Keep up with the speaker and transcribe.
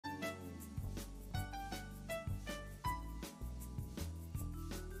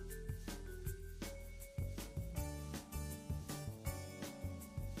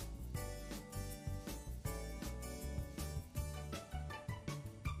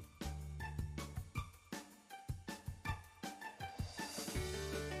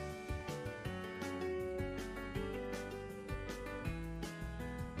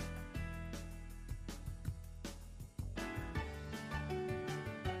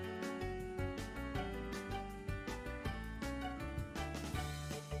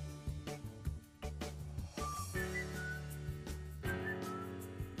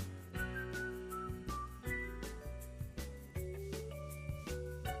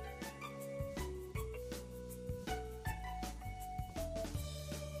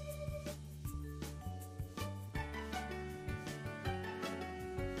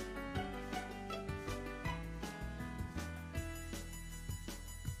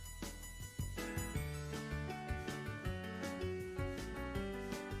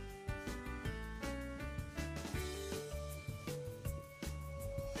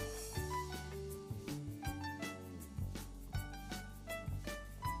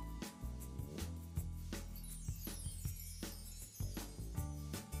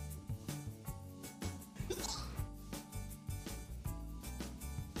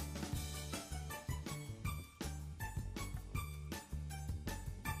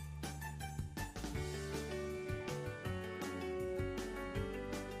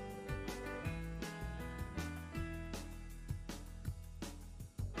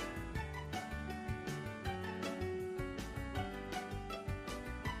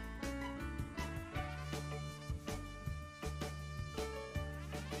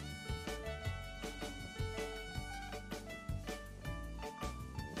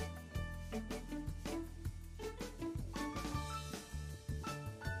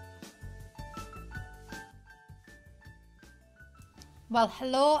Well,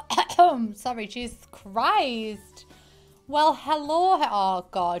 hello. Sorry, Jesus Christ. Well, hello. Oh,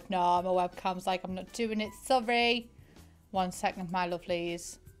 God, no. My webcam's like, I'm not doing it. Sorry. 1 second, my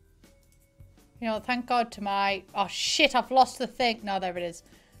lovelies. You know, thank God to my... Oh, shit, I've lost the thing. No, there it is.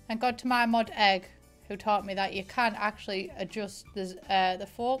 Thank God to my mod Egg, who taught me that you can actually adjust the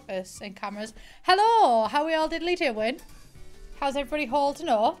focus in cameras. Hello. How are we all diddly doing? How's everybody holding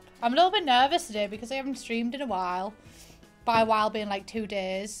up? I'm a little bit nervous today because I haven't streamed in a while. By a while being like 2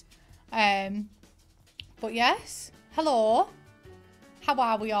 days. But yes. Hello. How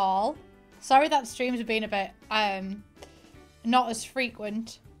are we all? Sorry that streams have been a bit not as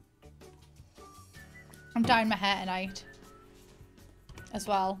frequent. I'm dyeing my hair tonight as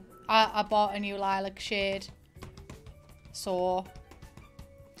well. I bought a new lilac shade. So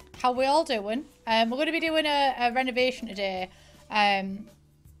how are we all doing? We're going to be doing a renovation today.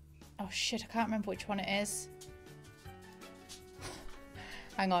 Oh shit, I can't remember which one it is.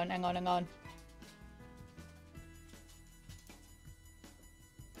 Hang on.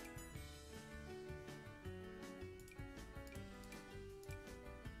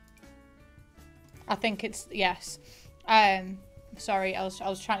 I think it's, yes. Sorry, I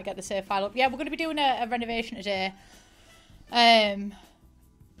was trying to get the save file up. Yeah, we're going to be doing a renovation today. And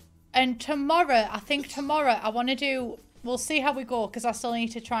tomorrow, I think tomorrow I want to do, we'll see how we go because I still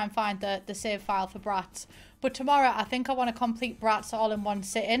need to try and find the save file for Bratz. But tomorrow, I think I want to complete Bratz all in one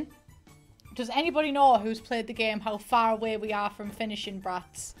sitting. Does anybody know who's played the game how far away we are from finishing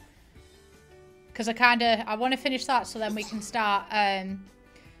Bratz? Because I want to finish that so then we can start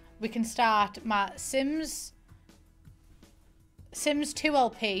my Sims 2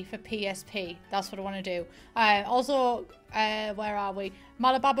 LP for PSP. That's what I want to do. Also, where are we?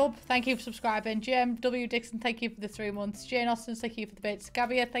 Malababub, thank you for subscribing. GMW Dixon, thank you for the 3 months. Jane Austin, thank you for the bits.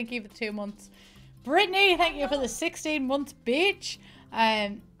 Gabia, thank you for the 2 months. Brittany, thank you for the 16 months, bitch.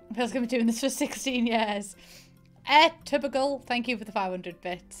 Feels going to be doing this for 16 years. Typical, thank you for the 500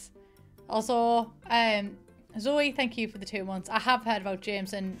 bits. Also, Zoe, thank you for the 2 months. I have heard about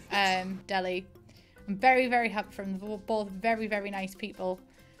James and Deli. I'm very, very happy from them. Both very, very nice people.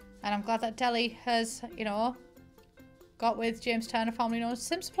 And I'm glad that Deli has, you know, got with James Turner, formerly known as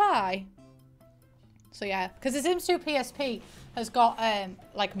Sim Supply. So yeah, because the Sims 2 PSP has got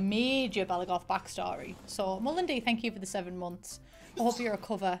like major Balagoth backstory. So Mullindi, thank you for the 7 months. I hope you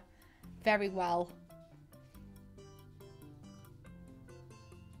recover very well.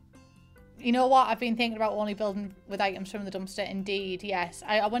 You know what? I've been thinking about only building with items from the dumpster. Indeed, yes.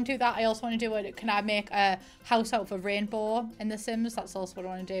 I want to do that. I also want to do it. Can I make a house out of a rainbow in The Sims? That's also what I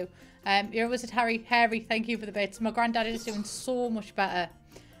want to do. You're always a Harry. Thank you for the bits. My granddad is doing so much better.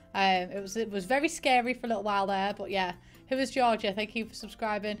 It was very scary for a little while there, but yeah. Who is Georgia? Thank you for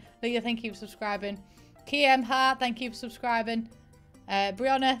subscribing. Leah, thank you for subscribing. KM Hart, thank you for subscribing.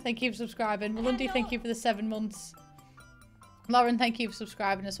 Brianna, thank you for subscribing. Melindy, thank you for the 7 months. Lauren, thank you for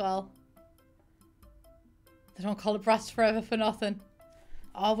subscribing as well. They don't call it Bratz forever for nothing.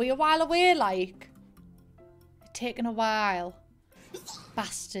 Oh, we a while away, like. It's taking a while.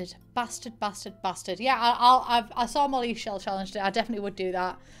 Bastard. Yeah, I saw Molly's Shell Challenge today. I definitely would do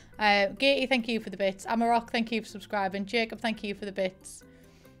that. Gatey, thank you for the bits. Amarok, thank you for subscribing. Jacob, thank you for the bits.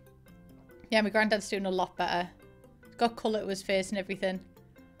 Yeah, my granddad's doing a lot better. He's got colour to his face and everything.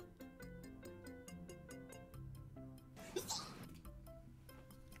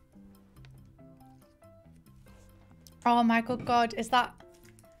 Oh my good God, is that...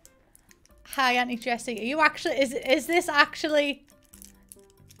 Hi, Auntie Jessie. Are you actually... Is this actually...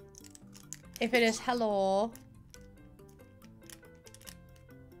 If it is, hello.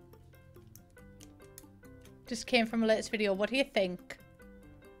 Just came from a latest video. What do you think?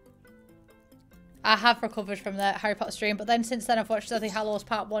 I have recovered from the Harry Potter stream, but then since then I've watched the Hallows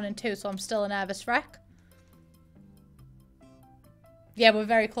Part 1 and 2, so I'm still a nervous wreck. Yeah, we're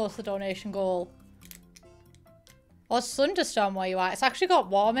very close to the donation goal. Oh, it's thunderstorm where you are. It's actually got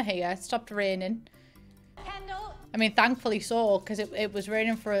warmer here. It stopped raining. I mean, thankfully so, because it was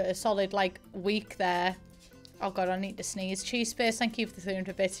raining for a solid, like, week there. Oh, God, I need to sneeze. Cheese Space, thank you for the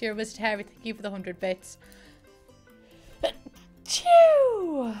 300 bits. Here, Wizard Harry, thank you for the 100 bits.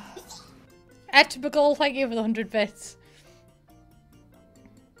 Chew! Typical, thank you for the 100 bits.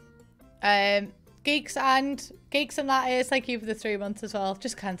 Geeks and that is, thank you for the 3 months as well.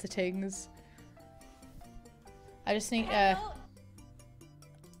 Just cancer things. I just need I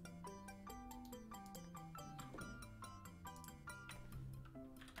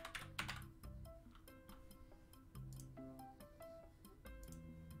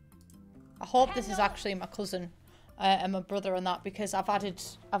hope this is actually my cousin. and my brother on that, because I've added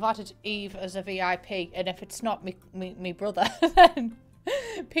Eve as a VIP, and if it's not me brother, then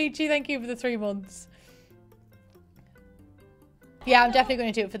Peachy, thank you for the 3 months. Yeah, I'm definitely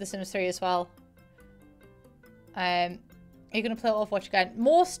going to do it for The Sims 3 as well. Are you going to play Overwatch again?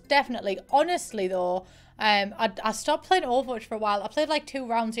 Most definitely. Honestly, though, I stopped playing Overwatch for a while. I played like 2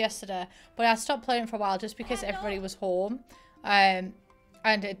 rounds yesterday, but I stopped playing for a while just because everybody was home. And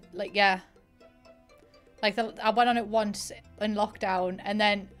it, like, yeah. Like, I went on it once in lockdown, and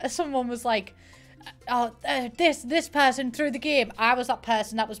then someone was like, oh, this person threw the game. I was that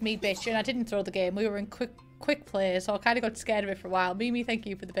person. That was me, bitch. And I didn't throw the game. We were in quick play, so I kind of got scared of it for a while. Mimi, thank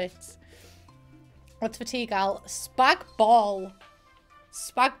you for the bits. What's fatigue, Al? Spag ball.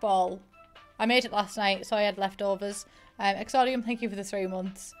 Spag ball. I made it last night, so I had leftovers. Exodium, thank you for the 3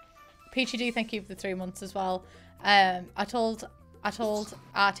 months. PGD, thank you for the 3 months as well. I told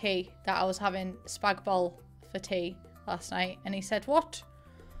RT that I was having spag bol for tea last night, and he said, "What?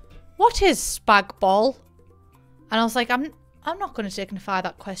 What is spag bol?" And I was like, "I'm not going to dignify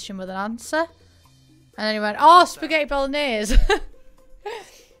that question with an answer." And then he went, "Oh, spaghetti bolognese."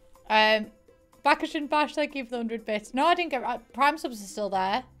 Backish and Bash, thank you for the 100 bits. No, I didn't get Prime subs are still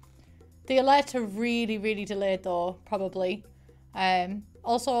there. The alerts are really, really delayed though, probably.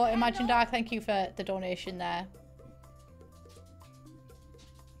 Also, Imagine Dark, thank you for the donation there.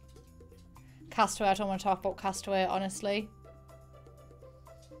 Castaway, I don't want to talk about Castaway, honestly.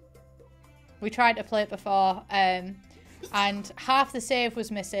 We tried to play it before, and half the save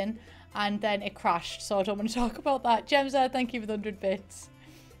was missing, and then it crashed, so I don't want to talk about that. Gemza, thank you for the 100 bits.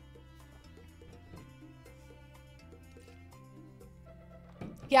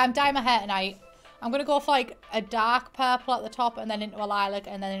 Yeah, I'm dyeing my hair tonight. I'm going to go for like a dark purple at the top, and then into a lilac,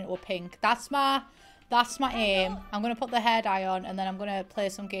 and then into a pink. That's my aim. I'm going to put the hair dye on, and then I'm going to play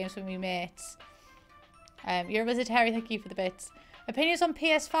some games with my mates. You're a vegetarian, thank you for the bits. Opinions on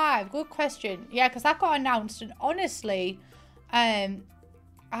PS5? Good question. Yeah, because that got announced, and honestly, I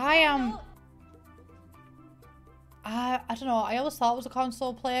don't know. I always thought I was a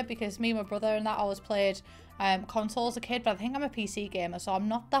console player because me and my brother and that always played console as a kid, but I think I'm a PC gamer, so I'm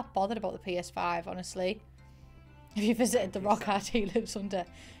not that bothered about the PS5, honestly. Have you visited the rock art he lives under?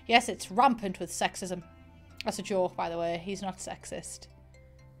 Yes, it's rampant with sexism. That's a joke, by the way. He's not sexist.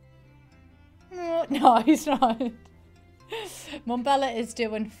 No, he's not. Mumbella is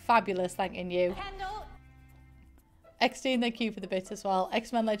doing fabulous, thanking you. X-Dean, thank you for the bits as well.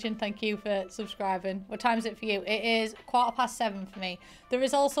 X-Men Legend, thank you for subscribing. What time is it for you? It is 7:15 for me. There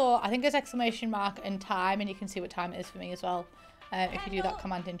is also, I think there's exclamation mark and time, and you can see what time it is for me as well. If you do that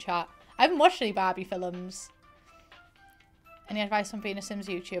command in chat. I haven't watched any Barbie films. Any advice on being a Sims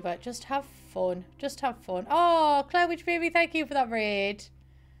YouTuber? Just have fun. Just have fun. Oh, Claire Witch Baby, thank you for that raid.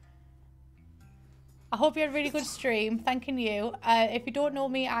 I hope you had a really good stream. Thanking you. If you don't know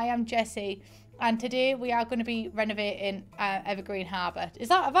me, I am Jessie. And today we are going to be renovating Evergreen Harbour.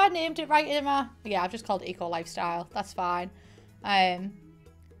 Have I named it right, Emma? Yeah, I've just called it Eco Lifestyle. That's fine.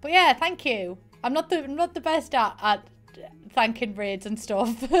 But yeah, thank you. I'm not the best at thanking raids and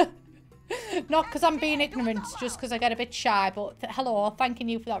stuff. Not because I'm being ignorant, just because I get a bit shy. But hello, thanking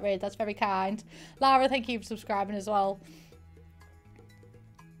you for that raid. That's very kind. Lara, thank you for subscribing as well.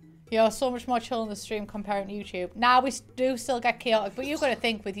 You're so much more chill on the stream comparing to YouTube. Now we do still get chaotic, but you've got to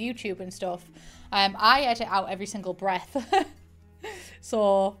think with YouTube and stuff. I edit out every single breath.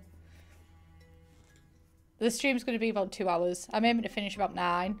 So the stream's going to be about 2 hours. I'm aiming to finish about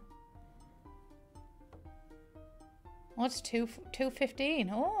 9. Oh, it's 2:15.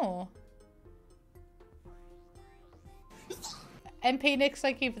 Oh. MP Nix,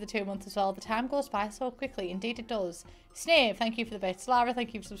 thank you for the 2 months as well. The time goes by so quickly. Indeed it does. Snave, thank you for the bits. Lara,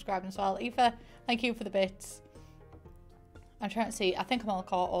 thank you for subscribing as well. Aoife, thank you for the bits. I'm trying to see. I think I'm all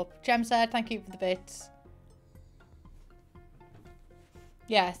caught up. Jem said, thank you for the bits.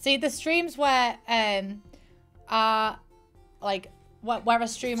 Yeah, see, the streams where like where I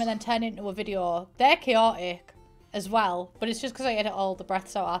stream and then turn it into a video, they're chaotic as well, but it's just because I edit all the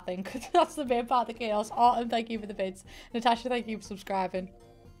breaths out, I think. That's the main part of the chaos. Autumn, thank you for the bids. Natasha, thank you for subscribing.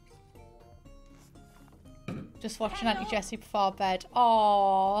 Just watching Auntie Jessie before bed.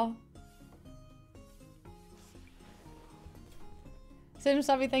 Aww. Sim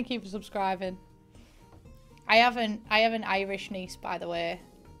Savvy, thank you for subscribing. I have an Irish niece, by the way.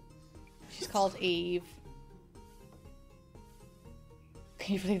 She's called Eve.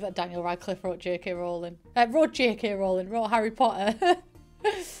 Can you believe that Daniel Radcliffe wrote J.K. Rowling? Wrote Harry Potter.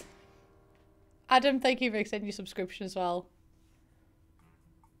 Adam, thank you for extending your subscription as well.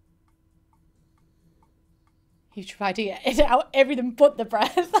 YouTube idea, edit out everything but the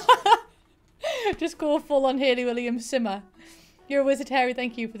breath. Just go full on Hayley Williams simmer. You're a wizard, Harry.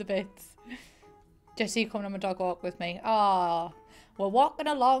 Thank you for the bits. Jesse coming on my dog walk with me. Ah, we're walking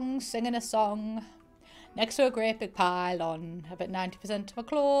along, singing a song. Next to a great big pylon. About 90% of my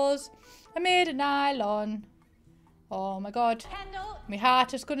clothes are made of nylon. Oh my god. My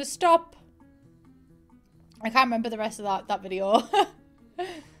heart is gonna stop. I can't remember the rest of that video.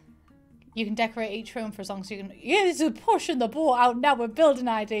 You can decorate each room for as long as you can. Yeah, this is pushing the boat out now. We're building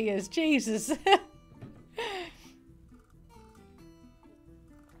ideas. Jesus.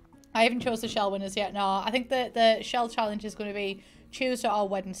 I haven't chose the shell winners yet. No, I think the shell challenge is going to be Tuesday or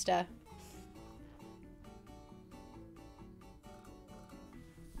Wednesday.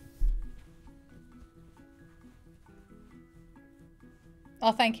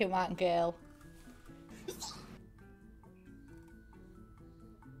 Oh, thank you, Martingale.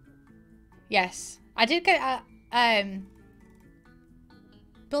 Yes, I did get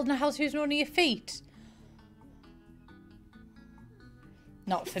building a house using only your feet.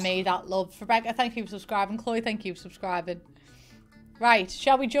 Not for me, that love. Rebecca, thank you for subscribing. Chloe, thank you for subscribing. Right,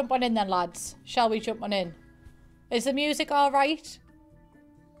 shall we jump on in then, lads? Shall we jump on in? Is the music all right?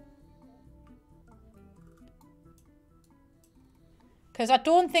 Because I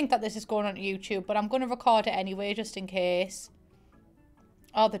don't think that this is going on YouTube, but I'm going to record it anyway, just in case.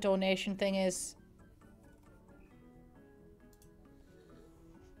 Oh, the donation thing is...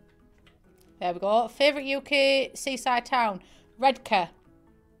 There we go. Favourite UK seaside town? Redcar.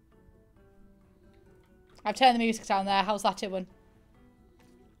 I've turned the music down there. How's that doing?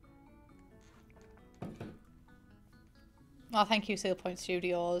 Oh, thank you, Seal Point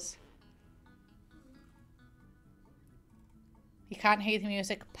Studios. You can't hear the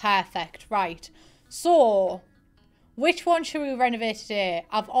music? Perfect. Right. So, which one should we renovate today?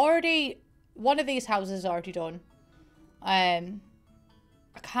 One of these houses is already done. I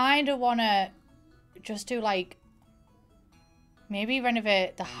kind of want to just do like, maybe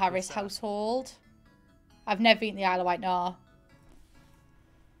renovate the Harris household. I've never been to the Isle of Wight, no.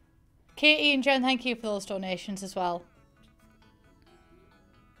 Katie and Jen, thank you for those donations as well.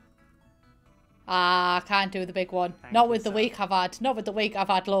 Ah, I can't do the big one. Not with the week I've had. Not with the week I've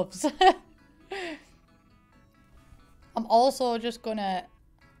had, loves. I'm also just gonna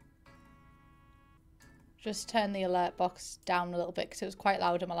just turn the alert box down a little bit because it was quite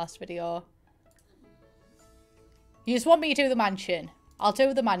loud in my last video. You just want me to do the mansion. I'll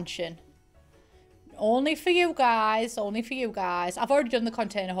do the mansion. Only for you guys. Only for you guys. I've already done the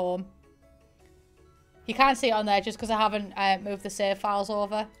container home. You can't see it on there just because I haven't moved the save files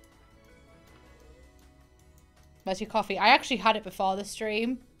over. Where's your coffee? I actually had it before the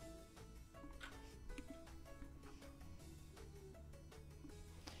stream.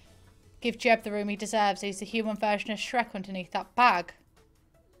 Give Jeb the room he deserves. He's the human version of Shrek underneath that bag.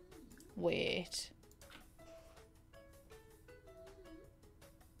 Wait.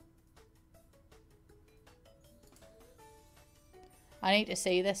 I need to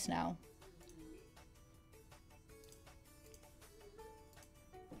see this now.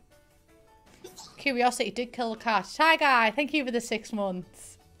 Curiosity did kill the cat. Hi, guy. Thank you for the 6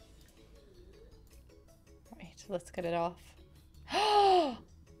 months. Right, let's get it off.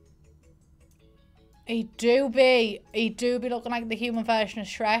 He do be looking like the human version of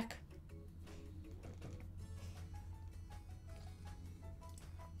Shrek.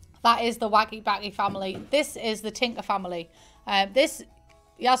 That is the Waggy Baggy family. This is the Tinker family. This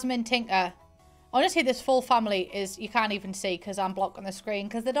Yasmin Tinker. Honestly, this full family is, you can't even see because I'm blocking the screen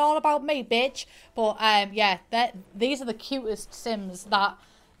because they're all about me, bitch. But yeah, these are the cutest Sims that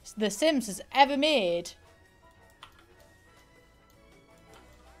The Sims has ever made.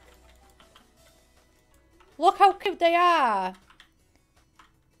 Look how cute they are.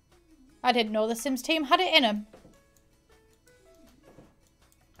 I didn't know the Sims team had it in them.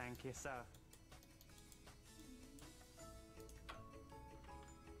 Thank you, sir.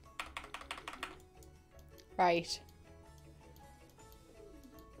 Right.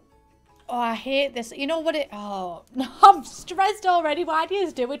 Oh, I hate this. You know what it... Oh, I'm stressed already. Why do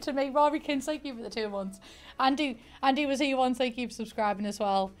you do it to me? Rory Kins, thank you for the 2 months. Andy was here once. Thank you for subscribing as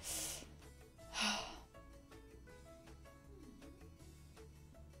well.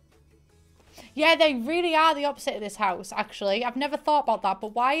 Yeah, they really are the opposite of this house, actually. I've never thought about that.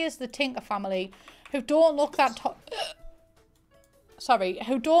 But why is the Tinker family, who don't look that... Sorry,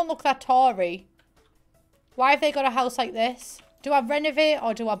 who don't look that Tory... Why have they got a house like this? Do I renovate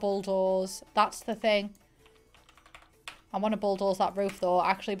or do I bulldoze? That's the thing. I want to bulldoze that roof though.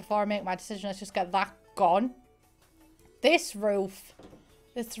 Actually, before I make my decision, let's just get that gone. This roof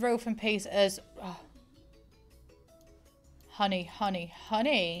in pieces. Oh. Honey, honey,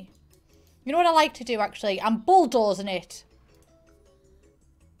 honey. You know what I like to do, actually? I'm bulldozing it.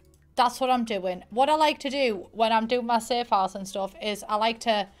 That's what I'm doing. What I like to do when I'm doing my safe house and stuff is I like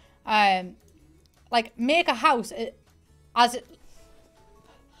to, like, make a house as it...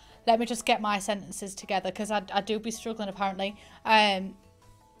 Let me just get my sentences together, because I do be struggling, apparently. I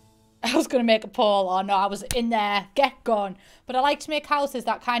was going to make a poll, or no, I was in there, get gone. But I like to make houses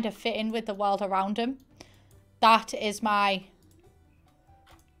that kind of fit in with the world around them. That is my...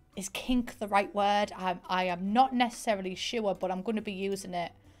 Is kink the right word? I am not necessarily sure, but I'm going to be using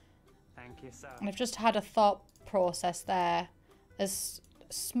it. Thank you, sir. And I've just had a thought process there, as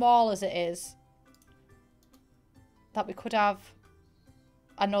small as it is, that we could have...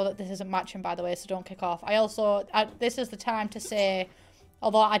 I know that this isn't matching, by the way, so don't kick off. This is the time to say,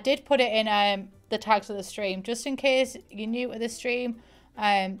 although I did put it in the tags of the stream, just in case you're new to the stream,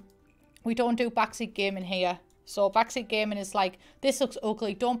 we don't do backseat gaming here. So backseat gaming is like, this looks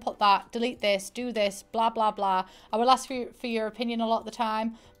ugly, don't put that, delete this, do this, blah, blah, blah. I will ask for your opinion a lot of the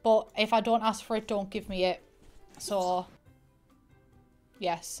time, but if I don't ask for it, don't give me it. So,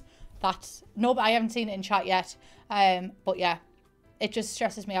 yes, that's, no, I haven't seen it in chat yet, but yeah. It just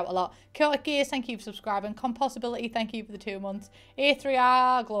stresses me out a lot. Chaotic Gears, thank you for subscribing. Compossibility, thank you for the 2 months.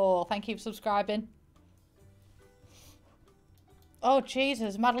 A3R Glow, thank you for subscribing. Oh,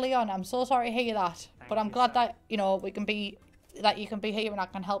 Jesus, Madeleine, I'm so sorry to hear that. But I'm glad that, you know, we can be, that you can be here and I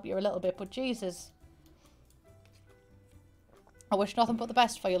can help you a little bit. But Jesus. I wish nothing but the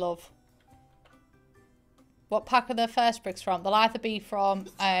best for you, love. What pack are the first bricks from? They'll either be from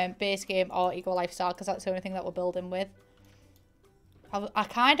base game or Eco Lifestyle, because that's the only thing that we're building with. I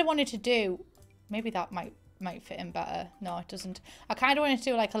kind of wanted to do, maybe that might fit in better. No, it doesn't. I kind of wanted to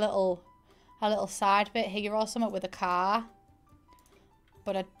do like a little side bit here or something with a car,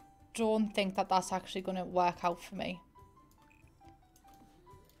 but I don't think that that's actually going to work out for me.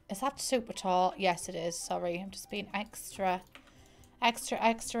 Is that super tall? Yes, it is. Sorry, I'm just being extra.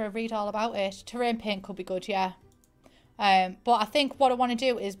 Read all about it. Terrain paint could be good, yeah. But I think what I want to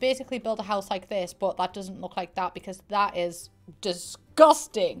do is basically build a house like this, but that doesn't look like that because that is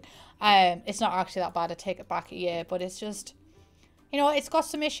disgusting. It's not actually that bad. I take it back a year, but it's just, you know, it's got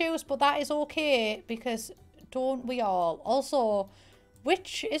some issues, but that is okay because don't we all? Also,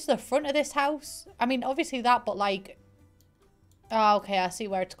 which is the front of this house? I mean, obviously that, but like, oh, okay, I see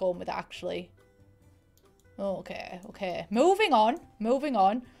where it's going with it actually. Okay. Moving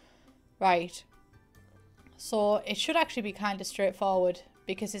on. Right. So it should actually be kind of straightforward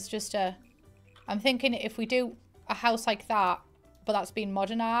because it's just a... I'm thinking if we do a house like that, but that's been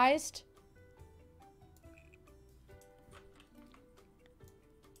modernised.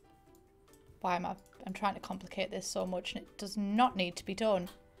 Why am I'm trying to complicate this so much and it does not need to be done.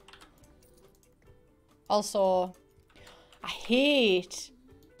 Also, I hate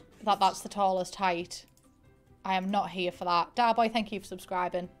that that's the tallest height. I am not here for that. Darboy, thank you for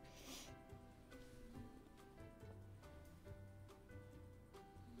subscribing.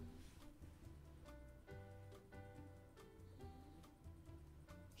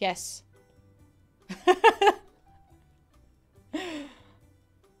 Yes.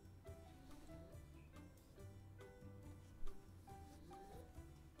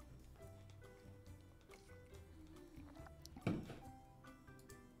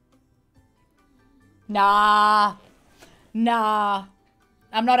 Nah.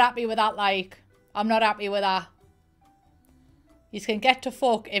 I'm not happy with that, like. I'm not happy with that. You can get to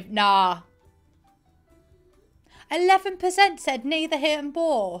fuck if... Nah. 11% said neither here and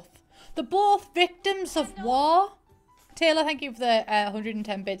both. They're both victims of war. Taylor, thank you for the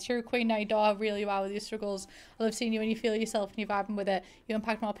 110 bits. You're a queen now, you don't really well with your struggles. I love seeing you when you feel yourself and you're vibing with it. You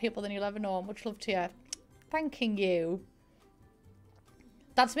impact more people than you'll ever know. Much love to you. Thanking you.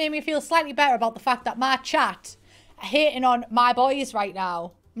 That's made me feel slightly better about the fact that my chat are hating on my boys right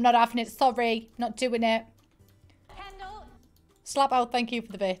now. I'm not having it. Sorry. Not doing it. Kendall. Slap out, thank you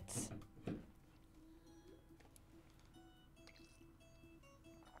for the bits.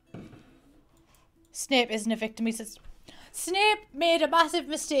 Snape isn't a victim. He says Snape made a massive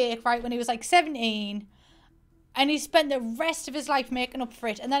mistake, right, when he was like 17. And he spent the rest of his life making up for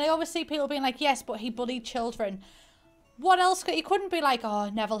it. And then I always see people being like, yes, but he bullied children. What else? He couldn't be like, oh,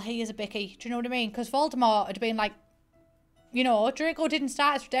 Neville, he is a bicky. Do you know what I mean? Because Voldemort had been like, you know, Draco didn't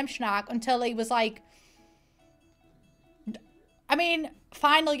start his redemption arc until he was like, I mean,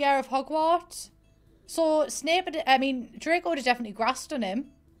 final year of Hogwarts. So Snape, Draco had definitely grasped on him.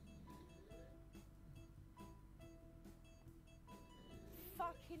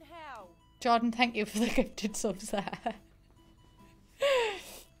 Fucking hell. Jordan, thank you for the gifted subs there.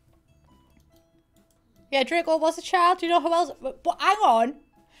 Yeah, Draco was a child. Do you know who else? But hang on.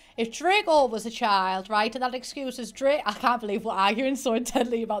 If Draco was a child, right, and that excuse is Drake, I can't believe we're arguing so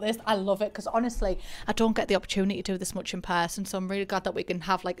intently about this. I love it because honestly, I don't get the opportunity to do this much in person, so I'm really glad that we can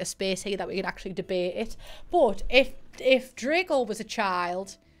have like a space here that we can actually debate it. But if Draco was a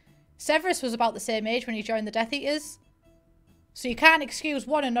child, Severus was about the same age when he joined the Death Eaters, so you can't excuse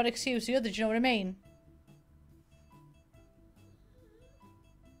one and not excuse the other. Do you know what I mean?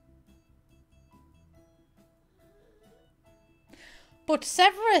 But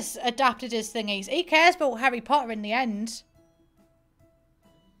Severus adapted his thingies. He cares about Harry Potter in the end.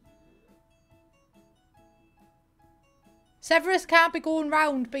 Severus can't be going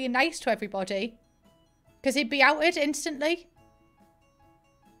round being nice to everybody, because he'd be outed instantly.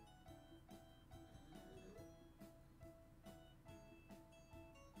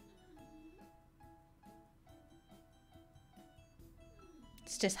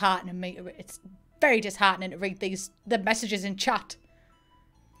 It's disheartening me. It's very disheartening to read the messages in chat.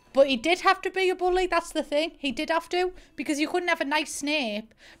 But he did have to be a bully, that's the thing. He did have to, because you couldn't have a nice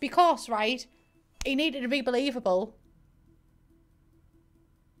Snape. Because, right, he needed to be believable.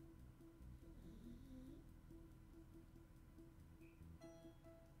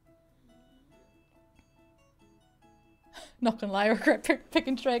 Not gonna lie, I regret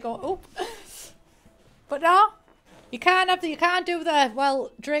picking Draco. Oh. But no, you can't do the,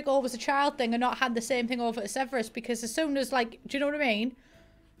 well, Draco was a child thing and not hand the same thing over to Severus, because as soon as, like, do you know what I mean?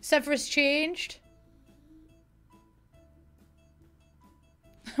 Severus changed.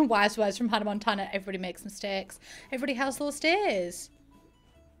 Wise words from Hannah Montana. Everybody makes mistakes. Everybody has those days.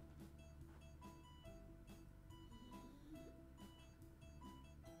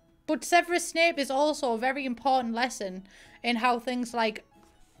 But Severus Snape is also a very important lesson in how things like,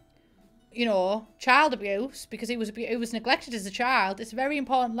 you know, child abuse, because he was neglected as a child. It's a very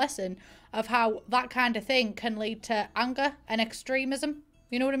important lesson of how that kind of thing can lead to anger and extremism.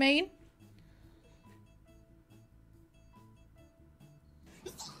 You know what I mean?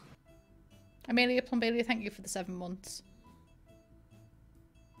 Amelia Plumbalia, thank you for the 7 months.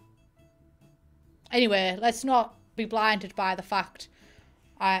 Anyway, let's not be blinded by the fact.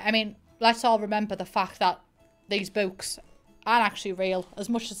 I mean, let's all remember the fact that these books aren't actually real. As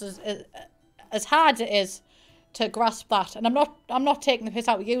much as hard as it is to grasp that, and I'm not taking the piss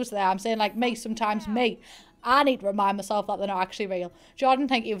out of you there. I'm saying, like, sometimes me. I need to remind myself that they're not actually real. Jordan,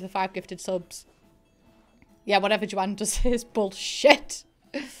 thank you for the 5 gifted subs. Yeah, whatever Joanne does is bullshit.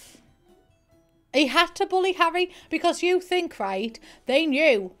 He had to bully Harry because you think, right, they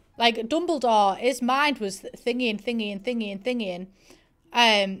knew. Like, Dumbledore, his mind was thingying.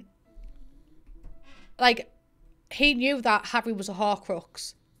 Like, he knew that Harry was a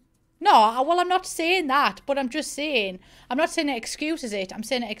Horcrux. No, well, I'm not saying that, but I'm just saying, I'm not saying it excuses it. I'm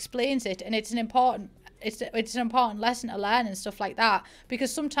saying it explains it, and it's an important lesson to learn and stuff like that,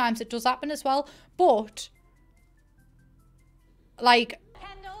 because sometimes it does happen as well. But like,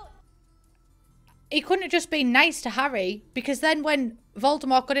 he couldn't have just been nice to Harry, because then when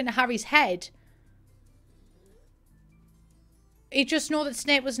Voldemort got into Harry's head, he'd just know that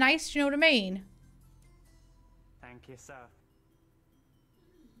Snape was nice. Do you know what I mean? Thank you, sir.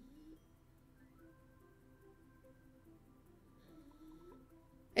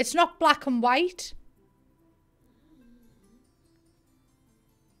 It's not black and white.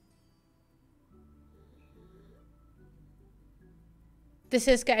 This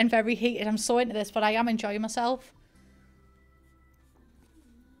is getting very heated. I'm so into this, but I am enjoying myself.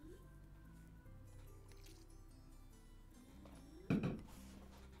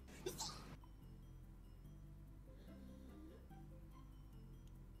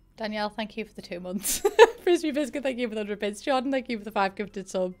 Danielle, thank you for the 2 months. Frisbee Biscuit, thank you for the 100 bits. Jordan, thank you for the 5 gifted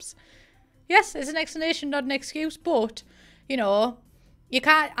subs. Yes, it's an explanation, not an excuse, but, you know, you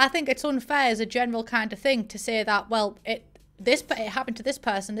can't, I think it's unfair as a general kind of thing to say that, well, it happened to this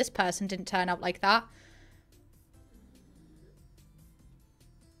person didn't turn out like that.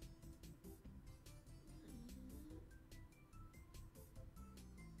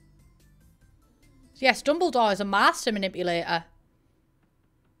 Yes, Dumbledore is a master manipulator.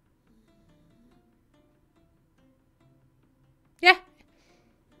 Yeah.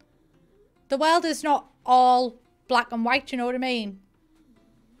 The world is not all black and white, you know what I mean?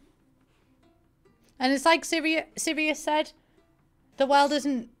 And it's like Sirius said, the world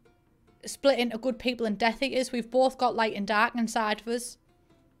isn't split into good people and Death Eaters. We've both got light and dark inside of us.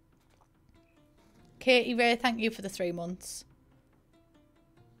 Katie Ray, thank you for the 3 months.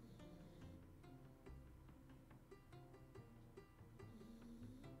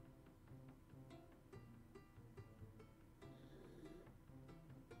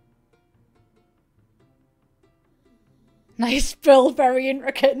 Nice build, very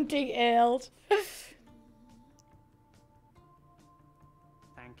intricate and detailed.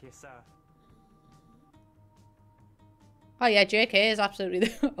 Thank you, sir. Oh yeah, JK is absolutely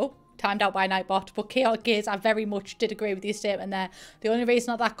the oh, timed out by Nightbot. But Chaotic Gaze, I very much did agree with your statement there. The only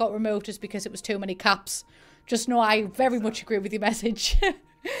reason that got removed is because it was too many caps. Just know I very much agree with your message.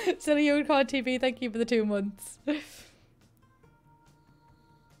 Silly Unicorn TV, thank you for the 2 months.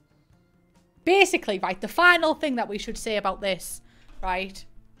 Basically, right, the final thing that we should say about this, right,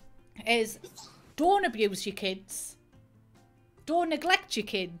 is don't abuse your kids. Don't neglect your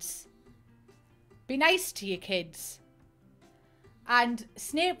kids. Be nice to your kids. And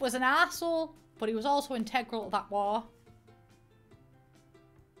Snape was an arsehole, but he was also integral to that war.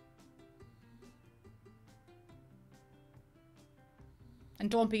 And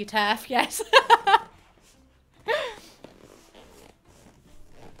don't be a TERF, yes.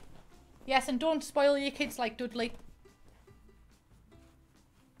 Yes, and don't spoil your kids like Dudley.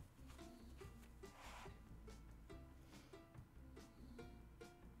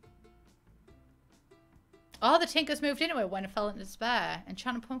 Oh, the Tinkers moved into it when it fell into despair.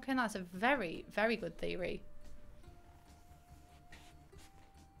 Enchanted Pumpkin, that's a very, very good theory.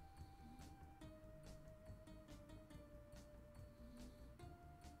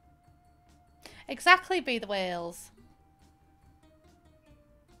 Exactly, be the whales.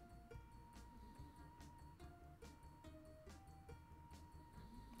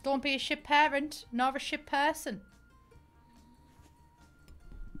 Don't be a shit parent, nor a shit person.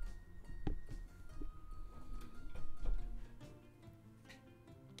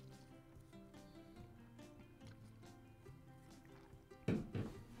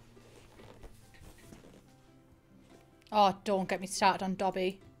 Oh, don't get me started on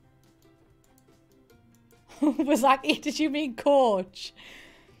Dobby. Wazaki, did you mean coach?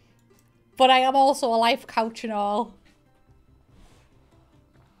 But I am also a life coach and all.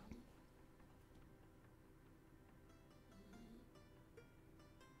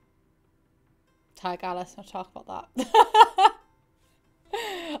 Tiger, let's not talk about that.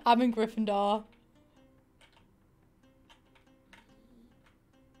 I'm in Gryffindor.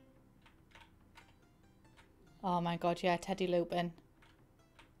 Oh my god, yeah, Teddy Lupin.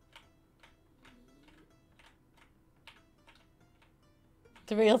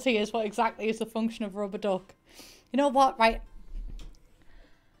 The reality is what exactly is the function of rubber duck. You know what, right?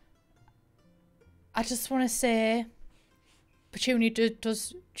 I just want to say, Petunia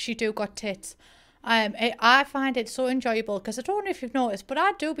does she got tits. I find it so enjoyable because I don't know if you've noticed, but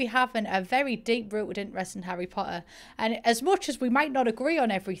I do be having a very deep-rooted interest in Harry Potter. And as much as we might not agree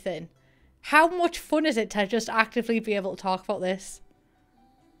on everything, how much fun is it to just actively be able to talk about this?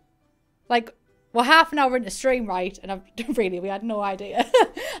 Like, we're half an hour into stream, right? And we had no idea.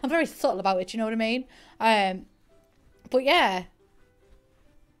 I'm very subtle about it, you know what I mean? But yeah.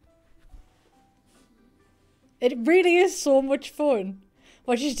 It really is so much fun.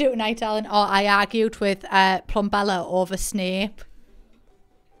 What did you do tonight, Alan? Oh, I argued with Plumbella over Snape.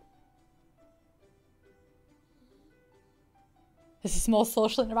 This is the most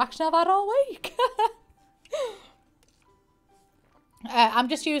social interaction I've had all week. I'm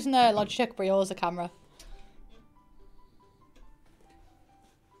just using the Logitech Brioza camera.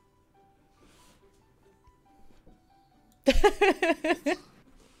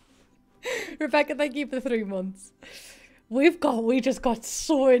 Rebecca, thank you for the 3 months. We just got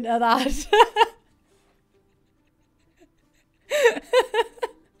so into that.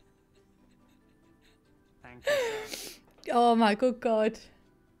 Thank you, sir. Oh my good god.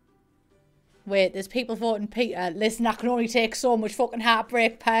 Wait, there's people voting Peter. Listen, I can only take so much fucking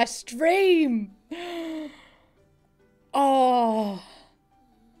heartbreak per stream. Oh.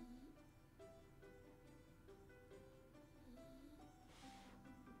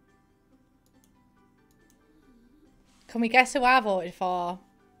 Can we guess who I voted for?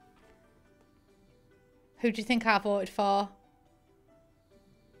 Who do you think I voted for?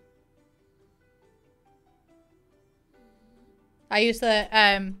 I use the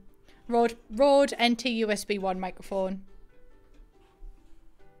Rode NT USB 1 microphone.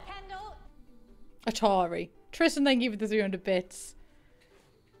 Kendall. Atari. Tristan, thank you for the 300 bits.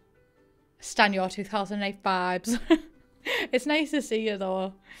 Stan your 2008 vibes. It's nice to see you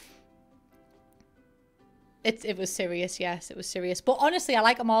though. It was serious, yes, it was serious. But honestly, I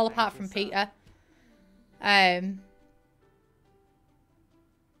like them all apart from Peter.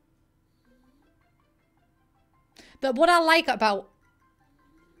 But what I like about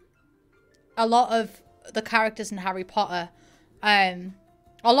a lot of the characters in Harry Potter, a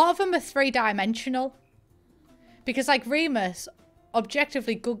lot of them are 3-dimensional. Because like Remus,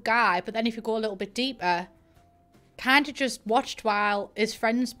 objectively good guy, but then if you go a little bit deeper, kind of just watched while his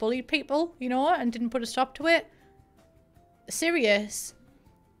friends bullied people, you know, and didn't put a stop to it. Serious.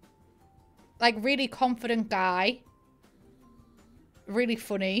 Like, really confident guy. Really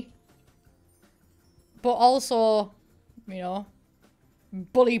funny. But also, you know,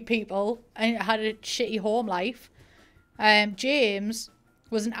 bullied people and had a shitty home life. James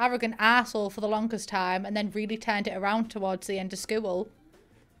was an arrogant arsehole for the longest time and then really turned it around towards the end of school.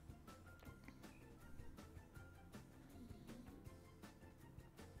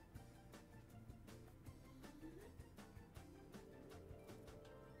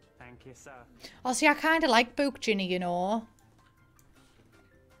 Thank you, sir. Oh, see, I kind of like Book Ginny, you know.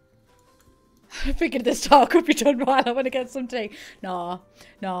 I figured this talk could be done while I want to get some tea. No,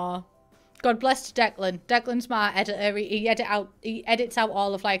 no. God bless Declan. Declan's my editor. He edits out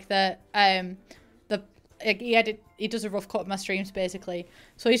all of like he does a rough cut of my streams basically.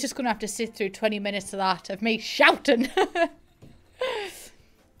 So he's just gonna have to sit through 20 minutes of that of me shouting.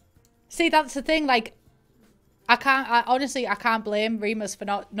 See, that's the thing. Like, honestly, I can't blame Remus for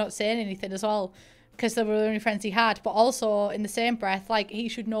not saying anything as well, because they were the only friends he had. But also, in the same breath, like, he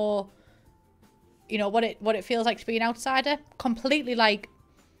should know, you know, what it feels like to be an outsider. Completely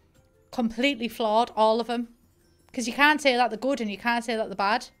flawed, all of them. Because you can't say that they're good and you can't say that they're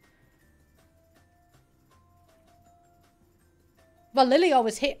bad. Well, Lily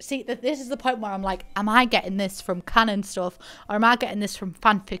always see, this is the point where I'm like, am I getting this from canon stuff or am I getting this from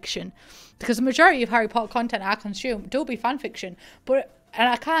fan fiction? Because the majority of Harry Potter content I consume do be fan fiction. And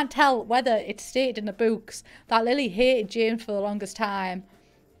I can't tell whether it's stated in the books that Lily hated James for the longest time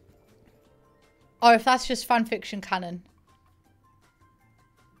or if that's just fan fiction canon.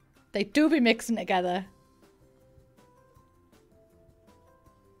 They do be mixing together.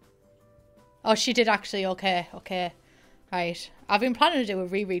 Oh, she did actually. Okay, okay. Right. I've been planning to do a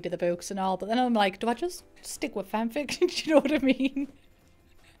reread of the books and all, but then I'm like, do I just stick with fanfiction? Do you know what I mean?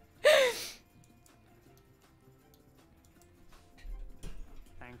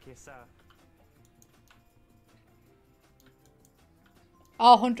 Thank you, sir.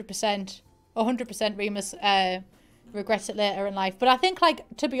 Oh, 100%. 100% Remus regrets it later in life. But I think, like,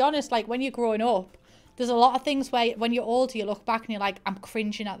 to be honest, like, when you're growing up, there's a lot of things where when you're older, you look back and you're like, I'm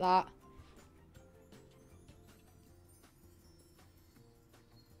cringing at that.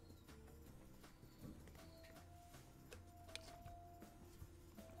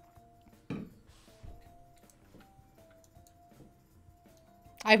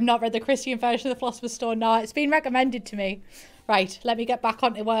 I've not read the Christian version of the Philosopher's Stone. No, it's been recommended to me. Right, let me get back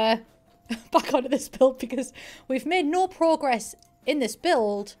onto this build because we've made no progress in this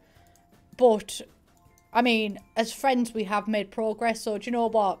build. But, I mean, as friends, we have made progress. So, do you know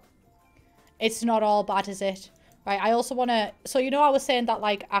what? It's not all bad, is it? Right, I also want to... So, you know, I was saying that,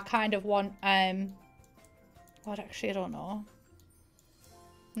 like, I kind of want... What, actually, I don't know.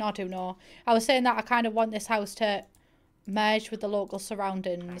 No, I do know. I was saying that I kind of want this house to merge with the local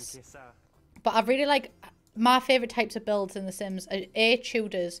surroundings. Thank you, sir. But I really like... My favourite types of builds in The Sims are A,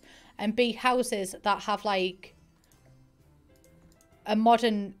 Tudors, and B, houses that have, like, a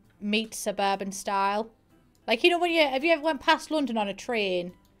modern meets suburban style. Like, you know, have you ever went past London on a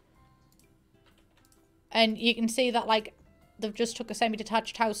train? And you can see that, like, they've just took a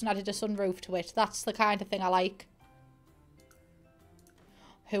semi-detached house and added a sunroof to it. That's the kind of thing I like.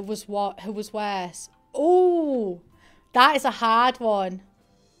 Who was what? Who was worse? Oh, that is a hard one.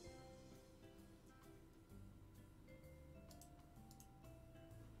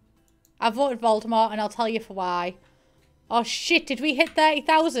 I voted Voldemort and I'll tell you for why. Oh shit, did we hit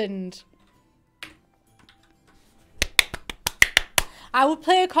 30,000? I would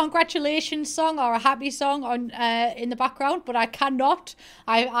play a congratulations song or a happy song on in the background, but I cannot.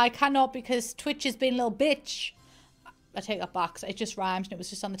 I cannot because Twitch has been a little bitch. I take that back. It just rhymes and it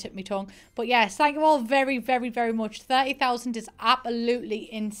was just on the tip of my tongue. But yes, thank you all very, very, very much. 30,000 is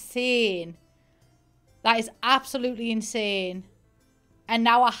absolutely insane. That is absolutely insane. And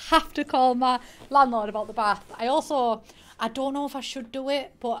now I have to call my landlord about the bath. I don't know if I should do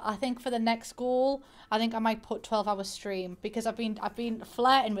it, but I think for the next goal, I think I might put 12-hour stream because I've been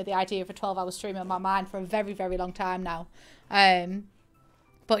flirting with the idea of a 12-hour stream in my mind for a very, very long time now.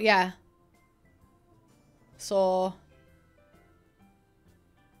 But yeah. So,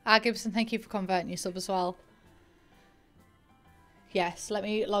 Gibson, thank you for converting your sub as well. Yes, let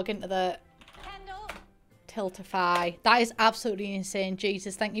me log into the Tiltify. That is absolutely insane.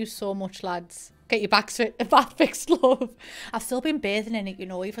 Jesus, thank you so much, lads. Get your bath fixed, love. I've still been bathing in it, you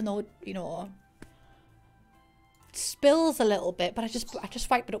know, even though, you know, it spills a little bit, but I just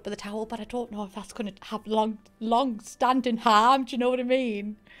wipe it up with a towel, but I don't know if that's going to have long-standing harm. Do you know what I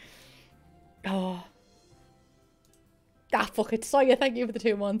mean? Oh. Ah, fuck it. Sawyer, thank you for the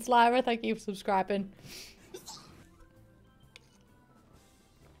 2 months. Lyra, thank you for subscribing.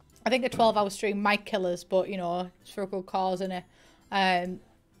 I think a 12-hour stream might kill us, but, you know, it's for a good cause, innit?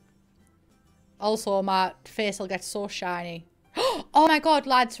 Also, my face will get so shiny. Oh my god,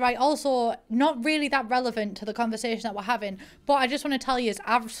 lads, right, also, not really that relevant to the conversation that we're having, but I just want to tell you,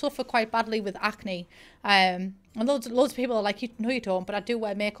 I've suffered quite badly with acne, and loads of people are like, no you don't, but I do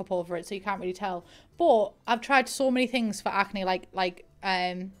wear makeup over it, so you can't really tell, but I've tried so many things for acne,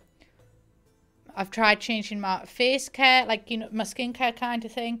 I've tried changing my face care, like, you know, my skincare kind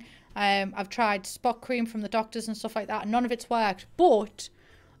of thing, I've tried spot cream from the doctors and stuff like that, and none of it's worked, but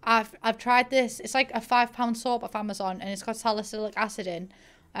I've tried this. It's like a £5 soap off Amazon, and it's got salicylic acid in,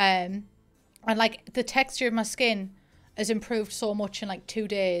 and like the texture of my skin has improved so much in like 2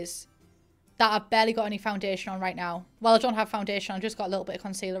 days that I've barely got any foundation on right now. Well, I don't have foundation. I've just got a little bit of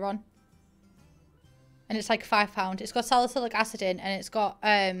concealer on, and it's like £5. It's got salicylic acid in, and it's got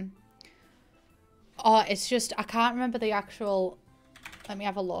oh, it's just, I can't remember the actual. Let me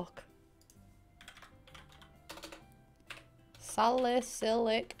have a look.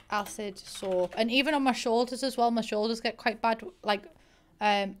 Salicylic acid soap, and even on my shoulders as well. My shoulders get quite bad, like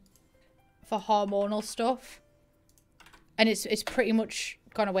for hormonal stuff, and it's pretty much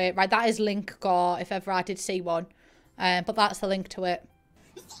gone away. Right, that is link gore if ever I did see one, but that's the link to it.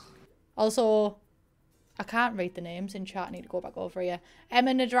 Also, I can't read the names in chat. I need to go back over here.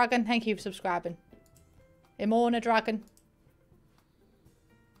 Emma Dragon, thank you for subscribing. Imona Dragon.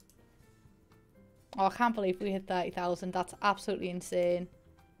 Oh, I can't believe we hit 30,000. That's absolutely insane.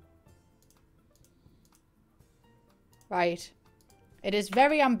 Right. It is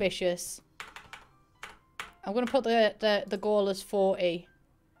very ambitious. I'm going to put the goal as 40.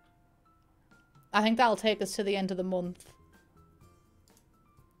 I think that'll take us to the end of the month.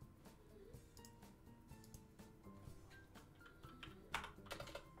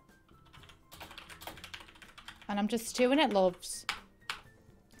 And I'm just doing it, loves.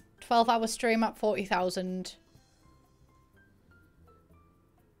 12-hour stream at 40,000.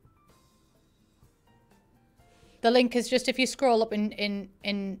 The link is just if you scroll up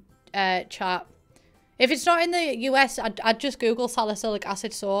in chat. If it's not in the US, I'd just Google salicylic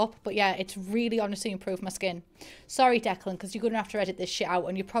acid soap. But yeah, it's really honestly improved my skin. Sorry, Declan, because you're going to have to edit this shit out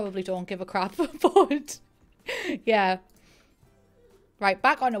and you probably don't give a crap. But yeah. Right,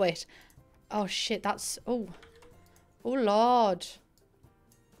 back onto it. Oh shit, that's... Oh. Oh lord.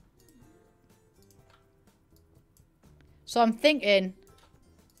 So I'm thinking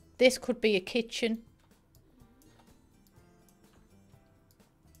this could be a kitchen.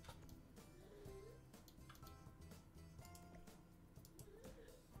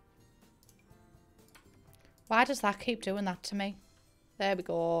 Why does that keep doing that to me? There we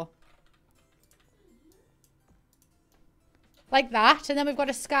go. Like that. And then we've got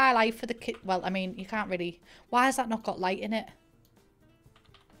a skylight for the kid. Well, I mean, you can't really... Why has that not got light in it?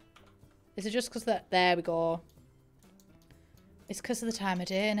 Is it just because that... There we go. It's because of the time of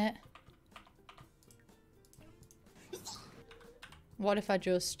day, innit? What if I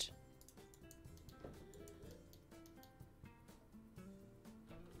just...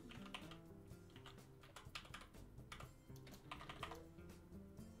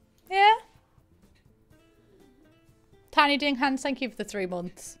 Yeah. Tiny Ding Hands, thank you for the 3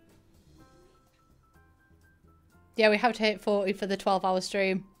 months. Yeah, we have to hit 40 for the 12-hour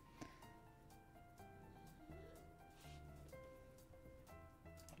stream.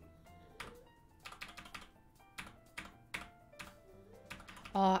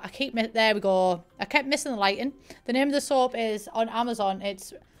 Oh, there we go. I kept missing the lighting. The name of the soap is on Amazon.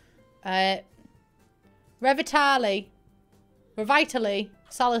 It's Revitali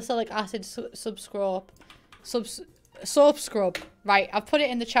Salicylic Acid Soap Scrub. Right, I've put it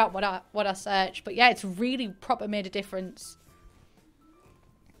in the chat what I searched. But yeah, it's really proper made a difference.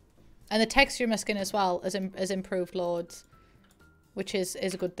 And the texture of my skin as well has improved loads. Which is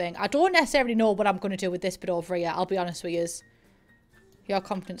a good thing. I don't necessarily know what I'm going to do with this bit over here. I'll be honest with you. Your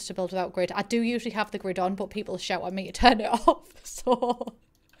confidence to build without grid. I do usually have the grid on, but people shout at me to turn it off. So,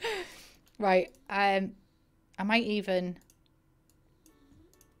 right. I might even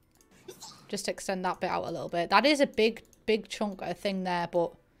just extend that bit out a little bit. That is a big chunk of thing there,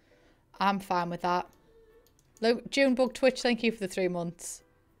 but I'm fine with that. Junebug Twitch, thank you for the 3 months.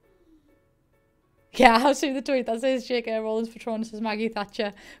 Yeah, I'll see the tweet. That says J.K. Rollins Patronus says Maggie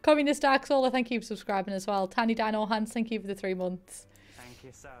Thatcher. Communist Dark Solar, thank you for subscribing as well. Tiny Dino Hands, thank you for the 3 months. Thank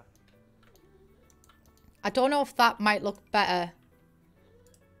you, sir. I don't know if that might look better.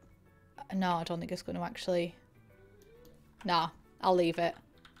 No, I don't think it's going to actually. Nah, I'll leave it.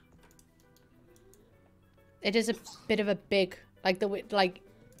 it is a bit of a big, like,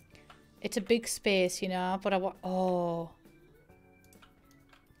 it's a big space, you know, but I want, oh.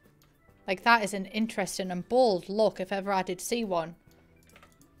 Like, that is an interesting and bold look if ever I did see one.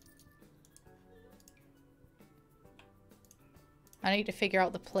 I need to figure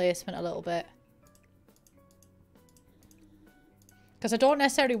out the placement a little bit. Because I don't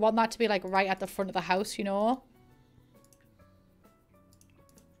necessarily want that to be, like, right at the front of the house, you know?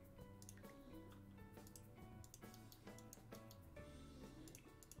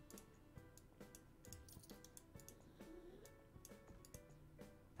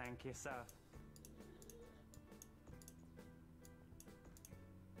 Thank you, sir.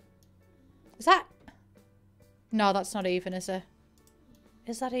 Is that... No, that's not even, is it?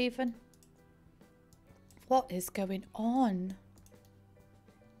 Is that even? What is going on?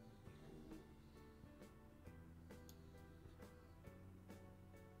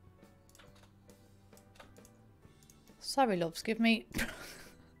 Sorry, loves. Give me...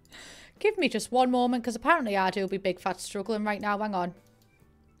 Give me just one moment, because apparently I do be big fat struggling right now. Hang on.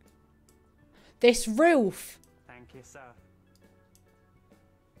 This roof! Thank you, sir.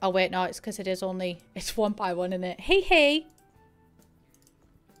 Oh, wait, no. It's because it is only... It's 1 by 1, isn't it? Hey, hey!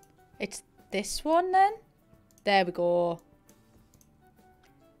 It's this one, then? There we go.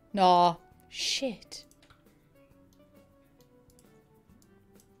 No. Shit.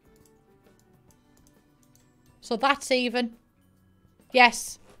 So that's even.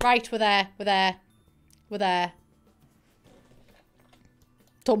 Yes. Right, we're there. We're there. We're there.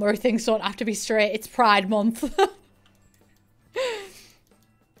 Don't worry, things don't have to be straight. It's Pride Month.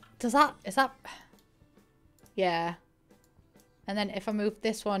 Does that... Is that... Yeah. And then if I move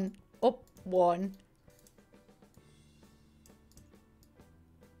this one up 1...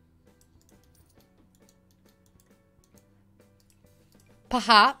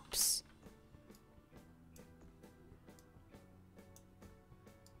 Perhaps...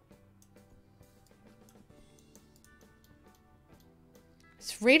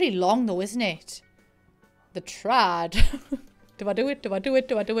 It's really long though, isn't it? The trad. Do I do it? Do I do it?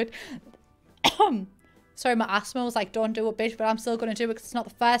 Do I do it? Sorry, my asthma was like, don't do it, bitch, but I'm still going to do it because it's not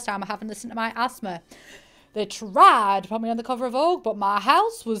the first time I haven't listened to my asthma. They tried to put me on the cover of Vogue, but my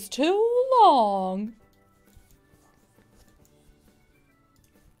house was too long.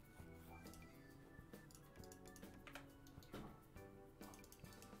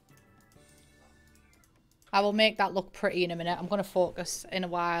 I will make that look pretty in a minute. I'm going to focus in a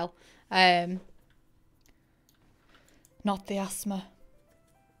while. Not the asthma.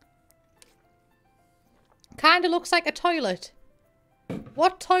 Kind of looks like a toilet.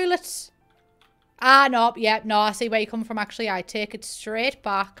 What toilets? Ah, no. Yeah, no, I see where you come from, actually. I take it straight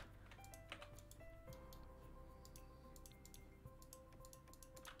back.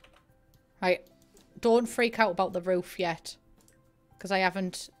 Right. Don't freak out about the roof yet. Because I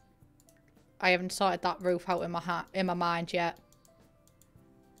haven't sorted that roof out in my mind yet.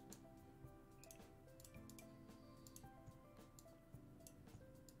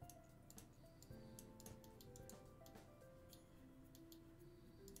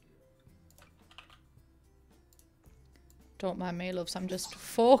 Don't mind me, loves. I'm just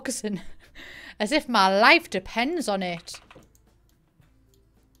focusing as if my life depends on it.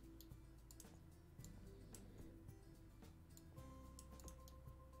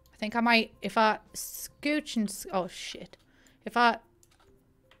 I think I might, if I scooch and... Oh, shit. If I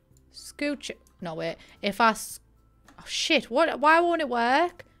scooch... No, wait. If I... Oh, shit. What? Why won't it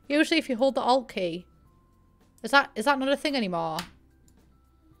work? Usually if you hold the Alt key. Is that not a thing anymore?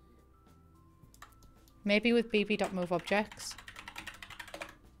 Maybe with bb.moveObjects.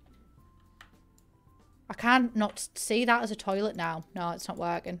 I can't not see that as a toilet now. No, it's not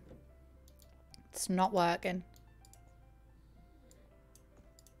working. It's not working.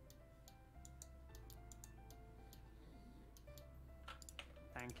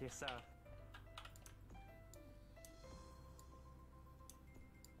 Thank you, sir.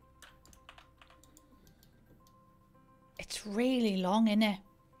 It's really long, isn't it?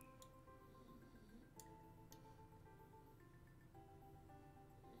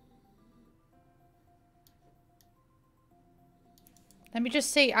 Let me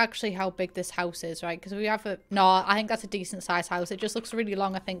just see actually how big this house is, right? Because we have a... No, I think that's a decent sized house. It just looks really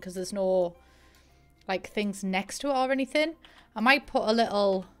long, I think, because there's no, like, things next to it or anything. I might put a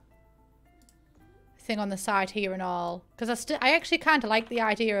little thing on the side here and all. Because I actually kind of like the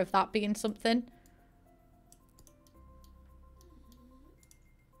idea of that being something.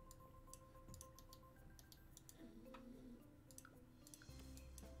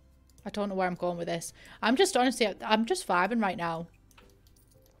 I don't know where I'm going with this. I'm just, honestly, I'm just vibing right now.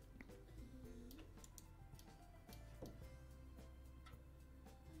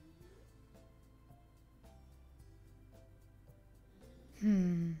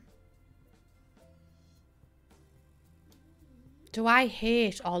 Do I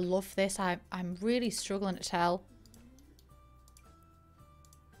hate or love this? I'm really struggling to tell.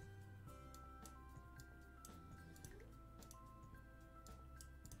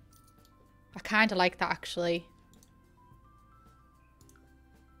 I kind of like that actually.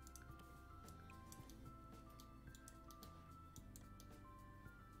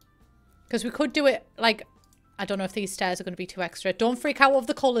 Because we could do it like, I don't know if these stairs are going to be too extra. Don't freak out of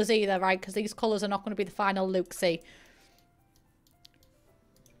the colours either, right? Because these colours are not going to be the final look, see.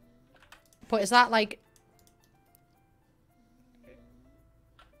 But is that like...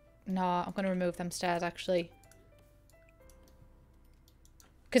 No, I'm going to remove them stairs actually.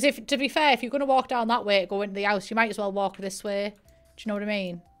 Because if, to be fair, if you're going to walk down that way to go into the house, you might as well walk this way. Do you know what I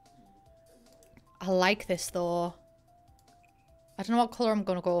mean? I like this though. I don't know what colour I'm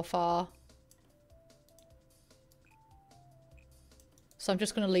going to go for. So I'm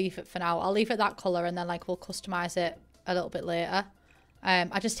just going to leave it for now. I'll leave it that colour and then like we'll customise it a little bit later.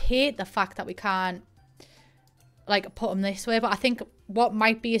 I just hate the fact that we can't like put them this way. But I think what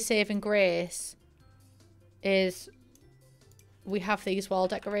might be a saving grace is we have these wall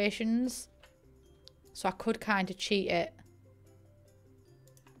decorations. So I could kind of cheat it.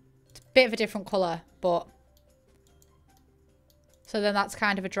 It's a bit of a different colour, but... So then that's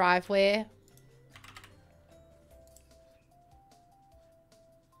kind of a driveway.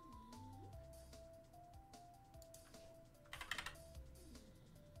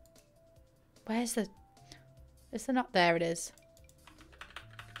 Where's the... Is there not? There it is.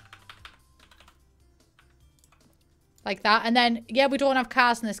 Like that. And then, yeah, we don't have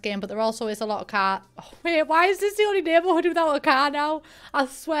cars in this game, but there also is a lot of car... Oh, wait, why is this the only neighbourhood without a car now? I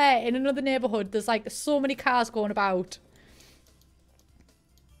swear, in another neighbourhood, there's like so many cars going about.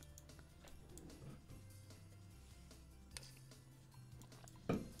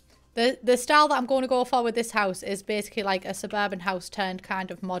 The style that I'm going to go for with this house is basically like a suburban house turned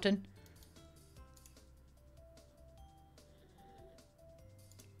kind of modern.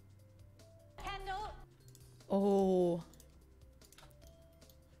 Oh.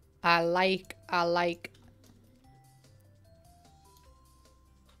 I like.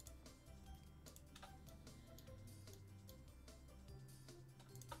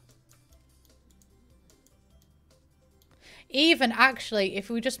 Even actually, if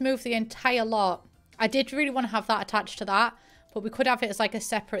we just move the entire lot, I did really want to have that attached to that, but we could have it as like a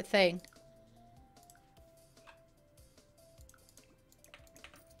separate thing.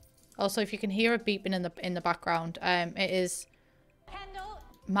 Also, if you can hear a beeping in the background, it is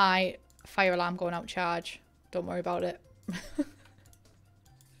my fire alarm going out charge. Don't worry about it.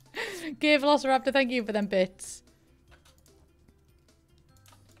 Give Velociraptor, thank you for them bits.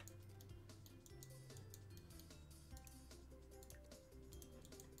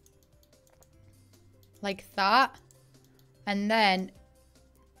 Like that. And then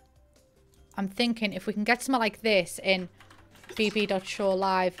I'm thinking if we can get something like this in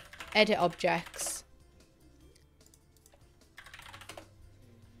bb.showlive edit objects.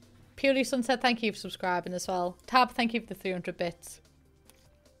 Purely Sunset, thank you for subscribing as well. Tab, thank you for the 300 bits.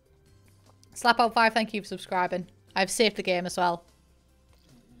 Slap out 5, thank you for subscribing. I've saved the game as well.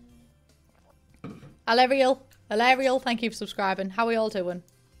 Alariel, thank you for subscribing. How are we all doing?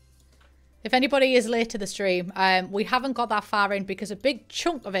 If anybody is late to the stream, we haven't got that far in because a big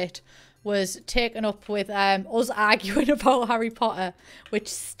chunk of it was taken up with us arguing about Harry Potter, which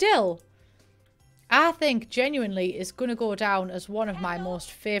still, I think, genuinely is going to go down as one of my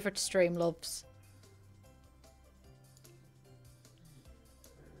most favourite stream loves.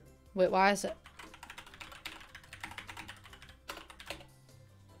 Wait, why is it?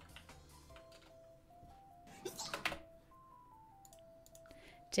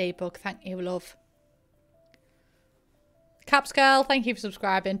 D-Bug, thank you, love. Caps Girl, thank you for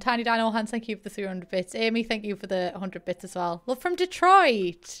subscribing. Tiny Dino Hands, thank you for the 300 bits. Amy, thank you for the 100 bits as well. Love from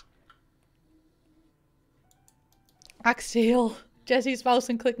Detroit. Axel. Jesse's mouse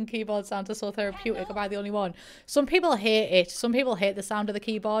and clicking keyboard sounds are so therapeutic. Am I the only one? Some people hate it. Some people hate the sound of the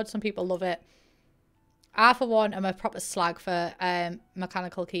keyboard. Some people love it. I, for one, am a proper slag for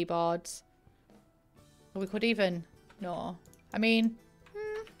mechanical keyboards. We could even... No. I mean...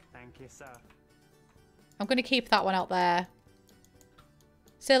 Thank you, sir. I'm going to keep that one out there.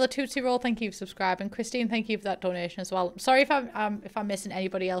 Sailor Tootsie Roll, thank you for subscribing. Christine, thank you for that donation as well. Sorry if I'm missing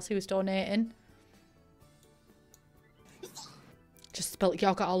anybody else who's donating. Just spilled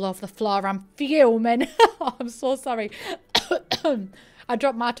yogurt all over the floor. I'm fuming. Oh, I'm so sorry. I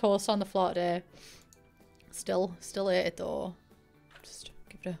dropped my toast on the floor today. Still ate it though. Just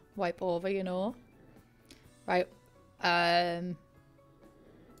give it a wipe over, you know. Right.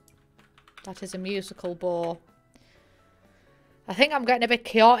 That is a musical bow. I think I'm getting a bit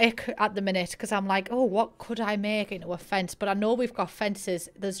chaotic at the minute because I'm like, oh, what could I make into a fence? But I know we've got fences.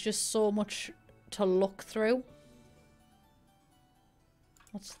 There's just so much to look through.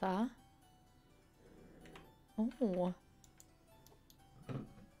 What's that? Oh.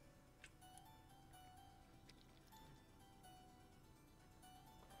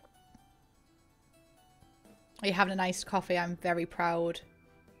 Are you having a nice coffee? I'm very proud.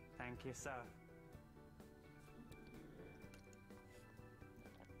 Thank you, sir.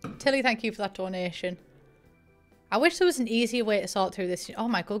 Tilly, thank you for that donation. I wish there was an easier way to sort through this. Oh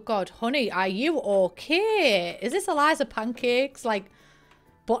my good God. Honey, are you okay? Is this Eliza Pancakes? Like,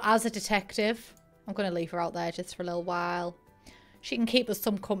 but as a detective. I'm going to leave her out there just for a little while. She can keep us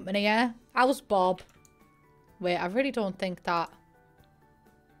some company, yeah? How's Bob? Wait, I really don't think that...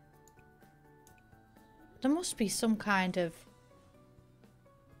 There must be some kind of...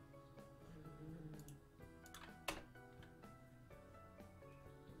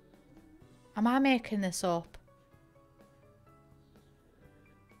 Am I making this up?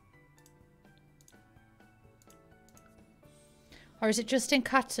 Or is it just in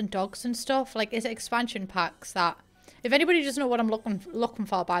cats and dogs and stuff? Like, is it expansion packs that... If anybody doesn't know what I'm looking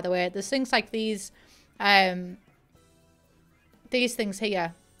for, by the way, there's things like these things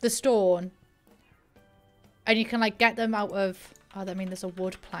here. The stone. And you can, like, get them out of... Oh, I mean, there's a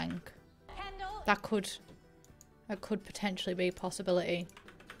wood plank. That could potentially be a possibility.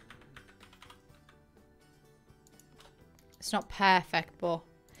 It's not perfect, but...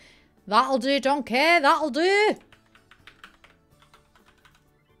 That'll do, don't care. That'll do.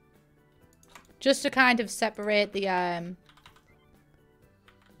 Just to kind of separate the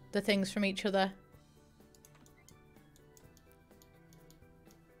things from each other.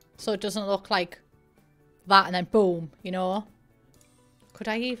 So it doesn't look like that and then boom, you know? Could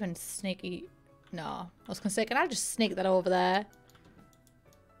I even sneaky... No. I was going to say, can I just sneak that over there?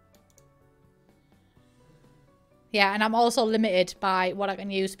 Yeah, and I'm also limited by what I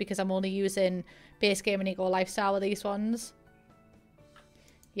can use because I'm only using base game and eco lifestyle with these ones.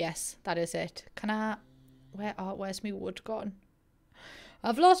 Yes, that is it. Can I... where's my wood gone?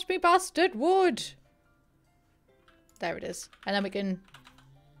 I've lost me bastard wood! There it is. And then we can...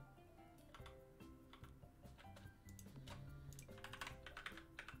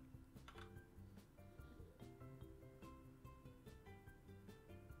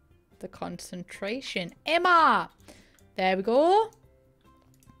 The concentration. Emma! There we go.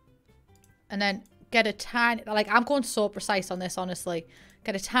 And then get a tiny... Like, I'm going so precise on this, honestly.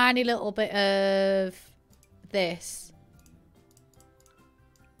 Get a tiny little bit of this.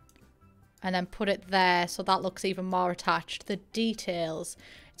 And then put it there so that looks even more attached. The details.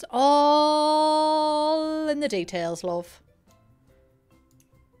 It's all in the details, love.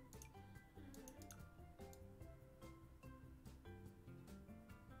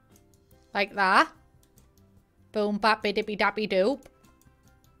 Like that. Boom, bappy dippy dappy doop.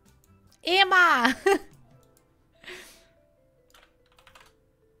 Emma!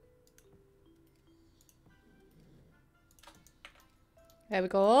 There we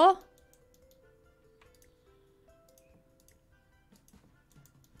go.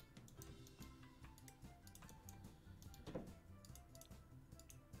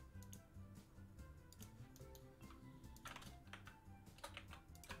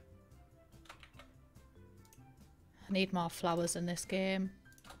 I need more flowers in this game.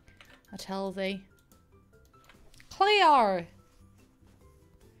 I tell thee. Clear!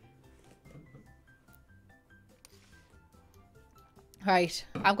 Right,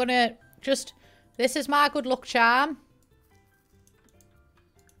 I'm gonna just... This is my good luck charm.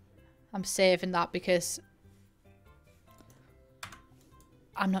 I'm saving that because...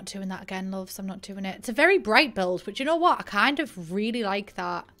 I'm not doing that again, loves. I'm not doing it. It's a very bright build, but you know what? I kind of really like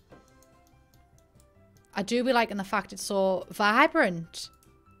that. I do be liking the fact it's so vibrant.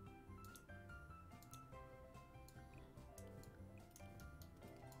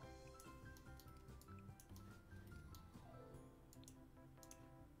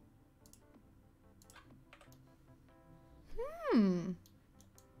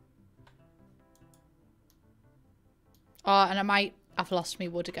 Oh, and I've lost me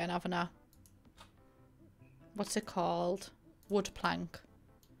wood again, haven't I? What's it called? Wood plank.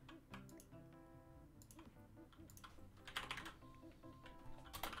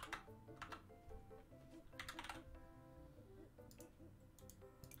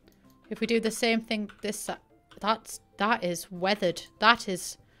 If we do the same thing that is weathered. That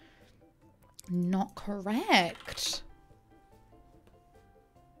is not correct.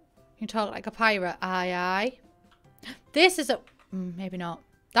 You talk like a pirate. Aye, aye. This is a... maybe not.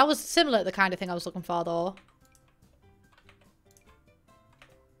 That was similar to the kind of thing I was looking for, though.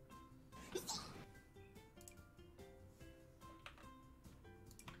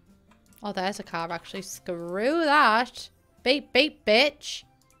 Oh, there's a car, actually. Screw that. Beep, beep, bitch.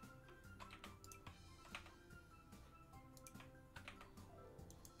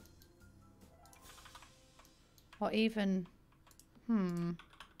 Or even...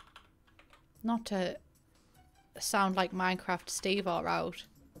 Not to sound like Minecraft Steve or out.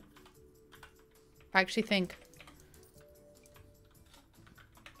 I actually think...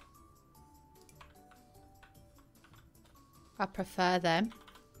 I prefer them.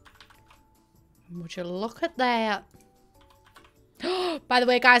 Would you look at that? By the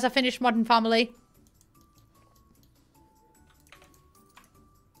way, guys, I finished Modern Family.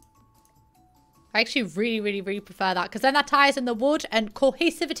 I actually really prefer that. Because then that ties in the wood and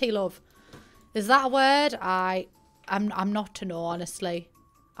cohesivity, love. Is that a word? I'm not to know, honestly.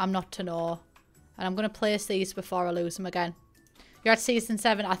 I'm not to know. And I'm going to place these before I lose them again. You're at season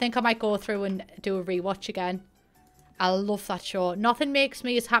 7. I think I might go through and do a rewatch again. I love that show. Nothing makes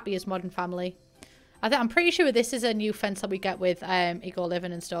me as happy as Modern Family. I'm pretty sure this is a new fence that we get with Ego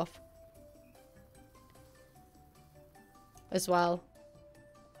Living and stuff. As well.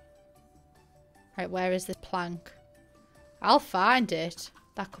 Right, where is this plank? I'll find it.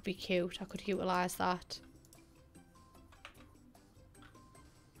 That could be cute. I could utilise that.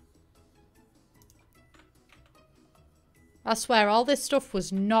 I swear, all this stuff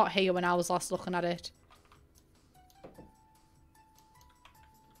was not here when I was last looking at it.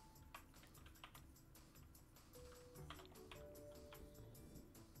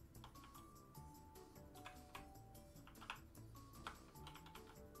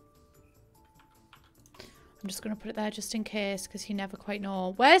 I'm just going to put it there just in case, because you never quite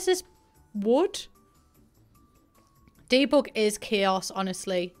know. Where's this wood? Debug is chaos,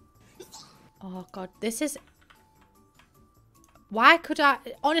 honestly. Oh, God. This is... Why could I...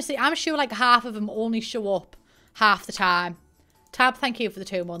 Honestly, I'm sure like half of them only show up half the time. Tab, thank you for the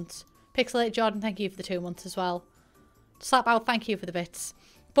 2 months. Pixelate Jordan, thank you for the 2 months as well. Slap out, thank you for the bits.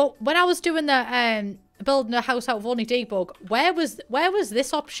 But when I was doing the building a house out of only debug, where was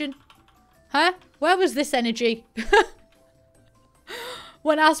this option? Huh? Where was this energy?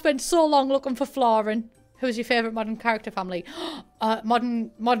 When I spent so long looking for flooring. Who's your favourite modern character family?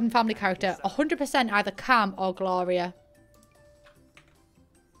 Modern family character. 100% either Cam or Gloria.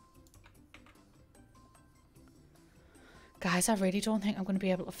 Guys, I really don't think I'm going to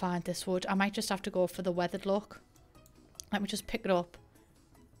be able to find this wood. I might just have to go for the weathered look. Let me just pick it up.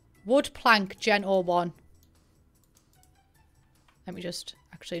 Wood plank Gen 01. Let me just...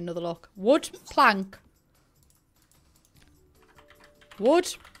 Actually, another look. Wood plank.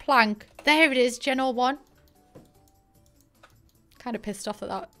 Wood plank. There it is, Gen 01. Kind of pissed off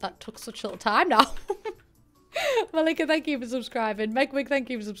that took such little time now. Malika, thank you for subscribing. Megwig, thank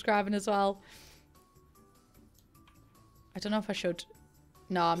you for subscribing as well. I don't know if I should.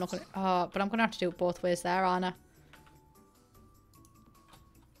 No, I'm not going to. Oh, but I'm going to have to do it both ways there, aren't I?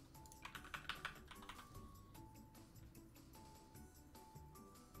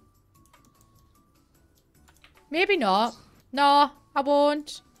 Maybe not. No, I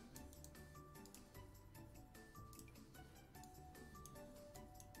won't.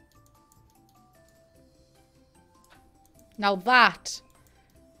 Now that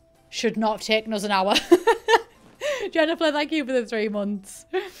should not have taken us an hour. Jennifer, thank you for the 3 months.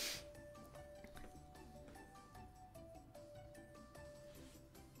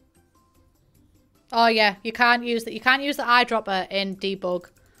 Oh yeah, you can't use that. You can't use the eyedropper in debug.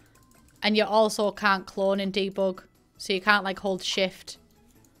 And you also can't clone in debug. So you can't like hold shift.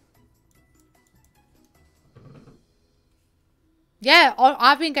 Yeah,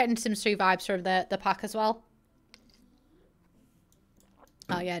 I've been getting Sims 3 vibes from the pack as well.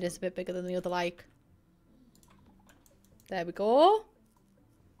 Oh yeah, it is a bit bigger than the other like. There we go.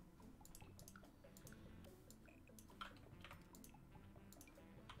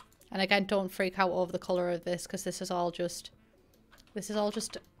 And again, don't freak out over the colour of this because this is all just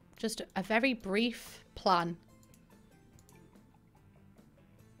a very brief plan.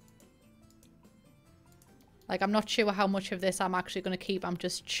 Like, I'm not sure how much of this I'm actually going to keep. I'm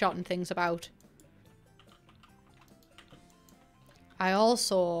just shotting things about. I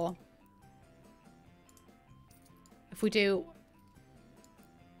also... If we do...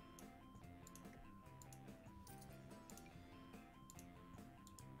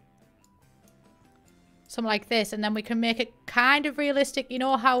 something like this, and then we can make it kind of realistic. You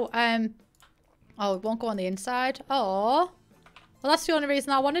know how, oh, it won't go on the inside. Oh. Well, that's the only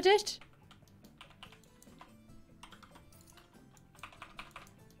reason I wanted it.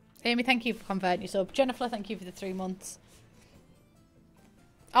 Amy, thank you for converting your sub. Jennifer, thank you for the 3 months.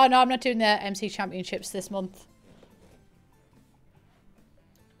 Oh, no, I'm not doing the MC Championships this month.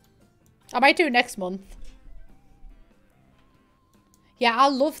 I might do it next month. Yeah, I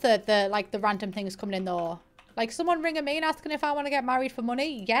love the like the random things coming in though. Like someone ringing me and asking if I want to get married for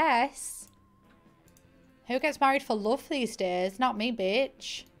money. Yes. Who gets married for love these days? Not me,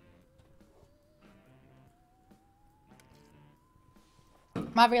 bitch.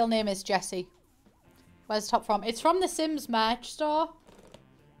 My real name is Jessie. Where's the top from? It's from the Sims merch store.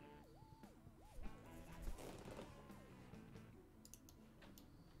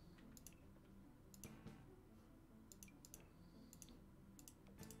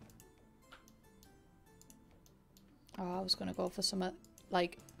 Oh, I was going to go for something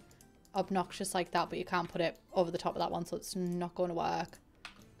like obnoxious like that, but you can't put it over the top of that one, so it's not going to work.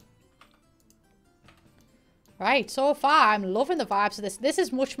 Right, so far I'm loving the vibes of this. This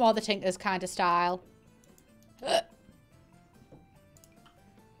is much more the Tinkers kind of style.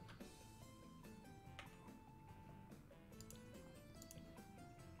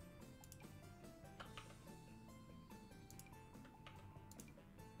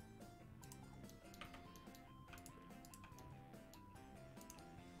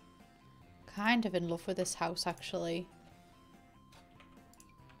 Kind of in love with this house, actually.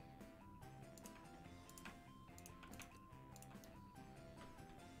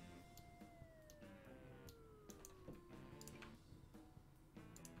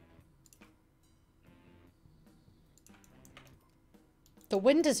 The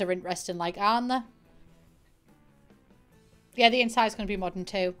windows are interesting, like, aren't they? Yeah, the inside's going to be modern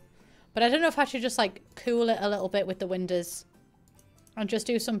too. But I don't know if I should just, like, cool it a little bit with the windows. And just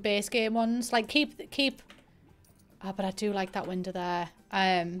do some base game ones. Like, keep... Oh, but I do like that window there.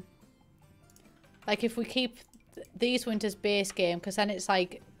 Like, if we keep these windows base game, because then it's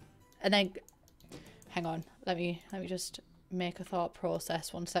like... And then... Hang on. Let me just make a thought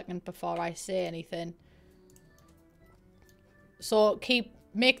process 1 second before I say anything. So,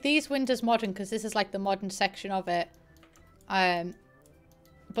 make these windows modern, because this is, like, the modern section of it.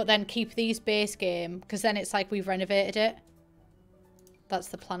 But then keep these base game, because then it's like we've renovated it. That's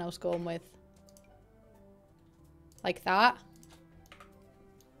the plan I was going with. Like that.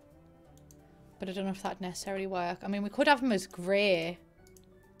 But I don't know if that'd necessarily work. I mean, we could have them as grey.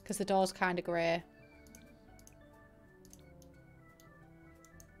 Because the door's kind of grey.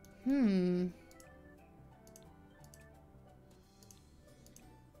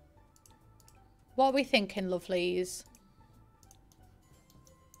 What are we thinking, lovelies?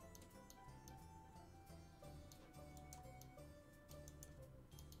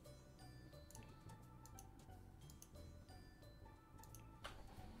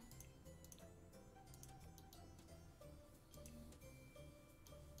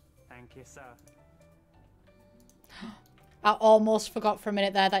 Thank you, sir. I almost forgot for a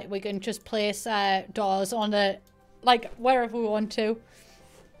minute there that we can just place doors on the, like, wherever we want to.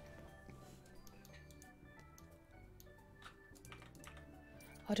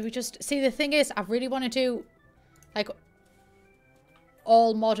 Or do we just... See, the thing is, I really want to do, like,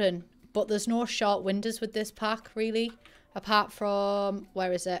 all modern. But there's no short windows with this pack, really. Apart from...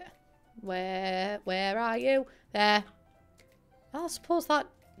 Where is it? Where are you? There. I suppose that...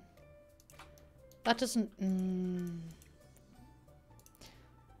 That doesn't...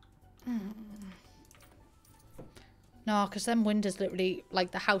 No, because them windows literally...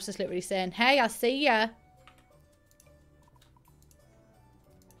 Like, the house is literally saying, hey, I see ya.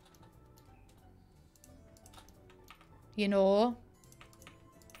 You know?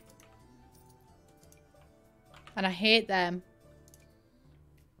 And I hate them.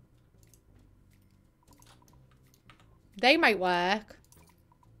 They might work.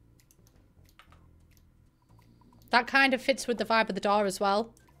 That kind of fits with the vibe of the door as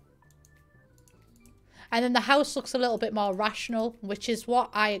well. And then the house looks a little bit more rational, which is what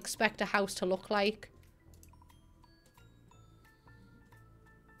I expect a house to look like.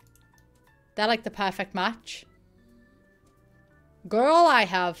 They're like the perfect match. Girl, I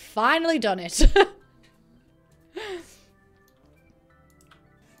have finally done it.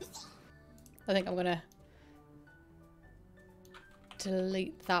 I think I'm gonna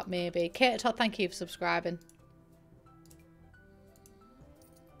delete that maybe. Kate Todd, thank you for subscribing.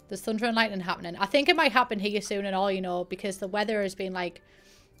 There's thunder and lightning happening. I think it might happen here soon and all, you know, because the weather has been like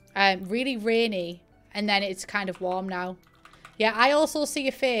really rainy and then it's kind of warm now. Yeah, I also see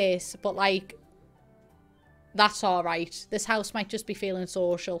your face, but like that's all right. This house might just be feeling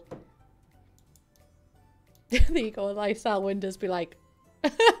social. There you go. Lifestyle windows be like.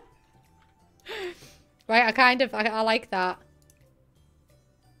 Right, I like that.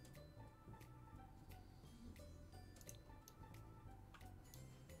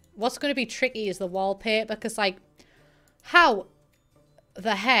 What's going to be tricky is the wallpaper, because like, how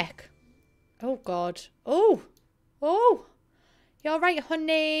the heck Oh, God. Oh. Oh. You're right,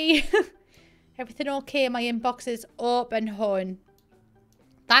 honey. Everything okay? My inbox is open, hon.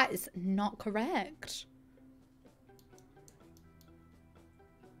 That is not correct.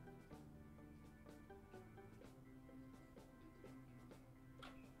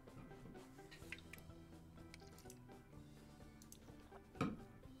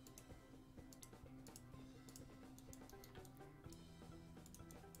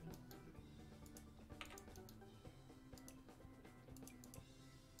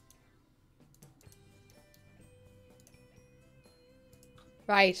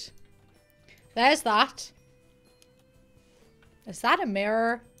 Right. There's that. Is that a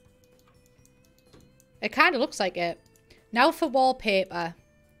mirror? It kind of looks like it. Now for wallpaper.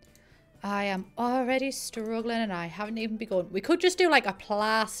 I am already struggling and I haven't even begun. We could just do like a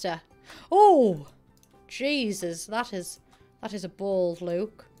plaster. Oh! Jesus, that is a bold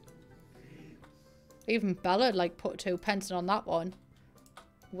look. Even Bella like put 2 pence on that one.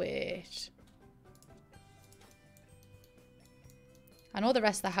 Wait. I know the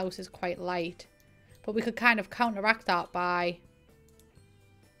rest of the house is quite light, but we could kind of counteract that by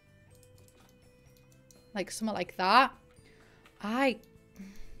like something like that. I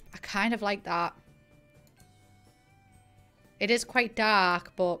kind of like that. It is quite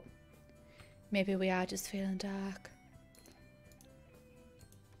dark, but maybe we are just feeling dark.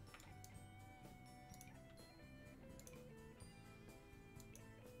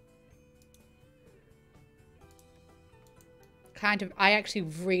 Kind of, I actually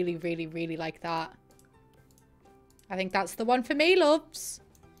really, really, really like that. I think that's the one for me, loves.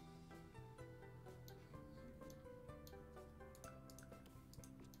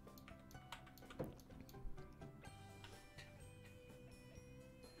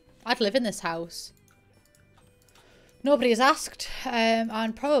 I'd live in this house. Nobody has asked,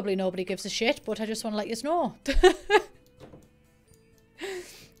 and probably nobody gives a shit, but I just want to let you know.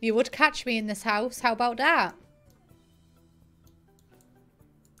 You would catch me in this house. How about that?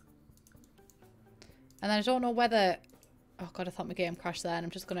 And I don't know whether... Oh god, I thought my game crashed there, and I'm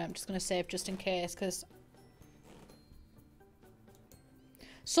just gonna save just in case, because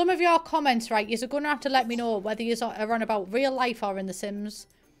some of your comments, right, you're gonna have to let me know whether you are on about real life or in The Sims.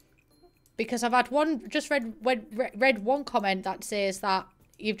 Because I've had one, just read one comment that says that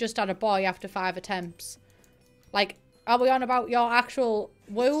you've just had a boy after 5 attempts. Like, are we on about your actual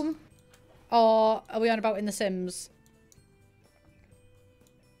womb? Or are we on about in The Sims?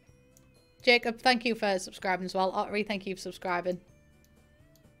 Jacob, thank you for subscribing as well. Ottery, thank you for subscribing.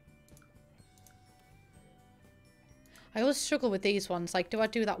 I always struggle with these ones. Like, do I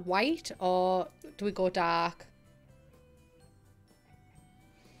do that white or do we go dark?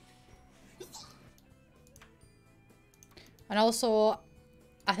 And also,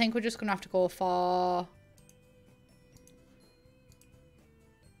 I think we're just going to have to go for...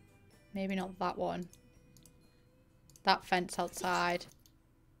 Maybe not that one. That fence outside.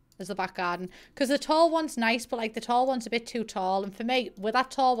 There's the back garden. Because the tall one's nice, but like the tall one's a bit too tall. And for me, with that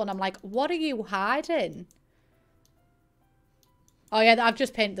tall one, I'm like, what are you hiding? Oh yeah, I've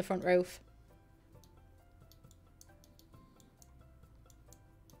just painted the front roof.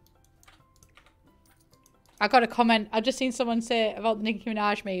 I got a comment. I've just seen someone say about the Nicki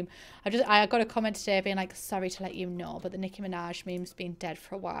Minaj meme. I got a comment today being like, sorry to let you know, but the Nicki Minaj meme's been dead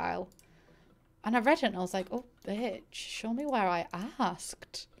for a while. And I read it and I was like, oh bitch, show me where I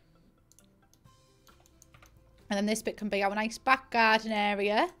asked. And then this bit can be our nice back garden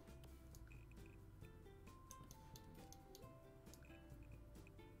area.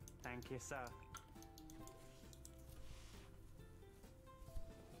 Thank you, sir.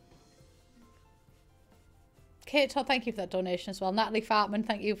 Kate Todd, thank you for that donation as well. Natalie Fartman,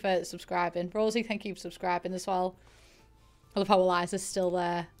 thank you for subscribing. Rosie, thank you for subscribing as well. I love how Eliza's still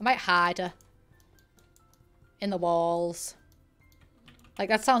there. I might hide her in the walls. Like,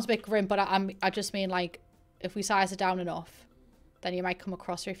 that sounds a bit grim, but I just mean, like, if we size it down enough, then you might come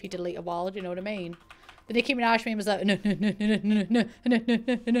across her if you delete a wall. Do you know what I mean? The Nicki Minaj meme was like, no.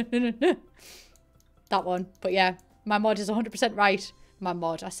 That one. But yeah, my mod is 100% right. My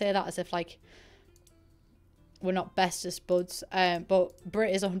mod. I say that as if, like, we're not bestest buds. But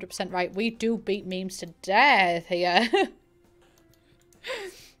Brit is 100% right. We do beat memes to death here.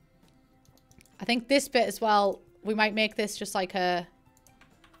 I think this bit as well, we might make this just like a...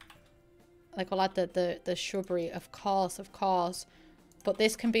 Like, we'll add the shrubbery, of course. But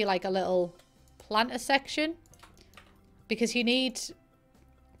this can be like a little planter section. Because you need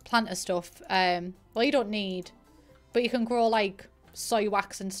planter stuff. Well, you don't need. But you can grow, like, soy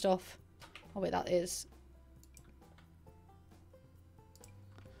wax and stuff. Oh, wait, that is.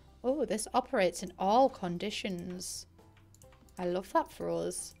 Oh, this operates in all conditions. I love that for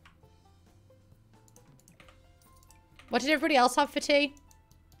us. What did everybody else have for tea?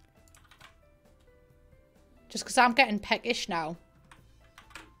 Just because I'm getting peckish now.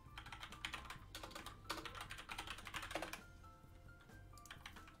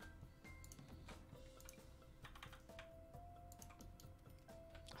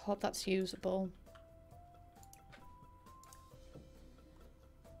 I hope that's usable.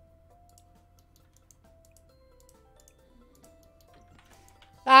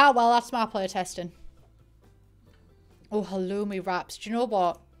 Ah, well, that's my play testing. Oh, halloumi wraps. Do you know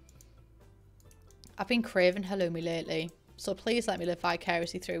what? I've been craving halloumi lately. So please let me live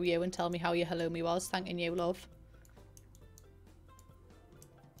vicariously through you and tell me how your halloumi was. Thanking you, love.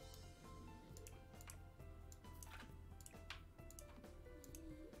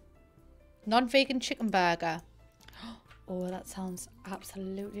 Non-vegan chicken burger. Oh, that sounds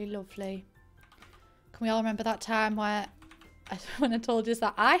absolutely lovely. Can we all remember that time where when I told you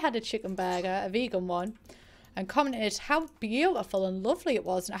that I had a chicken burger, a vegan one, and commented how beautiful and lovely it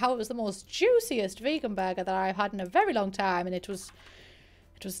was and how it was the most juiciest vegan burger that I've had in a very long time, and it was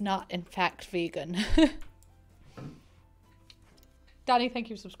not in fact vegan. Danny, thank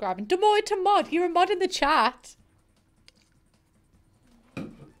you for subscribing. Demoy to mod, you're a mod in the chat.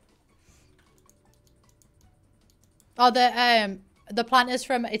 Oh, the planters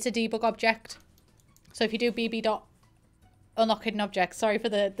from it's a debug object. So if you do bb dot unlock hidden objects, sorry for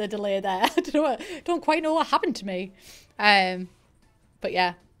the delay there. I don't quite know what happened to me. But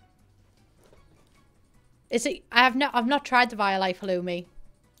yeah. I've not tried the Violife halloumi.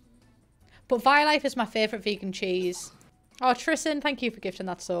 But Violife is my favourite vegan cheese. Oh, Tristan, thank you for gifting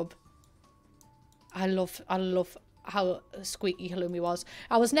that sub. I love how squeaky halloumi was.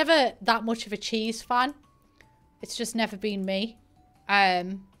 I was never that much of a cheese fan. It's just never been me.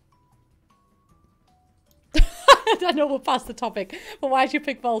 I know we're past the topic, but why did you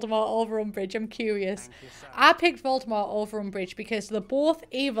pick Voldemort over Umbridge? I'm curious. I picked Voldemort over Umbridge because they're both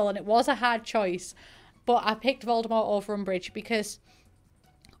evil and it was a hard choice. But I picked Voldemort over Umbridge because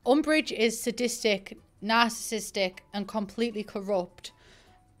Umbridge is sadistic, narcissistic, and completely corrupt.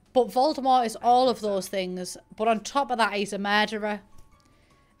 But Voldemort is all of those things. But on top of that, he's a murderer.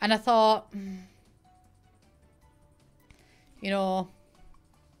 And I thought, you know,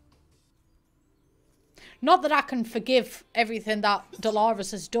 not that I can forgive everything that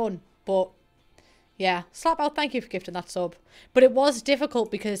Dolores has done, but yeah. Slap out, thank you for gifting that sub. But it was difficult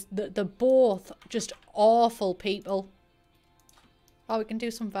because they're both just awful people. Oh, we can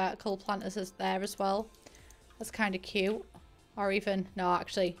do some vertical planters there as well. That's kind of cute. Or even, no,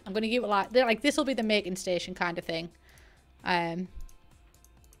 actually, I'm going to utilize, like, this will be the making station kind of thing. And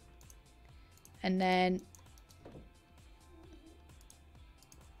then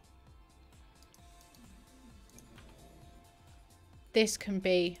this can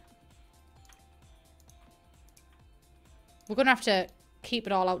be, we're gonna have to keep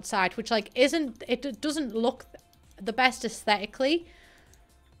it all outside, which like it doesn't look the best aesthetically,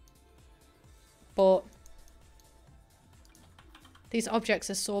 but these objects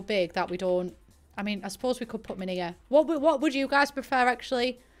are so big that we don't, I mean, I suppose we could put them in here. What would you guys prefer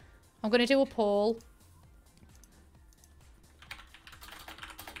actually? I'm gonna do a poll.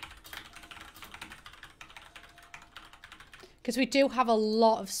 Because we do have a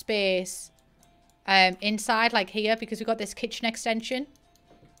lot of space inside, like here, because we've got this kitchen extension.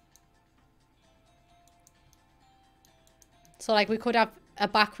 So, like, we could have a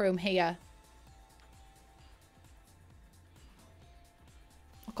back room here.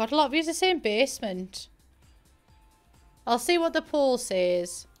 Oh, God, a lot of you are the same basement. I'll see what the poll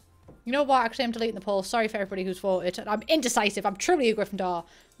says. You know what? Actually, I'm deleting the poll. Sorry for everybody who's voted. I'm indecisive. I'm truly a Gryffindor.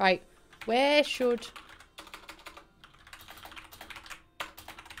 Right. Where should...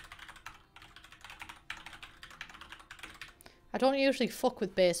 I don't usually fuck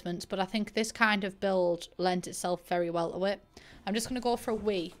with basements, but I think this kind of build lends itself very well to it. I'm just going to go for a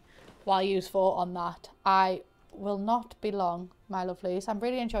wee while you vote on that. I will not be long, my lovelies. I'm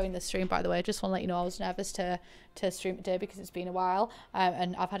really enjoying this stream, by the way. I just want to let you know I was nervous to stream today because it's been a while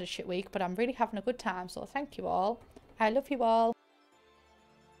and I've had a shit week, but I'm really having a good time, so thank you all. I love you all.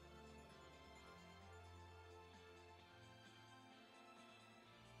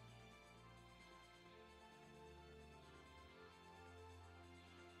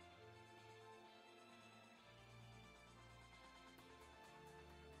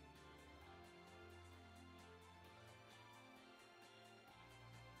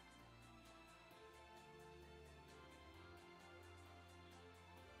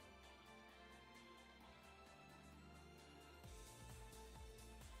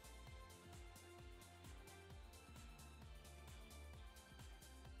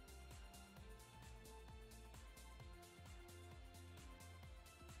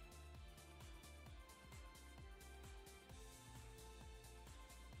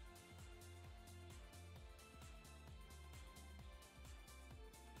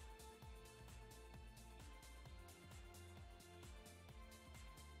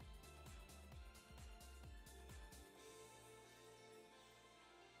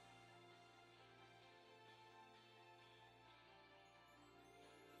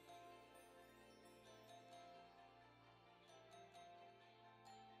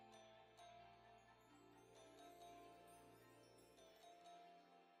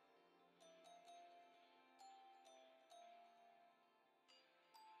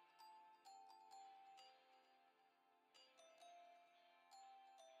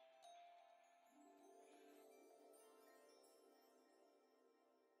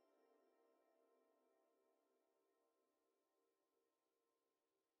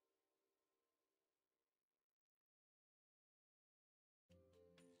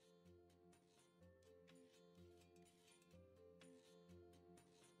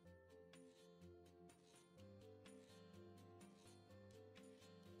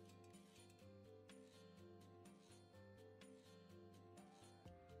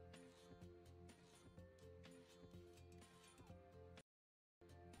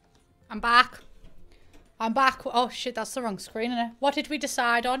 I'm back. I'm back. Oh shit, that's the wrong screen, isn't it? What did we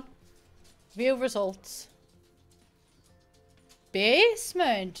decide on? View results.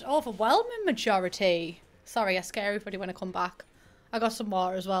 Basement. Overwhelming majority. Sorry, I scare everybody when I come back. I got some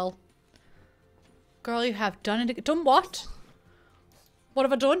water as well. Girl, you have done it. Done what? What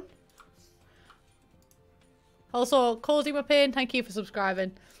have I done? Also, Cozy Whipping, thank you for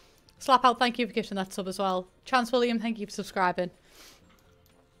subscribing. Slap Out, thank you for gifting that sub as well. Chance William, thank you for subscribing.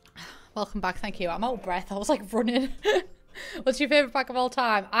 Welcome back, thank you. I'm out of breath. I was like running. What's your favourite pack of all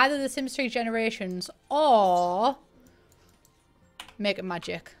time? Either the Sims 3 Generations or Make It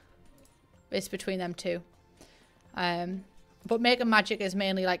Magic. It's between them two. But Make It Magic is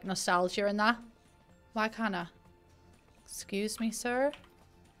mainly like nostalgia and that. Why can't I? Excuse me, sir.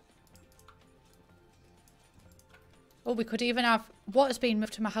 Oh, we could even have what has been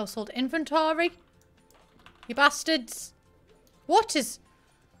moved to my household inventory. You bastards. What is...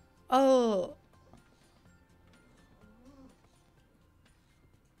 Oh.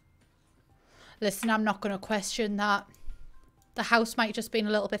 Listen, I'm not going to question that. The house might just been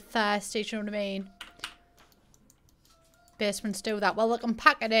a little bit thirsty, do you know what I mean? Basements do that. Well, look, I'm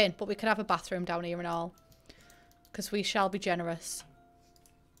packing in, but we could have a bathroom down here and all. Because we shall be generous.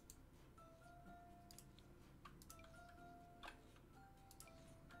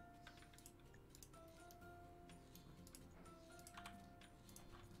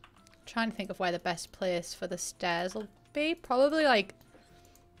 Trying to think of where the best place for the stairs will be. Probably like...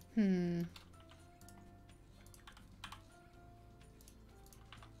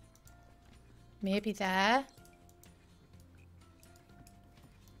 Maybe there.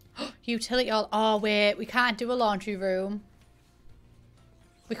 Utility all... Oh, wait. We can't do a laundry room.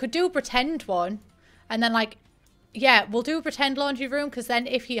 We could do a pretend one. And then, like... Yeah, we'll do a pretend laundry room. Because then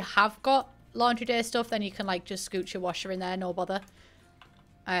if you have got laundry day stuff, then you can, like, just scoot your washer in there. No bother.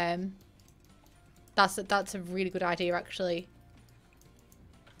 That's a really good idea, actually.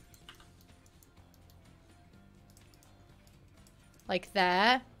 Like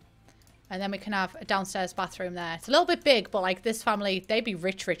there. And then we can have a downstairs bathroom there. It's a little bit big, but like this family, they'd be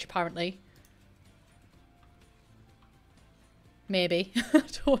rich apparently. Maybe. I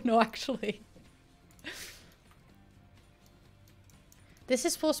don't know, actually. This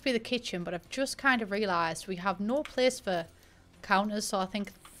is supposed to be the kitchen, but I've just kind of realised we have no place for counters, so I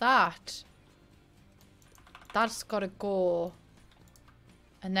think that's got to go.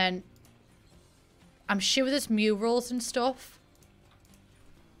 And then I'm sure there's murals and stuff.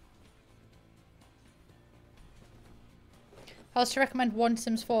 If I was to recommend one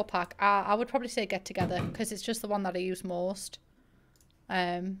Sims 4 pack, I would probably say Get Together, because it's just the one that I use most.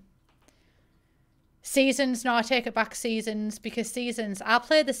 Seasons, no, I take it back, Seasons, because Seasons, I'll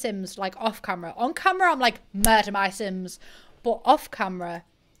play the Sims like off camera. On camera, I'm like, murder my Sims. But off camera,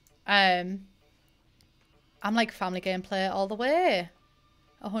 I'm like family gameplay all the way.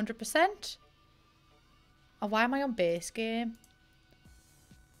 100%. Oh, why am I on base game?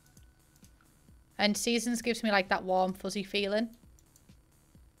 And Seasons gives me like that warm, fuzzy feeling.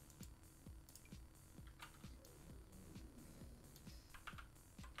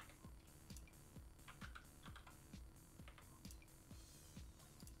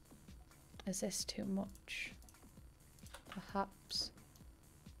 Is this too much? Perhaps.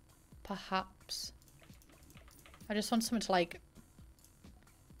 Perhaps. I just want something to like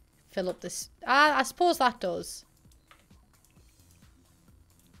fill up this. I suppose that does.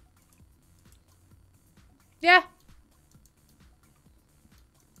 Yeah.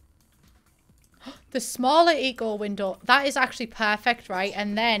 The smaller eco window, that is actually perfect, right?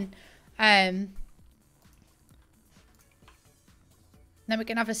 And then we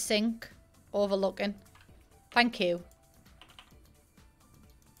can have a sink overlooking. Thank you.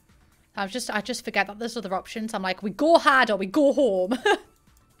 I just forget that there's other options. I'm like, we go hard or we go home.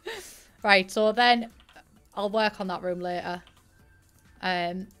 Right, so then I'll work on that room later.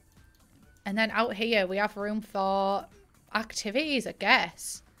 And then out here we have room for activities, I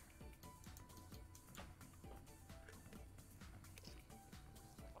guess.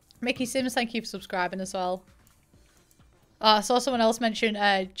 Mickey Sims, thank you for subscribing as well. I saw someone else mention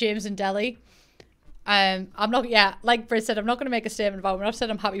James and Delhi. I'm not, yeah, like Britt said, I'm not going to make a statement about him. I've said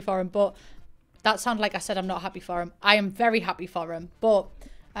I'm happy for him, but that sounded like I said I'm not happy for him. I am very happy for him, but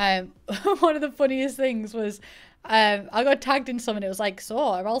one of the funniest things was I got tagged in something. It was like, so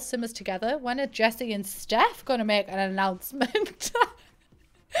are all Simmers together? When are Jesse and Steph going to make an announcement?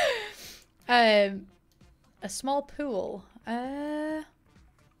 A small pool.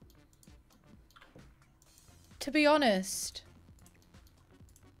 To be honest,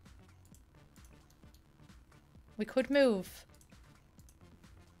 we could move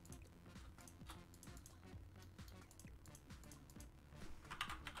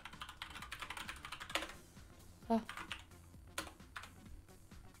Oh.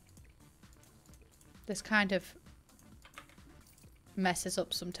 This kind of messes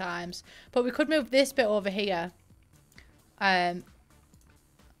up sometimes. But we could move this bit over here. Let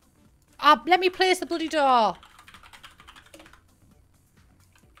me place the bloody door.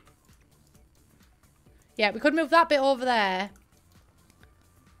 Yeah, we could move that bit over there.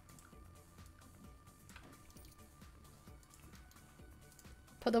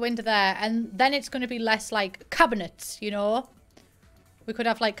 Put the window there. And then it's going to be less like cabinets, you know? We could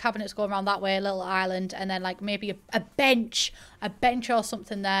have like cabinets going around that way, a little island, and then like maybe a bench or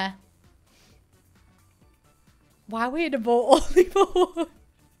something there. Why are we in a boat only for?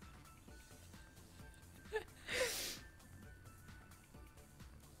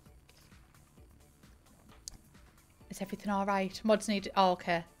 Is everything all right? Mods need. Oh,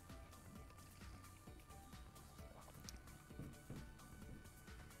 okay.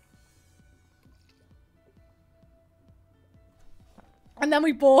 And then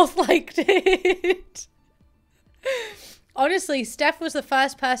we both liked it. Honestly, Steph was the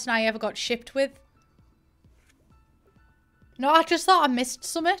first person I ever got shipped with. No, I just thought I missed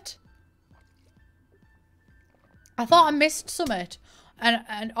summit. I thought I missed summit.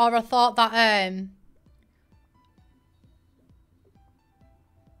 Or I thought that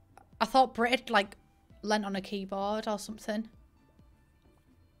I thought Brit like lent on a keyboard or something.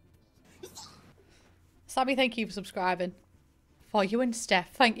 Sammy, thank you for subscribing. For you and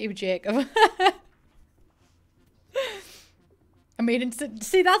Steph. Thank you, Jacob. I mean,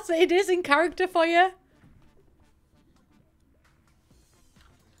 see, it is in character for you.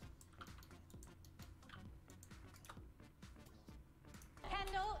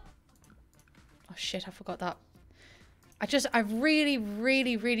 Oh shit, I forgot that. I really,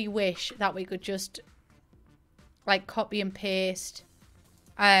 really, really wish that we could just like copy and paste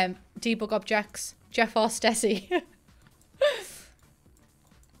debug objects. Jeff or Stessie.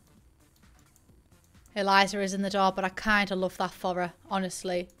 Eliza is in the door, but I kind of love that for her,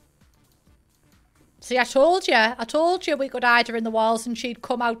 honestly. See, I told you we could hide her in the walls and she'd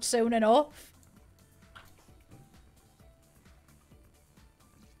come out soon enough.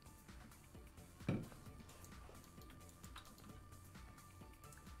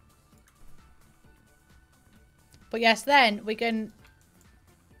 But yes, then we can...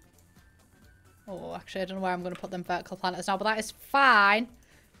 Oh, actually, I don't know where I'm going to put them vertical planters now, but that is fine.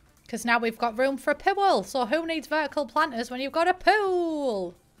 Because now we've got room for a pool. So who needs vertical planters when you've got a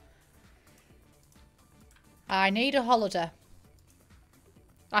pool? I need a holiday.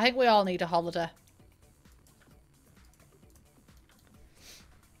 I think we all need a holiday.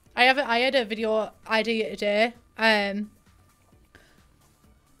 I had a video idea today. And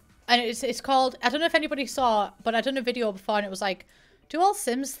it's called, I don't know if anybody saw it, but I done a video before and it was like, do all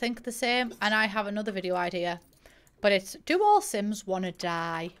Sims think the same? And I have another video idea. But it's, do all Sims want to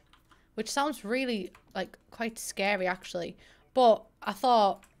die? Which sounds really, like, quite scary, actually. But I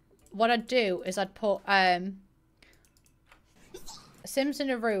thought what I'd do is I'd put Sims in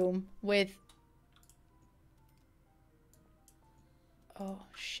a room with... Oh,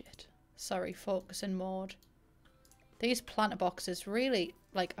 shit. Sorry, focusing mode. These planter boxes really,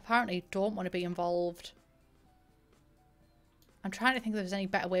 like, apparently don't want to be involved. I'm trying to think if there's any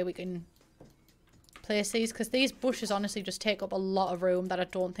better way we can... place these, because these bushes honestly just take up a lot of room that I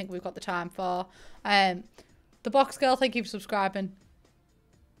don't think we've got the time for. The Box Girl, thank you for subscribing.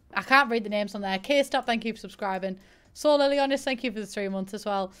 I can't read the names on there. K-Stop, thank you for subscribing. Soul Lilionis, thank you for the 3 months as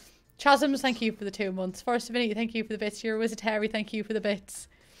well. Chasms, thank you for the 2 months. Forest Divinity, thank you for the bits. You're a Wizard Harry, thank you for the bits.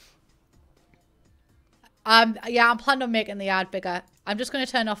 Yeah, I'm planning on making the ad bigger. I'm just going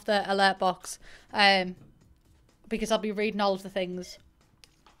to turn off the alert box because I'll be reading all of the things.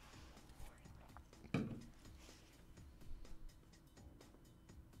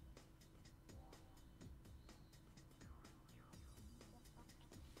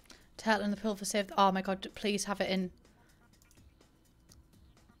 Turtle in the pool for saved. Oh my god, please have it in.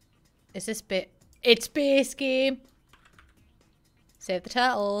 Is this bit? It's base game. Save the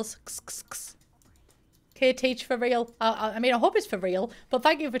turtles. Okay, teach for real. I mean, I hope it's for real. But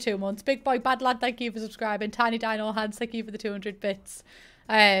thank you for 2 months. Big Boy Bad Lad, thank you for subscribing. Tiny Dino Hands, thank you for the 200 bits.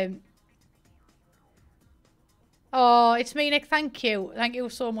 Oh, it's me, Nick. Thank you. Thank you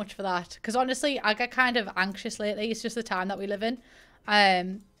so much for that. Because honestly, I get kind of anxious lately. It's just the time that we live in.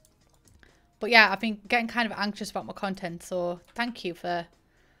 But yeah, I've been getting kind of anxious about my content, so thank you for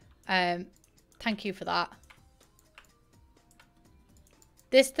that.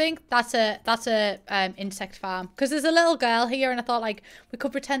 This thing, that's a insect farm, because there's a little girl here, and I thought like we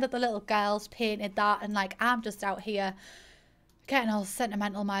could pretend that the little girl's painted that, and like I'm just out here getting all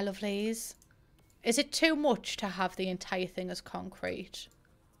sentimental, my lovelies. Is it too much to have the entire thing as concrete?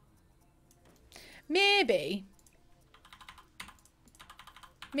 Maybe.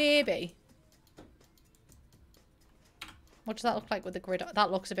 Maybe. What does that look like with the grid?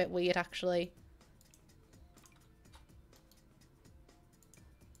 That looks a bit weird, actually.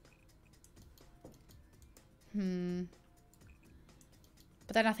 But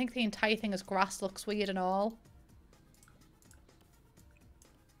then I think the entire thing as grass looks weird and all.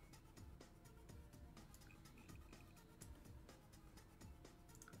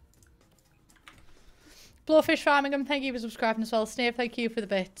 Blowfish Farmingham, thank you for subscribing as well. Snave, thank you for the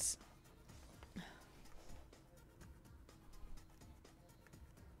bits.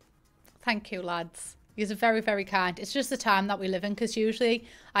 Thank you, lads. You're very, very kind. It's just the time that we live in, because usually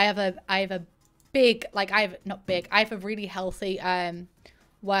I have a big, like, I have a really healthy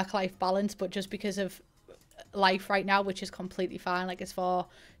work-life balance, but just because of life right now, which is completely fine, like, it's for,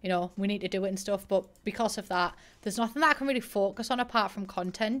 you know, we need to do it and stuff, but because of that, there's nothing that I can really focus on apart from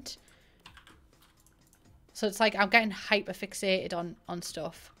content. So it's like I'm getting hyper fixated on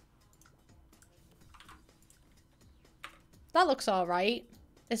stuff. That looks alright.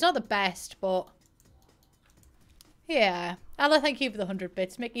 It's not the best, but yeah. Ella, thank you for the 100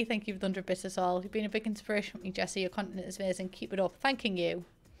 bits. Mickey, thank you for the 100 bits as well. You've been a big inspiration for me, Jesse. Your content is amazing. Keep it up. Thanking you.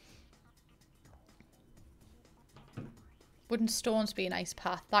 Wouldn't stones be a nice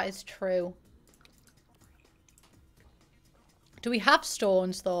path? That is true. Do we have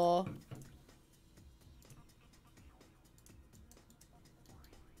stones, though?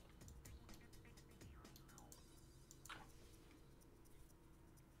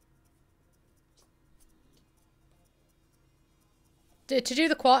 To do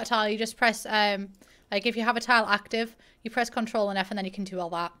the quarter tile, you just press, like, if you have a tile active, you press Control and F and then you can do all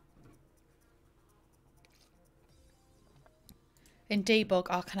that. In debug,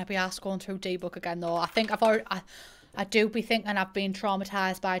 oh, can I be asked going through debug again, though? I think I've already, I do be thinking I've been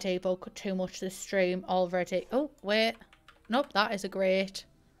traumatised by debug too much this stream already. Oh, wait. Nope, that is a great.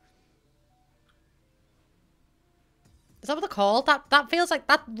 Is that what they're called? That feels like,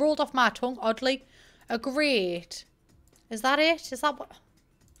 that rolled off my tongue, oddly. A great. Is that it? Is that what?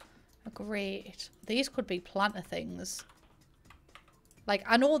 Oh, great. These could be planter things. Like,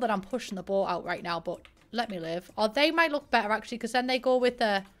 I know that I'm pushing the boat out right now, but let me live. Or they might look better, actually, because then they go with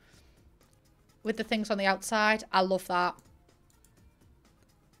the things on the outside. I love that.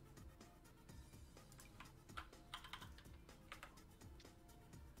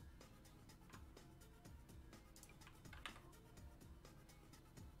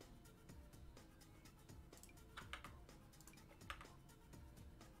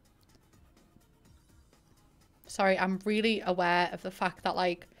 Sorry, I'm really aware of the fact that,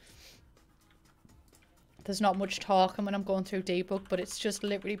 like, there's not much talking when I'm going through debug, but it's just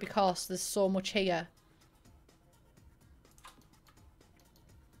literally because there's so much here.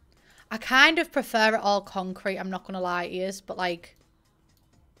 I kind of prefer it all concrete, I'm not going to lie to you, but, like,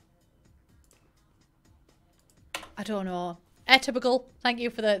 I don't know. Typical, thank you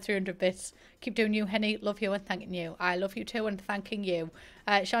for the 300 bits. Keep doing you, Henny. Love you and thanking you. I love you too and thanking you.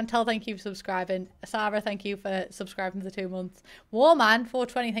 Chantal, thank you for subscribing. Sarah, thank you for subscribing for the 2 months. Warman,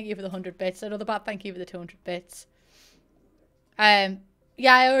 420, thank you for the 100 bits. Another bad thank you for the 200 bits. Yeah,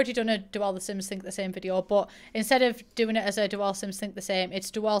 I already done a Do All the Sims Think the Same video, but instead of doing it as a Do All Sims Think the Same, it's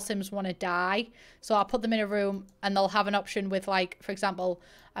Do All Sims Want to Die. So I'll put them in a room and they'll have an option with, like, for example,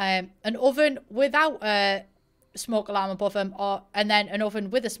 an oven without a smoke alarm above them, and then an oven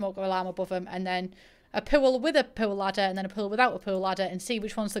with a smoke alarm above them, and then a pool with a pool ladder, and then a pool without a pool ladder, and see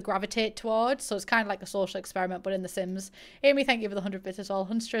which ones they gravitate towards. So it's kind of like a social experiment, but in The Sims. Amy, thank you for the 100 bits as well.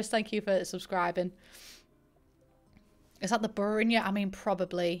 Hunstress, thank you for subscribing. Is that the burr in you? I mean,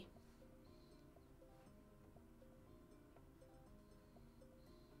 probably.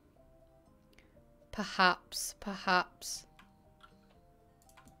 Perhaps. I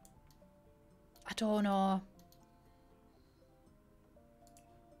don't know.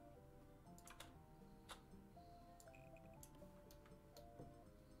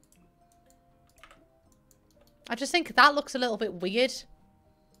 I just think that looks a little bit weird.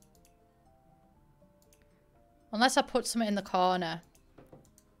 Unless I put something in the corner.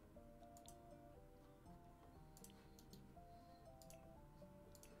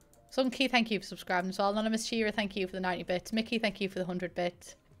 Sunky, thank you for subscribing as well. Anonymous Shearer, thank you for the 90 bits. Mickey, thank you for the 100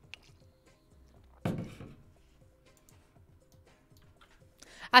 bits.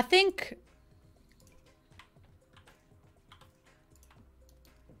 I think...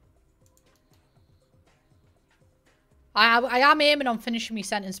 I am aiming on finishing my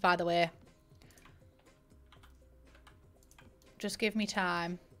sentence, by the way. Just give me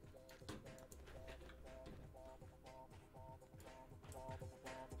time.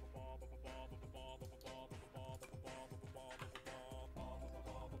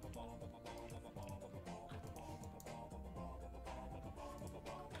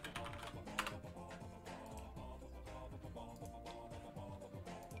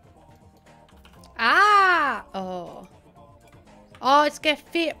 Let's get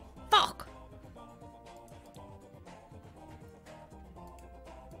fit. Fuck.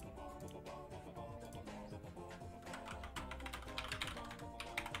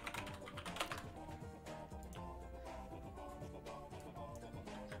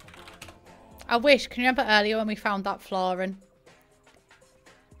 I wish. Can you remember earlier when we found that flooring?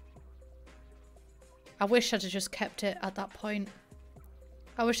 I wish I'd have just kept it at that point.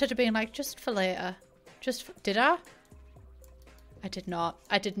 I wish I'd have been like, just for later. Did I? I did not.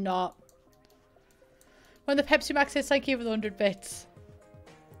 I did not. When the Pepsi Max hits, thank you for the 100 bits.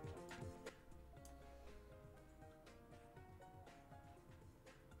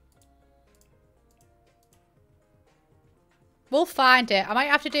 We'll find it. I might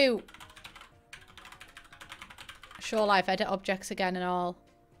have to do show life edit objects again and all.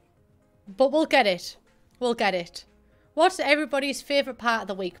 But we'll get it. We'll get it. What's everybody's favourite part of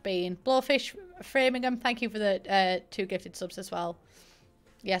the week been? Blowfish Framingham, thank you for the 2 gifted subs as well.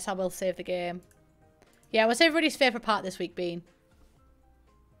 Yes, I will save the game. Yeah, what's everybody's favourite part this week been?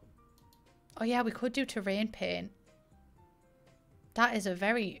 Oh yeah, we could do terrain paint. That is a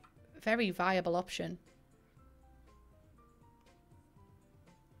very, very viable option.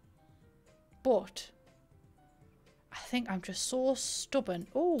 But I think I'm just so stubborn.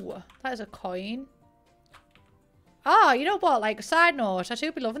 Oh, that is a coin. Ah, you know what? Like, side note, I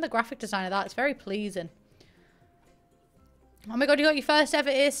do be loving the graphic design of that. It's very pleasing. Oh my god, you got your first ever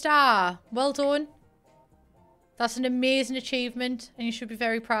A-star. Well done. That's an amazing achievement, and you should be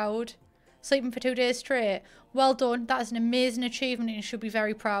very proud. Sleeping for 2 days straight. Well done. That is an amazing achievement, and you should be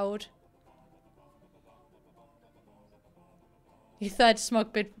very proud. Your third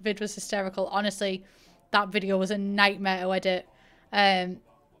smug vid was hysterical. Honestly, that video was a nightmare to edit.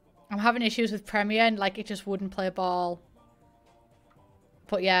 I'm having issues with Premiere and like it just wouldn't play ball.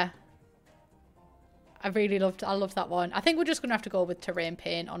 But yeah. I loved that one. I think we're just gonna have to go with terrain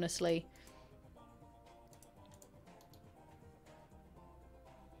paint, honestly.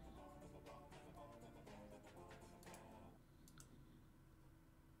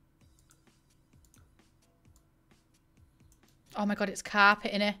 Oh my god, it's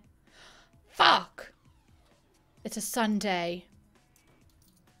carpet in it. Fuck! It's a Sunday.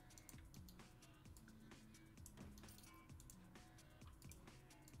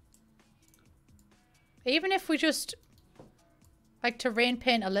 Even if we just like terrain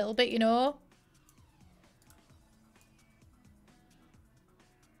paint a little bit, you know?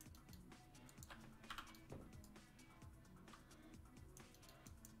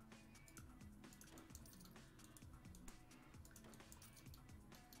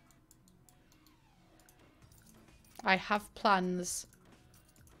 I have plans.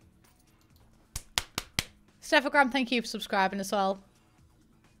 Stephogram, thank you for subscribing as well.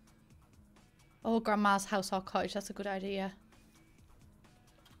 Oh, Grandma's house or cottage. That's a good idea.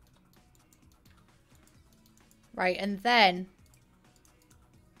 Right, and then...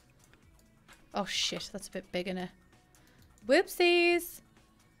 Oh, shit. That's a bit big, innit? Whoopsies!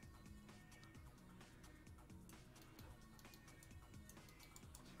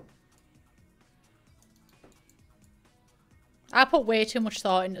 I put way too much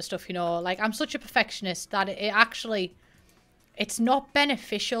thought into stuff, you know. Like, I'm such a perfectionist that it actually... It's not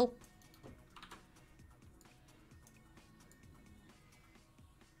beneficial.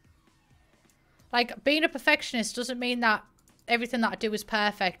 Like, being a perfectionist doesn't mean that everything that I do is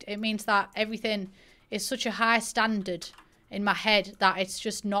perfect. It means that everything is such a high standard in my head that it's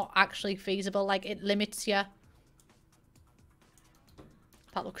just not actually feasible. Like, it limits you.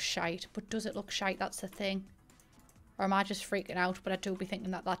 That looks shite. But does it look shite? That's the thing. Or am I just freaking out? But I do be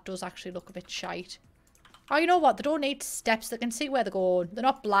thinking that that does actually look a bit shite. Oh, you know what? They don't need steps. They can see where they're going. They're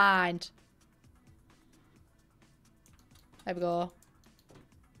not blind. There we go.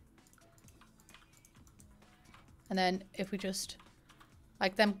 And then if we just,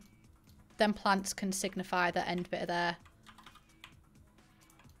 like them plants can signify the end bit of there.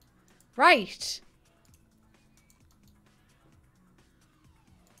 Right.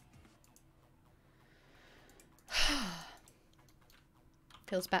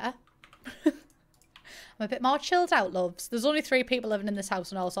 Feels better. I'm a bit more chilled out, loves. There's only 3 people living in this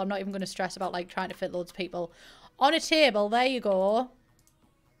house and all, so I'm not even going to stress about like trying to fit loads of people on a table. There you go.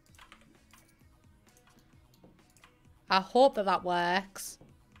 I hope that that works.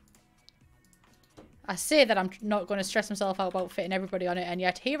 I say that I'm not going to stress myself out about fitting everybody on it, and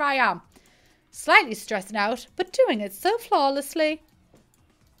yet here I am. Slightly stressing out, but doing it so flawlessly.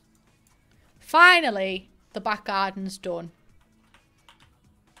 Finally, the back garden's done.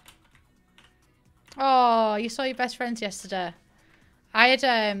 Oh, you saw your best friends yesterday. I had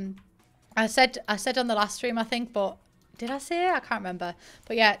I said on the last stream, I think, but Did I say it? I can't remember.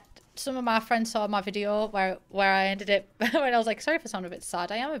 But yeah, some of my friends saw my video where I ended it when I was like, sorry if I sound a bit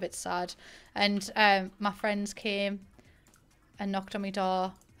sad. I am a bit sad. And my friends came and knocked on my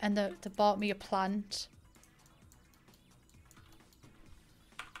door and they bought me a plant.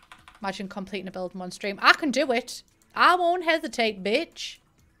 Imagine completing a build in one stream. I can do it. I won't hesitate, bitch.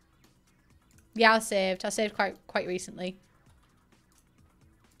 Yeah, I saved. I saved quite recently.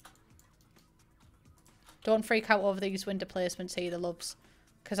 Don't freak out over these window placements either, loves.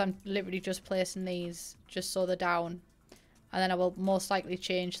 Because I'm literally just placing these just so they're down. And then I will most likely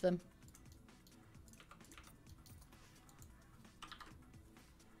change them.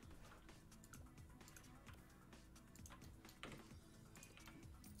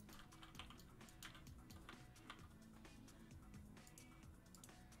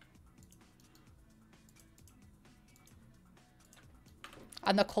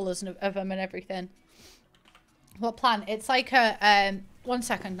 And the colours of them and everything. What plant? It's like a, 1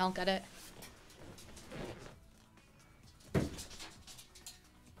 second, I'll get it.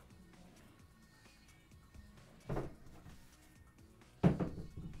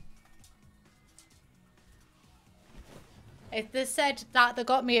 They said that they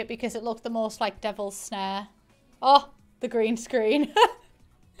got me it because it looked the most like Devil's Snare. Oh, the green screen.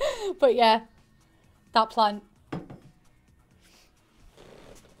 But yeah, that plant.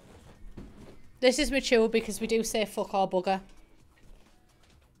 This is mature because we do say fuck or bugger.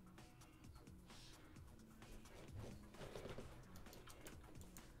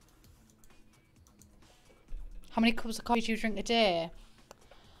 How many cups of coffee do you drink a day?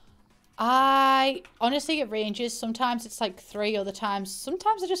 Honestly, it ranges. Sometimes it's like 3, other times.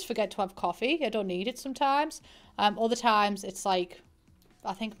 Sometimes I just forget to have coffee. I don't need it sometimes. Other times it's like,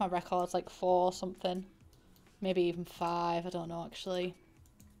 I think my record's like 4 or something. Maybe even 5. I don't know actually.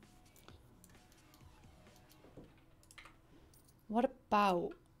 What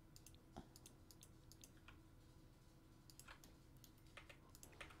about...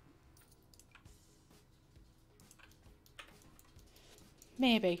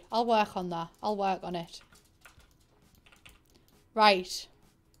 Maybe. I'll work on that. I'll work on it. Right.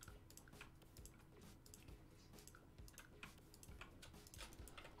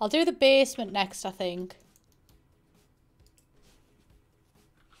 I'll do the basement next, I think.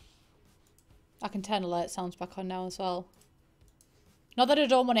 I can turn alert sounds back on now as well. Not that I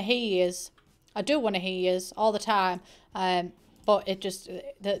don't want to hear yous. I do want to hear yous all the time. But it just,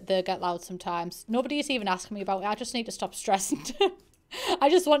 they get loud sometimes. Nobody's even asking me about it. I just need to stop stressing. I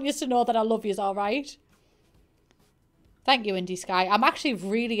just want you to know that I love yous, alright? Thank you, Indie Sky. I'm actually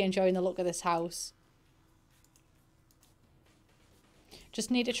really enjoying the look of this house.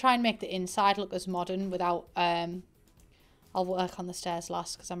 Just need to try and make the inside look as modern without... I'll work on the stairs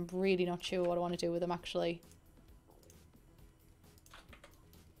last because I'm really not sure what I want to do with them, actually.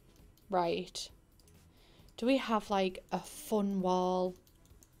 Right. Do we have, like, a fun wall?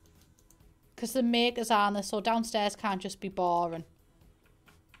 Because the makers aren't there, so downstairs can't just be boring.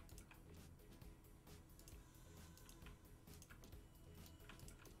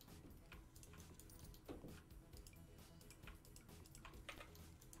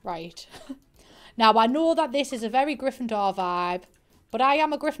 Right. Now, I know that this is a very Gryffindor vibe, but I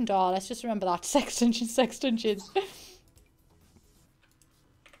am a Gryffindor. Let's just remember that. Sextensions, sextensions.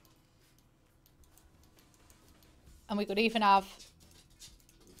 And we could even have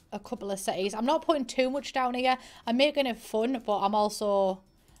a couple of settees. I'm not putting too much down here. I'm making it fun, but I'm also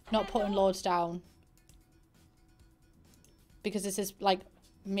not putting loads down. Because this is, like,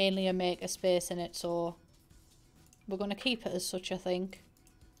 mainly a maker space in it, so we're going to keep it as such, I think.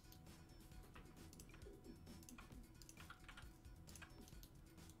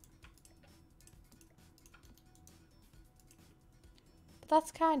 But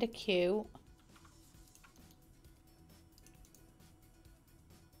that's kind of cute.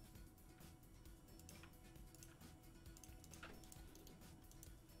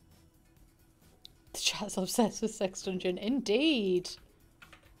 The chat's obsessed with Sex Dungeon. Indeed.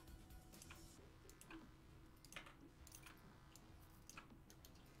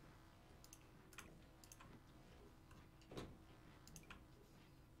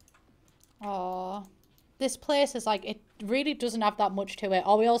 Aww. This place is like, it really doesn't have that much to it.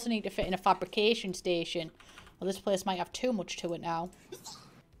 Oh, we also need to fit in a fabrication station. Well, this place might have too much to it now.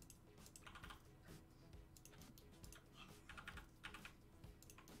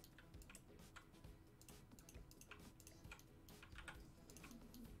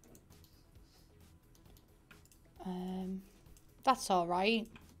 That's alright.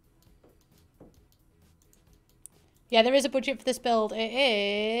 Yeah, there is a budget for this build. It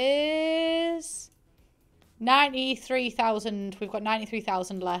is 93,000. We've got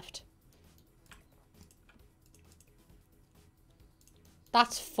 93,000 left.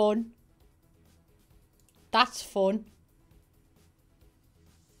 That's fun. That's fun.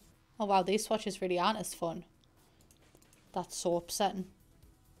 Oh wow, these swatches really aren't as fun. That's so upsetting.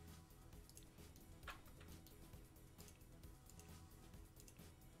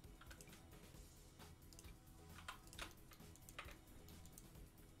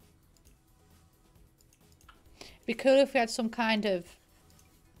 It'd be cool if we had some kind of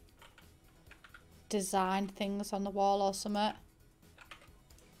design things on the wall or something.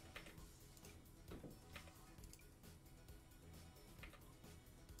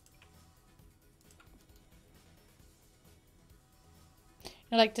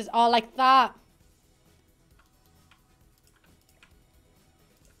 You know, like, oh, like that.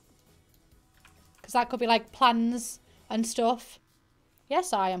 Because that could be like plans and stuff.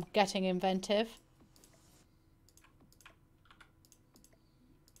 Yes, I am getting inventive.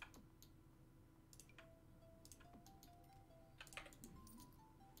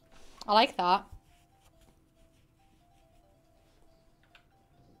 I like that.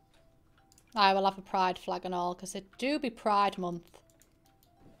 I will have a pride flag and all, because it do be Pride Month.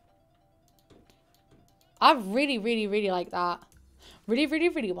 I really, really, really like that. Really, really,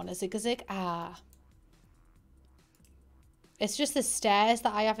 really want a zig-a-zig. Ah. It's just the stairs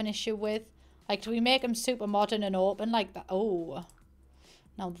that I have an issue with. Like, do we make them super modern and open like that? Oh.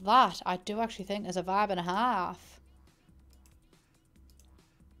 Now that, I do actually think is a vibe and a half.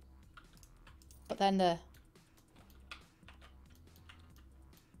 But then the...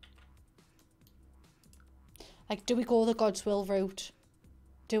 Like, do we go the God's will route?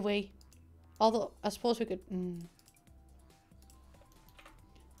 Do we? Although, I suppose we could...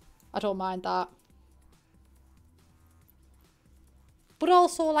 I don't mind that. But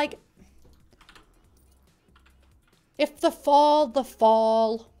also, like... If the fall, the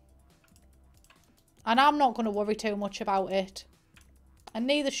fall. And I'm not going to worry too much about it. And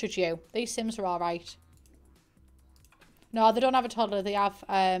neither should you. These Sims are alright. No, they don't have a toddler. They have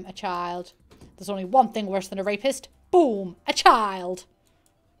a child. There's only one thing worse than a rapist. Boom! A child!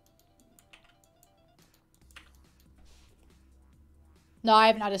 No, I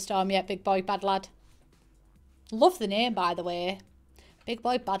haven't had a storm yet, Big Boy Bad Lad. Love the name, by the way. Big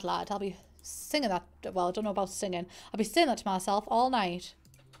Boy Bad Lad. I'll be singing that. Well, I don't know about singing. I'll be saying that to myself all night.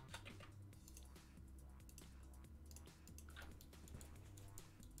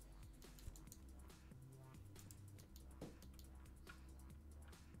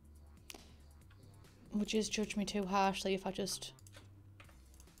 Would you judge me too harshly if I just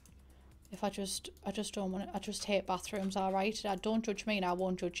don't want it. I just hate bathrooms, alright? Don't judge me and I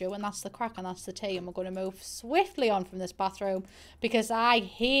won't judge you. And that's the crack and that's the tea. And we're going to move swiftly on from this bathroom because I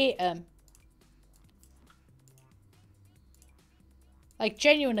hate them. Like,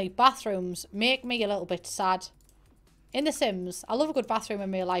 genuinely, bathrooms make me a little bit sad. In The Sims, I love a good bathroom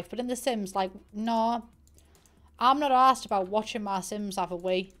in real life, but in The Sims, like, no. I'm not asked about watching my Sims have a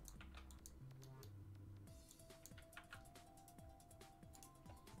wee.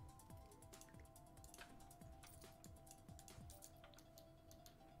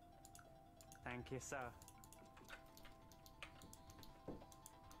 Thank you, sir.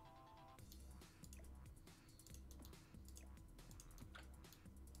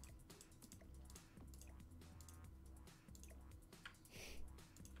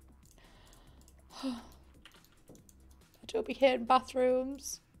 I don't be hating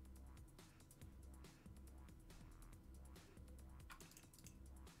bathrooms.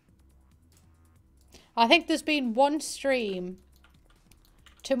 I think there's been one stream,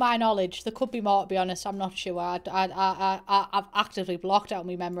 to my knowledge. There could be more, to be honest. I'm not sure. I've actively blocked out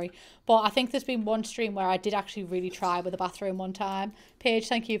my memory. But I think there's been one stream where I did actually really try with a bathroom one time. Paige,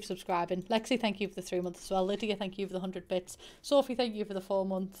 thank you for subscribing. Lexi, thank you for the 3 months as well. Lydia, thank you for the 100 bits. Sophie, thank you for the 4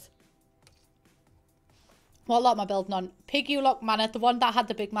 months. What lot am I building on? Pigulock Manor, the one that had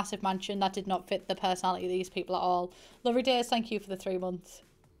the big massive mansion that did not fit the personality of these people at all. Lovely Days, thank you for the 3 months.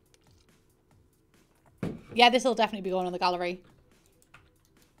 Yeah, this will definitely be going on the gallery.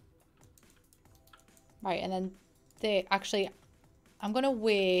 Right, and then they actually, I'm going to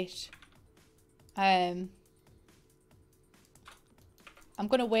wait. I'm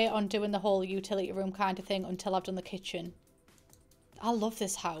going to wait on doing the whole utility room kind of thing until I've done the kitchen. I love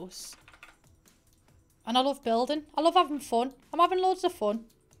this house. And I love building. I love having fun. I'm having loads of fun.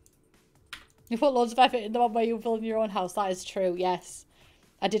 You put loads of effort in the one where you're building your own house. That is true, yes.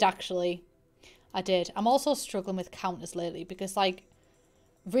 I did actually. I did. I'm also struggling with counters lately because, like,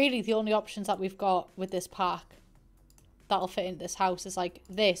 really the only options that we've got with this pack that'll fit into this house is, like,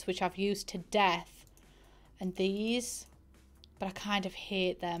 this, which I've used to death. And these. But I kind of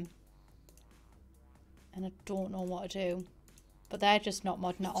hate them. And I don't know what to do. But they're just not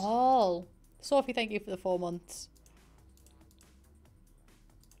modern at all. Sophie, thank you for the 4 months.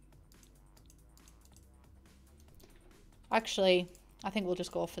 Actually, I think we'll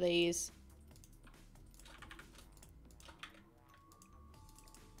just go for these.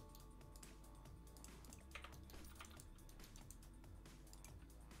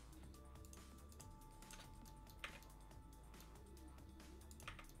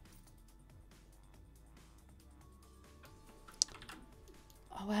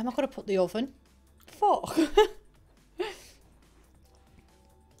 Oh, where am I going to put the oven? Fuck.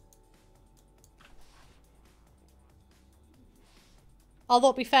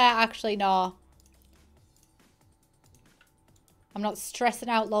 Although, to be fair, actually, no. I'm not stressing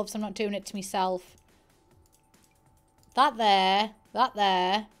out, loves. I'm not doing it to myself. That there. That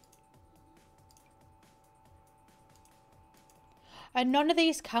there. And none of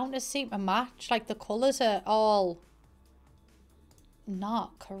these counters seem to match. Like, the colours are all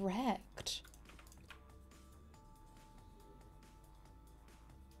not correct.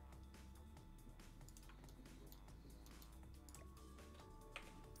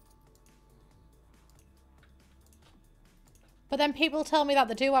 But then people tell me that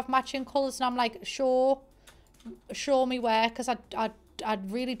they do have matching colours, and I'm like, show me where, because I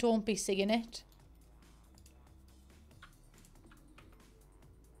really don't be seeing it.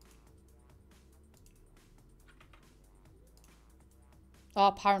 Oh,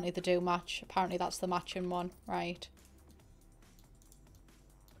 apparently they do match. Apparently that's the matching one, right?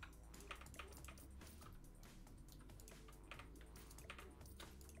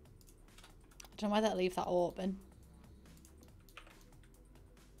 I don't know whether to leave that open.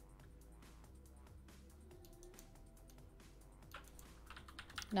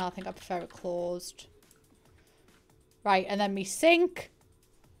 No, I think I prefer it closed. Right, and then me sink.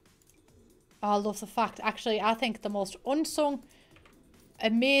 Oh, I love the fact. Actually, I think the most unsung,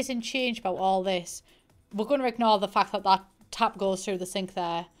 amazing change about all this. We're going to ignore the fact that that tap goes through the sink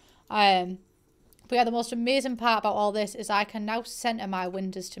there. But yeah, the most amazing part about all this is I can now centre my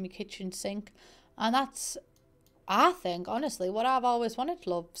windows to my kitchen sink. And that's, I think, honestly, what I've always wanted,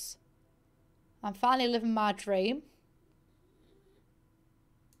 loves. I'm finally living my dream.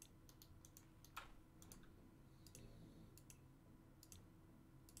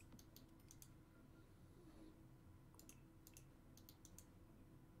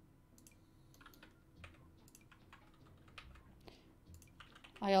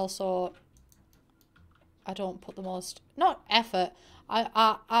 I don't put the most, not effort.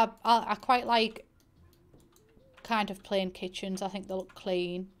 I quite like kind of plain kitchens. I think they look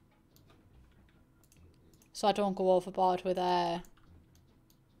clean. So I don't go overboard with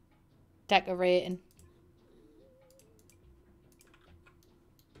decorating.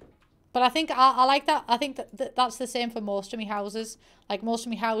 But I think I like that. I think that's the same for most of my houses. Like, most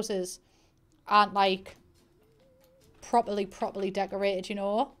of my houses aren't like properly decorated, you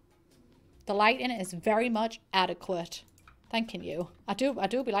know. The light in it is very much adequate. Thanking you. I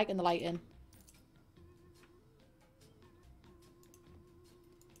do be liking the lighting.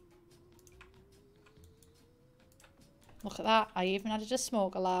 Look at that. I even added a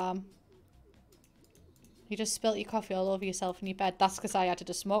smoke alarm. You just spilt your coffee all over yourself in your bed. That's because I added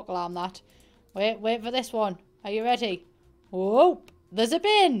a smoke alarm, that. Wait for this one. Are you ready? Whoa! There's a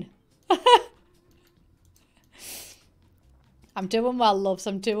bin! I'm doing well, loves.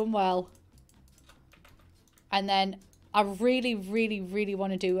 I'm doing well. And then I really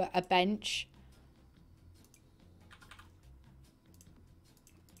want to do a bench.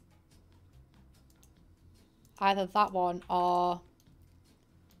 Either that one or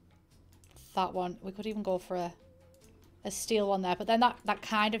that one. We could even go for a steel one there. But then that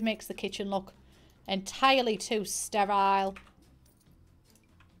kind of makes the kitchen look entirely too sterile.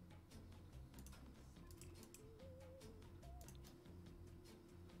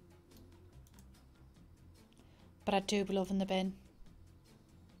 But I do be loving the bin.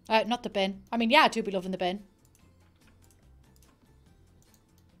 Not the bin. I mean, yeah, I do be loving the bin.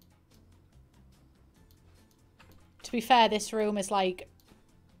 To be fair, this room is like...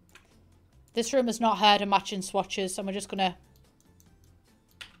 This room has not heard of matching swatches, so we're just gonna...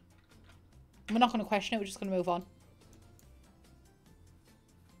 We're not gonna question it, we're just gonna move on.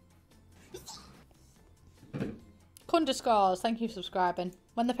 Underscores, thank you for subscribing.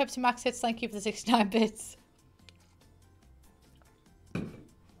 When the Pepsi Max hits, thank you for the 69 bits.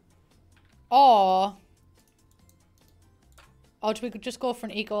 Or do we could just go for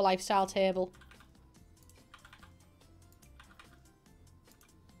an eco lifestyle table?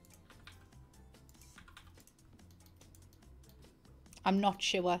 I'm not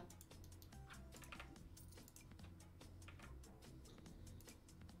sure.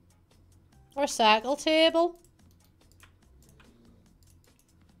 Or a circle table.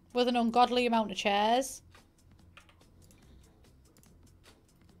 With an ungodly amount of chairs.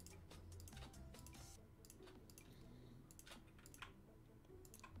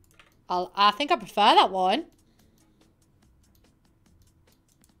 I think I prefer that one.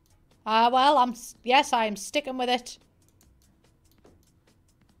 Well, yes, I am sticking with it.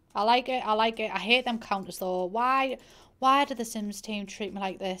 I like it, I like it. I hate them counters though. Why did the Sims team treat me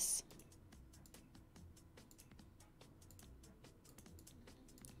like this?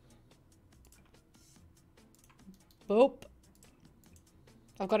 Boop.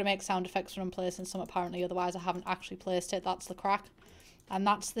 I've got to make sound effects when I'm placing some apparently, otherwise I haven't actually placed it. That's the crack. And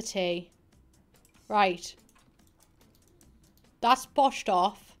that's the tea. Right. That's boshed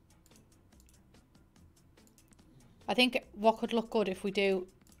off. I think what could look good if we do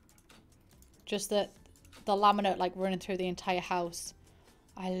just the laminate like running through the entire house.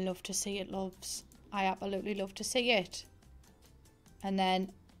 I love to see it, loves. I absolutely love to see it. And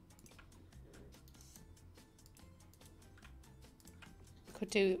then could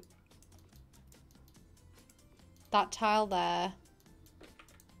do that tile there.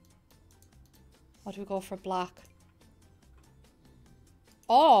 Or do we go for black?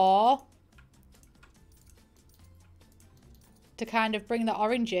 Or to kind of bring the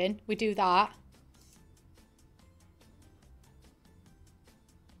orange in, we do that.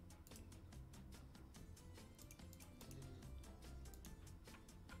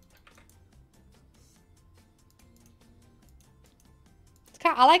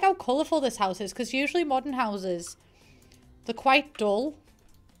 I like how colourful this house is, because usually modern houses, they're quite dull.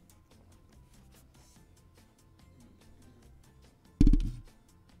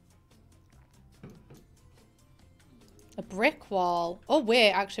 A brick wall. Oh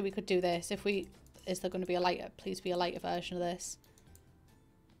wait, actually we could do this. If we, is there going to be a lighter? Please be a lighter version of this.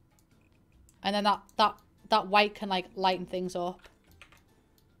 And then that white can like lighten things up.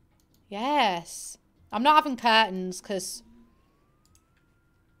 Yes. I'm not having curtains because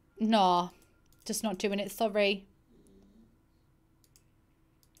no, just not doing it. Sorry.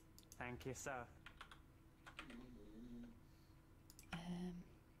 Thank you, sir.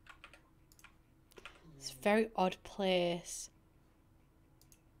 It's a very odd place.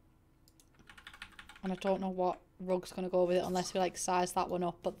 And I don't know what rug's going to go with it unless we like size that one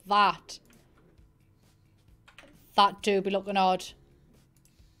up. But that do be looking odd.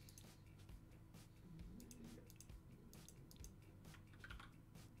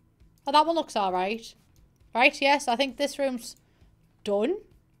 Oh, that one looks alright. Right, yes, I think this room's done.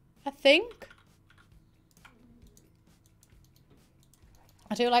 I think.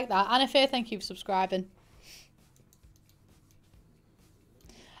 I do like that. Anna Faye, thank you for subscribing.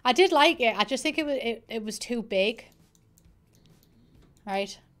 I did like it. I just think it was too big.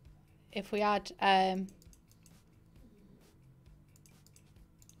 Right. If we had that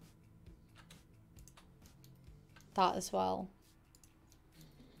as well.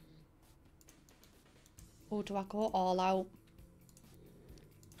 Oh, do I go all out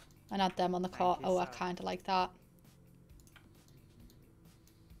and add them on the cart? Oh, I kind of like that.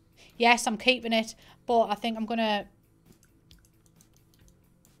 Yes, I'm keeping it, but I think I'm going to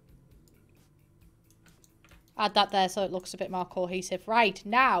add that there so it looks a bit more cohesive. Right,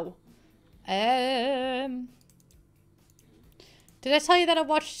 now. Did I tell you that I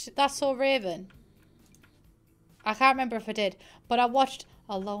watched That's So Raven? I can't remember if I did, but I watched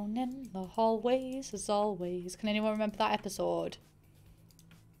Alone in the Hallways as Always. Can anyone remember that episode?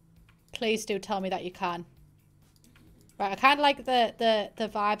 Please do tell me that you can. Right, I kind of like the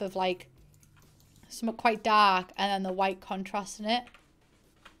vibe of like something quite dark and then the white contrast in it.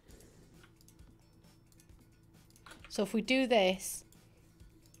 So if we do this,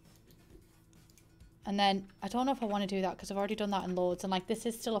 and then I don't know if I want to do that because I've already done that in loads, and like this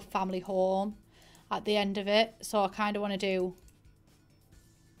is still a family home at the end of it, so I kind of want to do,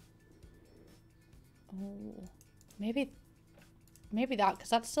 oh, maybe that, because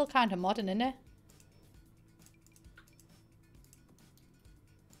that's still kind of modern, isn't it?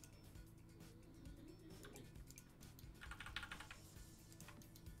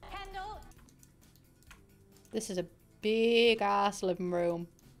 This is a big ass living room.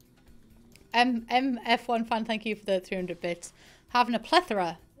 MF1 fan, thank you for the 300 bits. Having a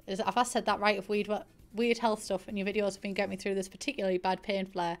plethora, have I said that right, of weird health stuff, and your videos have been getting me through this particularly bad pain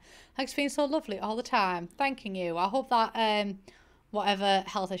flare. Thanks for being so lovely all the time. Thanking you. I hope that whatever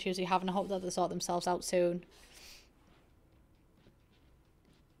health issues you have, and I hope that they sort themselves out soon.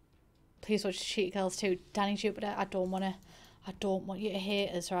 Please watch Cheat Girls too. Danny Jupiter, I don't want to I don't want you to hate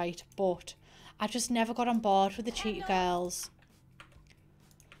us, right? But I just never got on board with the Cheetah Girls.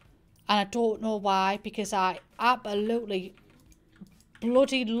 And I don't know why, because I absolutely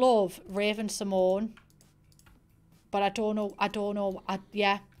bloody love Raven Simone. But I don't know, I don't know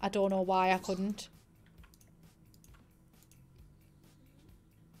why I couldn't.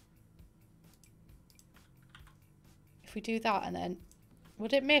 If we do that and then,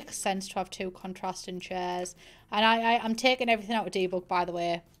 would it make sense to have two contrasting chairs? And I'm taking everything out of debug, by the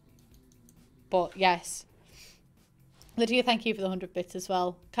way. But yes. Lydia, thank you for the 100 bits as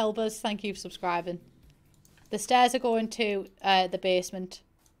well. Kelbers, thank you for subscribing. The stairs are going to the basement,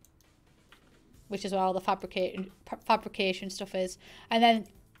 which is where all the fabrication stuff is. And then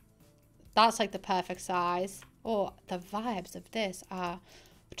that's like the perfect size. Oh, the vibes of this are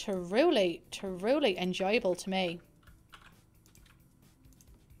truly, truly enjoyable to me.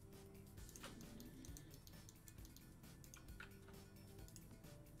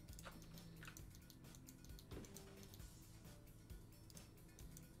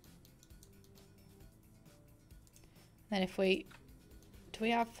 Then if we,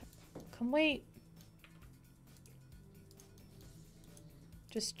 can we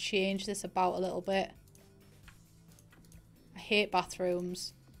just change this about a little bit? I hate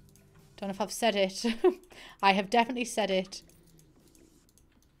bathrooms. Don't know if I've said it. I have definitely said it.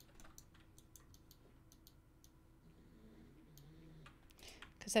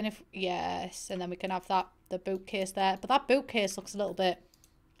 Because then if, yes, and then we can have the bookcase there. But that bookcase looks a little bit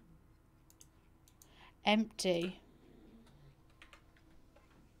empty.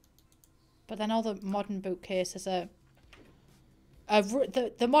 But then all the modern bookcases are...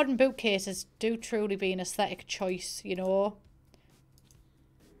 the modern bookcases do truly be an aesthetic choice, you know.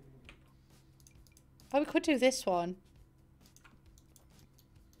 Oh, we could do this one.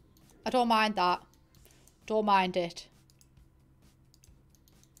 I don't mind that. Don't mind it.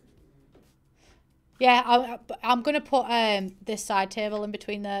 Yeah, I'm going to put this side table in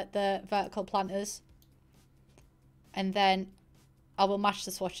between the vertical planters. And then I will match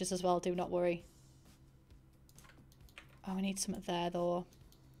the swatches as well, do not worry. Oh, we need something there though.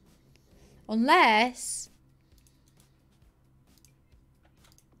 Unless...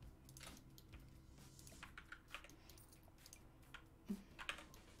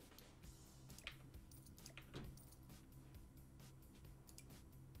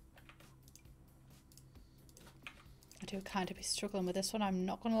 I do kind of be struggling with this one, I'm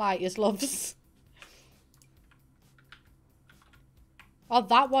not going to lie, yous loves. Oh,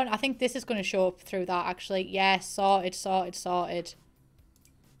 that one. I think this is going to show up through that, actually. Yes, sorted, sorted, sorted.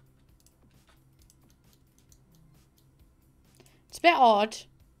 It's a bit odd.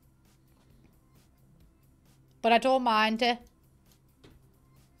 But I don't mind it.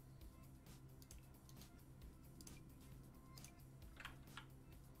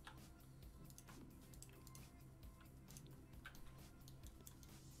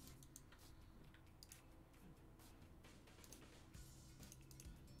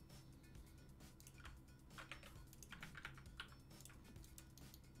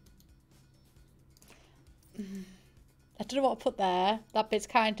 I don't know what to put there. That bit's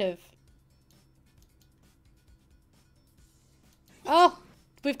kind of... Oh,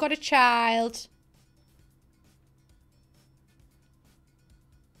 we've got a child.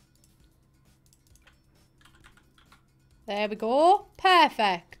 There we go.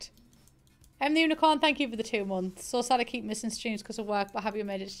 Perfect. I'm the Unicorn. Thank you for the 2 months. So sad I keep missing streams because of work, but have you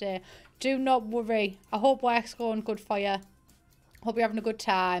made it today? Do not worry. I hope work's going good for you. Hope you're having a good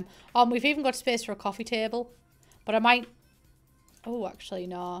time. We've even got space for a coffee table. But I might... Oh, actually,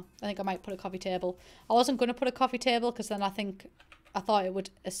 no. I think I might put a coffee table. I wasn't going to put a coffee table because then I thought it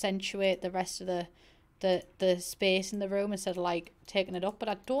would accentuate the rest of the space in the room instead of, like, taking it up. But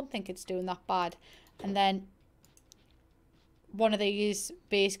I don't think it's doing that bad. And then one of these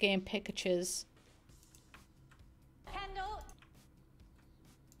base game pictures. Candle.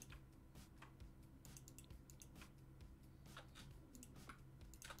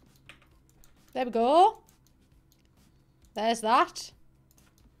 There we go. There's that.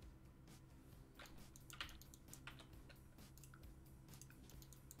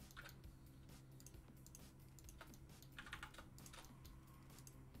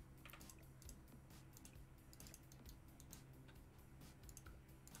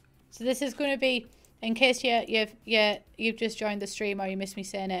 So this is going to be, in case you've just joined the stream or you missed me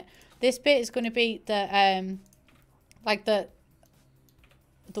saying it, this bit is going to be the like the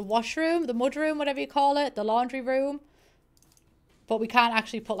washroom, the mud room, whatever you call it, the laundry room. But we can't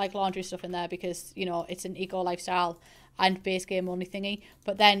actually put like laundry stuff in there because, you know, it's an eco lifestyle and base game only thingy.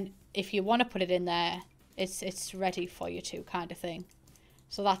 But then if you want to put it in there, it's ready for you to kind of thing.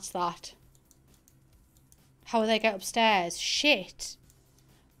 So that's that. How will they get upstairs? Shit.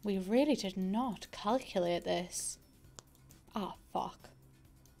 We really did not calculate this. Ah, fuck.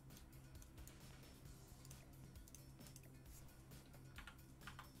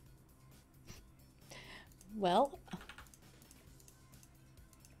 Well.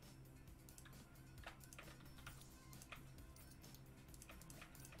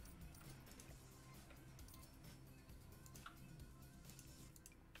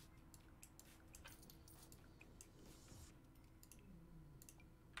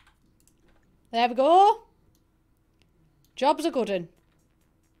 There we go. Job's a good one.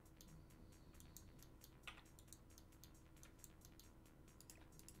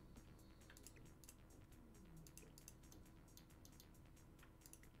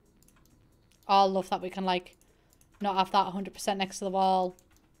 Oh, I love that we can, like, not have that 100% next to the wall.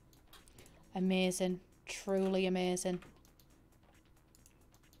 Amazing. Truly amazing.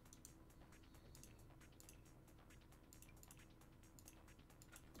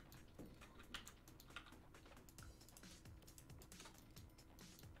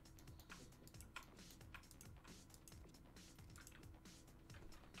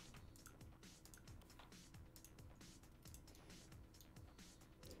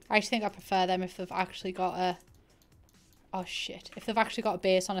 I actually think I prefer them if they've actually got a... Oh, shit. If they've actually got a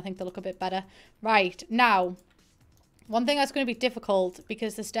base on, I think they look a bit better. Right, now, one thing that's going to be difficult,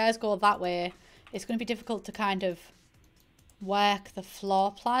 because the stairs go that way, it's going to be difficult to kind of work the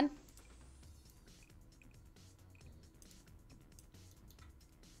floor plan.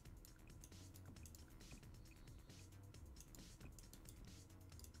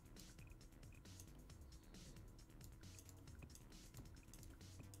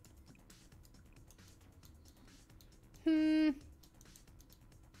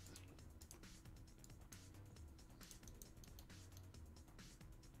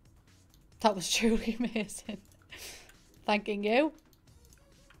 That was truly amazing. Thanking you.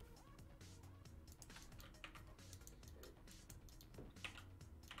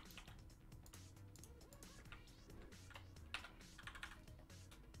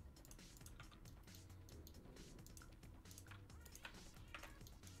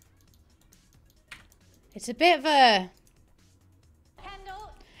 It's a bit of a...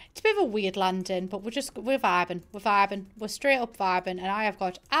 It's a bit of a weird landing, but we're vibing. We're vibing. We're straight up vibing, and I have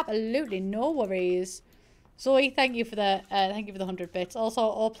got absolutely no worries. Zoe, thank you for the 100 bits. Also,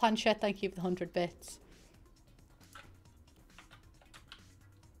 all Planchette, thank you for the 100 bits.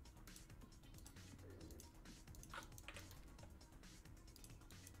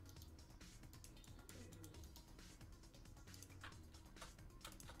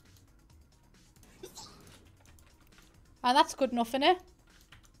 And that's good enough, innit?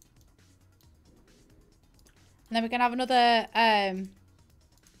 And then we can have another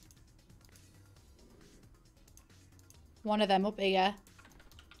one of them up here.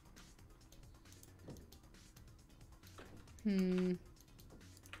 I mean,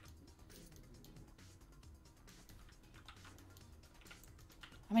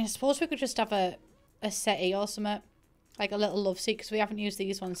 I suppose we could just have a settee or something. Like a little love seat, because we haven't used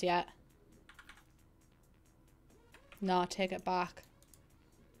these ones yet. No, take it back.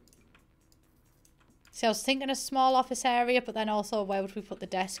 See, I was thinking a small office area, but then also where would we put the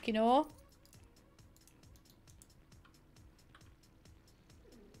desk, you know?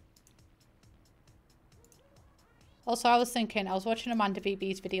 Also, I was watching Amanda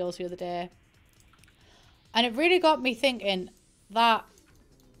BB's videos the other day. And it really got me thinking that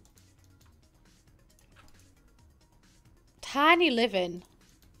tiny living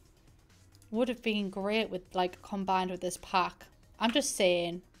would have been great with, like, combined with this pack. I'm just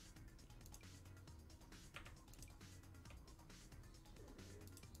saying.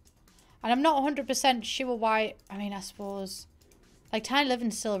 And I'm not 100% sure why. I mean, I suppose, like, tiny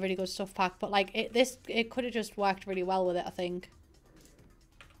living's still a really good stuff pack, but like it could have just worked really well with it, I think.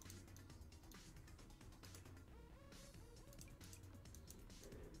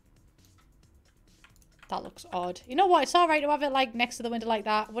 That looks odd. You know what? It's all right to have it like next to the window like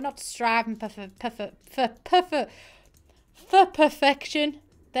that. We're not striving for perfection.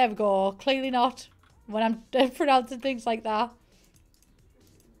 There we go. Clearly not when I'm pronouncing things like that.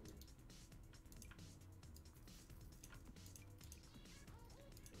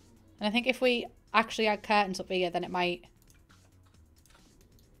 And I think if we actually add curtains up here, then it might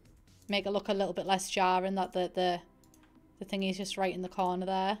make it look a little bit less jarring that the thing is just right in the corner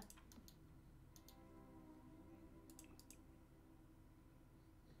there.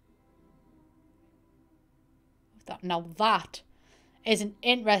 Now that is an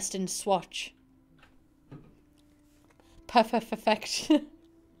interesting swatch. Perfect.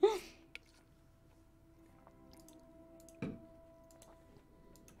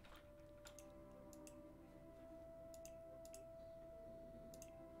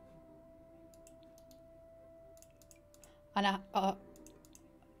 And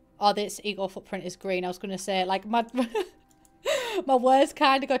oh, this ego footprint is green. I was going to say, like, my my words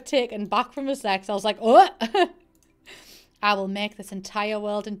kind of got taken back from a sec. So I was like, oh, I will make this entire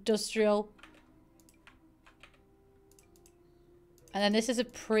world industrial. And then this is a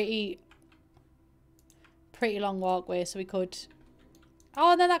pretty long walkway, so we could...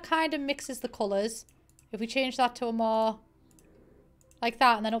 Oh, and then that kind of mixes the colours. If we change that to a more... Like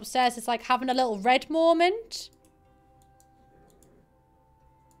that, and then upstairs it's like having a little red moment.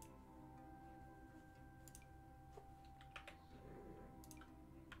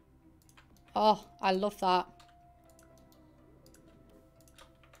 Oh, I love that.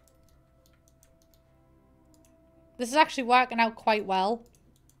 This is actually working out quite well.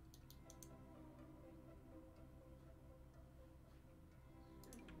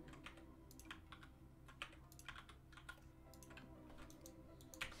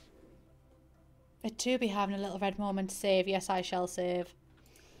 I do be having a little red moment to save. Yes, I shall save.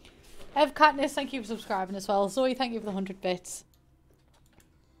 Ev Katniss, thank you for subscribing as well. Zoe, thank you for the 100 bits.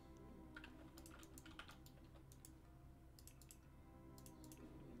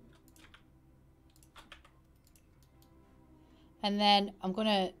 And then I'm going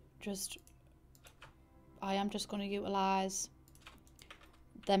to just... I am just going to utilise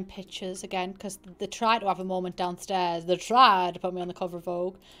them pictures again, because they tried to have a moment downstairs. They tried to put me on the cover of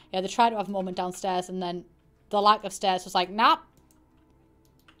Vogue. Yeah, they tried to have a moment downstairs, and then the lack of stairs was like, nah.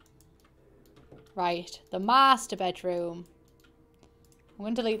 Right, the master bedroom. I'm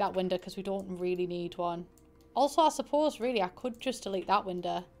going to delete that window because we don't really need one. Also, I suppose, really, I could just delete that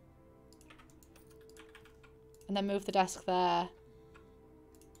window. And then move the desk there.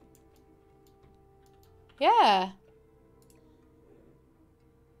 Yeah.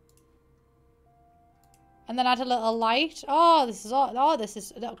 And then add a little light. Oh, this is all. Oh, this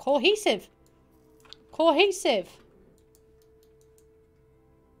is cohesive. Cohesive.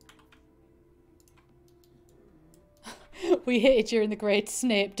 We hit it during the Great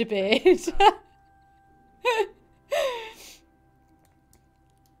Snape debate.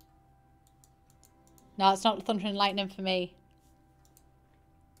 No, it's not thunder and lightning for me.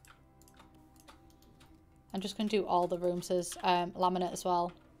 I'm just going to do all the rooms as laminate as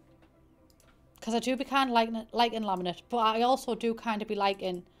well. Because I do be kind of liking laminate. But I also do kind of be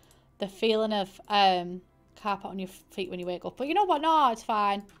liking the feeling of carpet on your feet when you wake up. But you know what? No, it's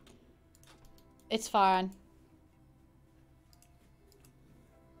fine. It's fine.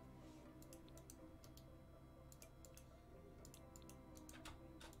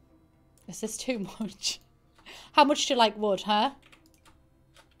 Is this too much? How much do you like wood, huh?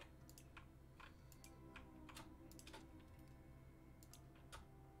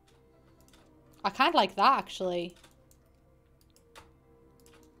 I kind of like that, actually.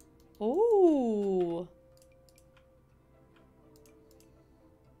 Ooh.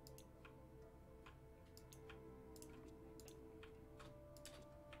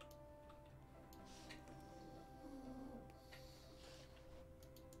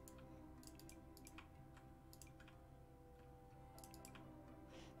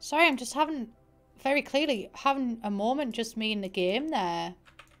 Sorry, I'm just having, very clearly, having a moment just me in the game there.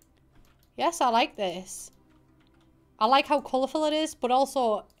 Yes, I like this. I like how colourful it is, but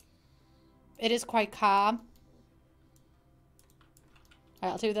also it is quite calm. Right,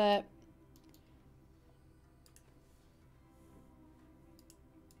 I'll do the...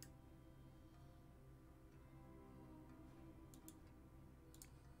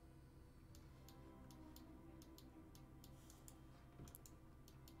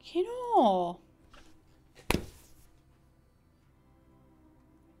 You know...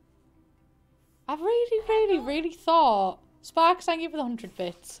 I really thought... Sparks, thank you for the 100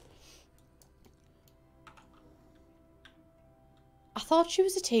 bits. I thought she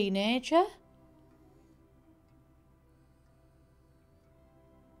was a teenager.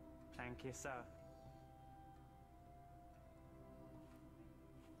 Thank you, sir.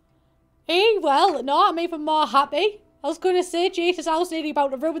 Hey, well, no, I'm even more happy. I was going to say, Jesus, I was nearly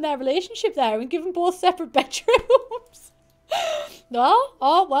about to ruin their relationship there and give them both separate bedrooms. No?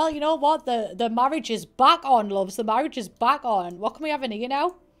 Oh, well, you know what? The marriage is back on, loves. The marriage is back on. What can we have in here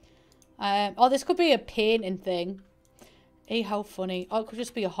now? Oh, this could be a painting thing. Hey, how funny. Oh, it could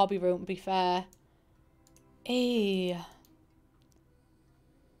just be a hobby room, to be fair. Hey.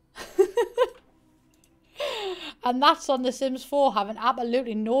 And that's on The Sims 4, having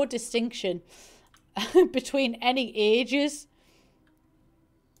absolutely no distinction. between any ages.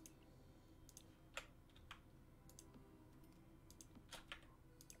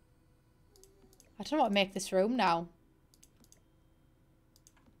 I don't know what to make this room now.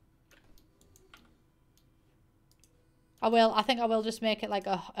 I think I will just make it like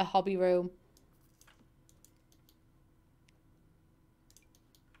a hobby room.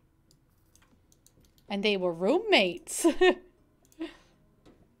 And they were roommates.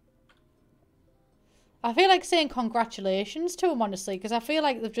 I feel like saying congratulations to them, honestly, because I feel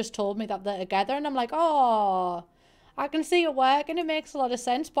like they've just told me that they're together, and I'm like, oh, I can see it work, and it makes a lot of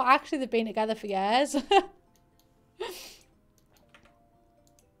sense, but actually they've been together for years.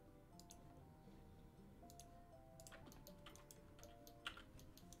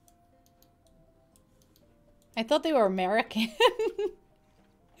 I thought they were American.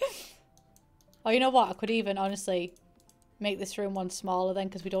 Oh, you know what? I could even, honestly, make this room one smaller then,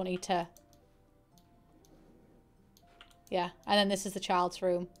 because we don't need to... Yeah, and then this is the child's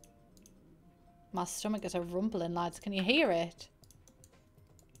room. My stomach is a rumbling, lads. Can you hear it?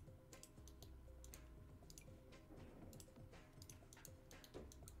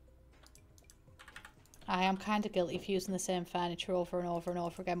 I am kind of guilty of using the same furniture over and over and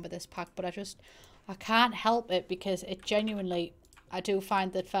over again with this pack, but I can't help it because it genuinely, I do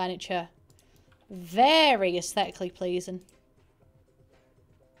find the furniture very aesthetically pleasing.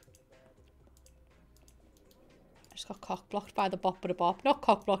 I just got cock blocked by the bop but a bop. Not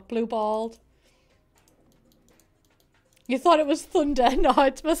cock blocked, blue balled. You thought it was thunder? No,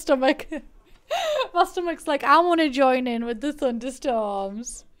 it's my stomach. My stomach's like, I want to join in with the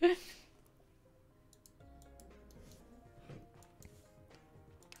thunderstorms.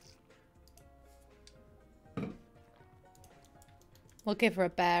 We'll give her a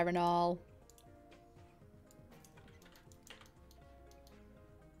bear and all.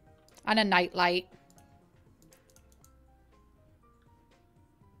 And a nightlight.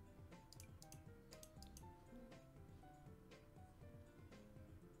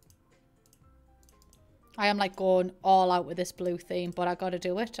 I am like going all out with this blue theme, but I gotta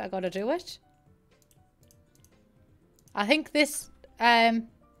do it. I gotta do it. I think this, does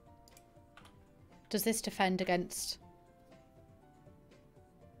this defend against...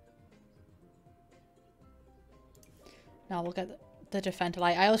 No, we'll get the defender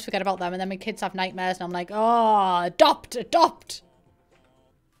light. I always forget about them, and then my kids have nightmares, and I'm like, oh, adopt, adopt.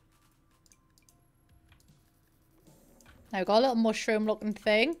 Now we've got a little mushroom looking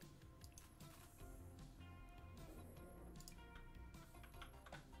thing.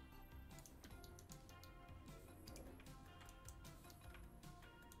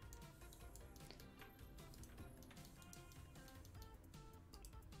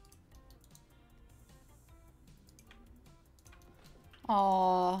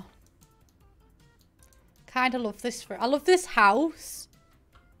 Aww. Kind of love this. I love this house.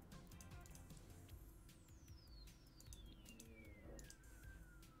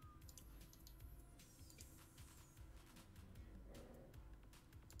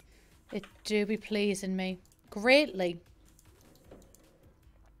 It do be pleasing me greatly.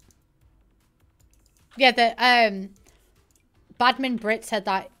 Yeah, the Badmin Brit said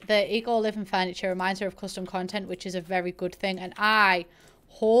that the Eco Living furniture reminds her of custom content, which is a very good thing, and I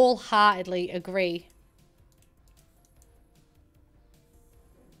wholeheartedly agree.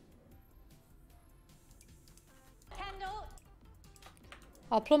 Candle.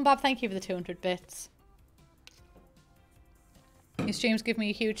 Oh, Plumbab, thank you for the 200 bits. Your streams give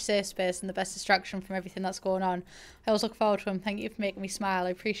me a huge safe space and the best distraction from everything that's going on. I always look forward to them. Thank you for making me smile. I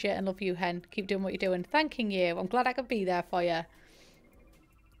appreciate and love you, Hen. Keep doing what you're doing. Thanking you. I'm glad I could be there for you.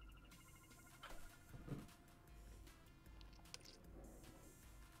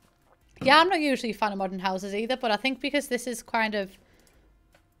 Yeah, I'm not usually a fan of modern houses either, but I think because this is kind of...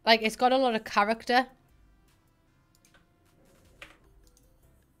 like, it's got a lot of character.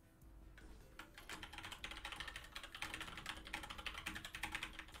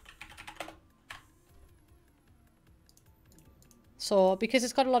 So, because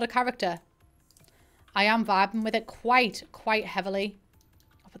it's got a lot of character, I am vibing with it quite heavily.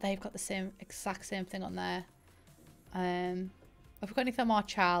 Oh, but they've got the exact same thing on there. Have we got anything more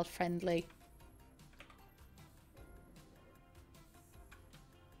child friendly?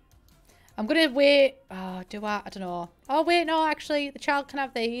 I'm gonna wait. Oh, do I? I don't know. Oh, wait, no, actually, the child can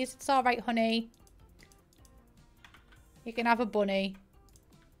have these. It's alright, honey. You can have a bunny.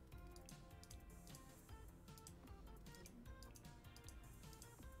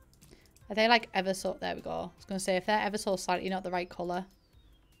 Are they like ever so... there we go. I was going to say, if they're ever so slightly not the right colour.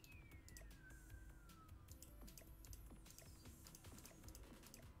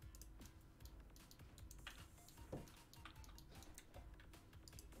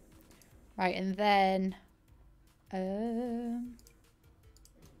 Right, and then...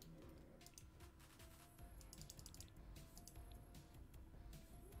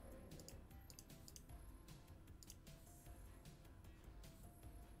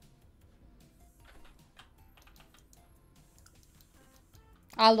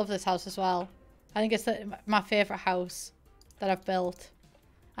 I love this house as well. I think it's my favourite house that I've built.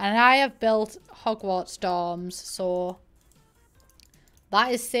 And I have built Hogwarts dorms, so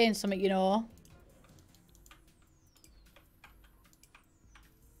that is saying something, you know.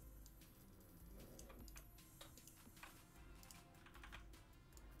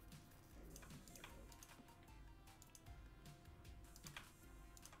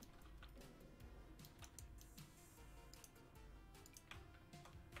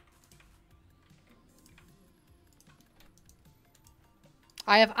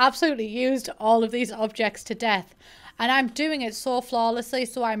 I have absolutely used all of these objects to death. And I'm doing it so flawlessly,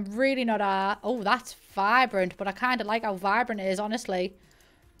 so I'm really not... oh, that's vibrant, but I kind of like how vibrant it is, honestly.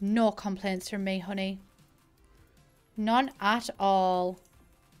 No complaints from me, honey. None at all.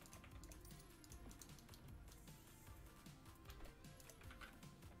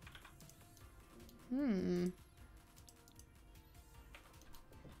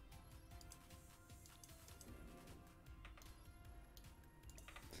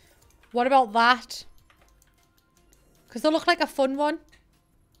 What about that? Because they look like a fun one.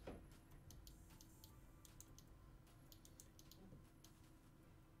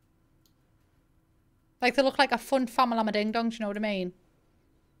 Like they look like a fun Famalama Ding Dong, do you know what I mean?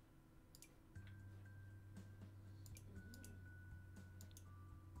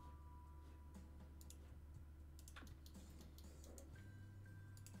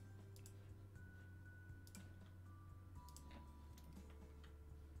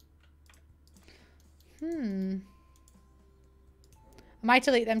 I might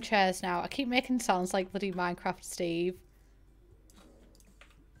delete them chairs now. I keep making sounds like bloody Minecraft Steve.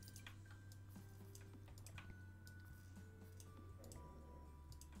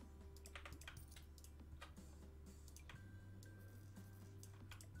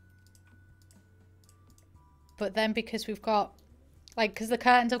 But then because we've got... like, because the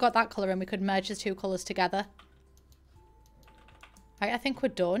curtains have got that colour and we could merge the two colours together. Right, I think we're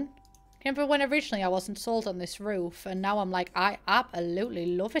done. Remember when originally I wasn't sold on this roof and now I'm like, I absolutely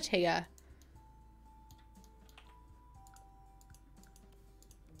love it here.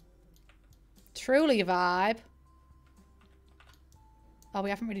 Truly vibe. Oh, we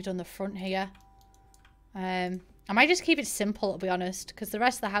haven't really done the front here. I might just keep it simple, to be honest, because the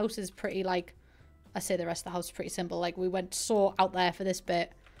rest of the house is pretty, like... I say the rest of the house is pretty simple. Like, we went so out there for this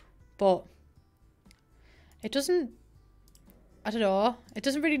bit. But it doesn't... I don't know. It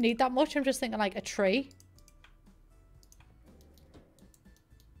doesn't really need that much. I'm just thinking, like, a tree.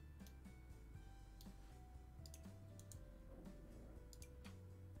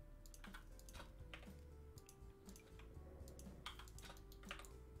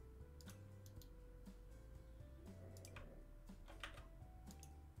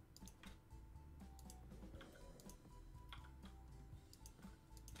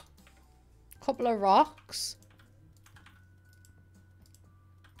 Couple of rocks.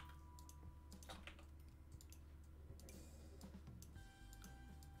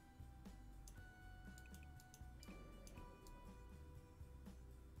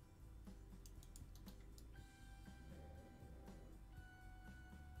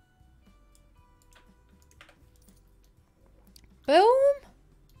 Boom.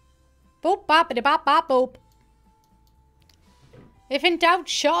 Boop, boppity bop bop boop. If in doubt,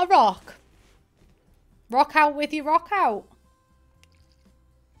 shot a rock. Rock out with you, rock out.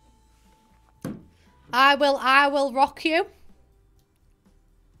 I will rock you.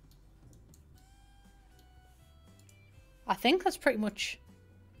 I think that's pretty much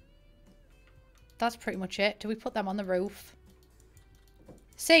it. Do we put them on the roof?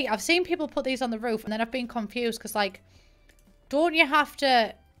 See, I've seen people put these on the roof and then I've been confused because, like, don't you have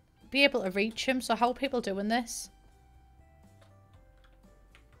to be able to reach them? So how are people doing this?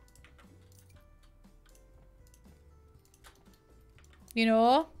 You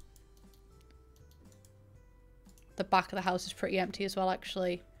know? The back of the house is pretty empty as well,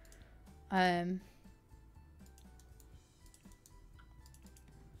 actually.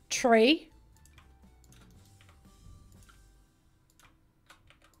 Tree.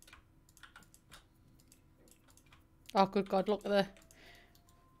 Oh, good God, look at the...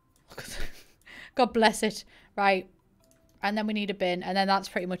 God bless it. Right. And then we need a bin, and then that's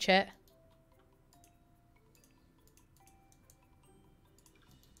pretty much it.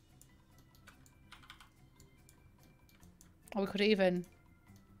 Or we could even...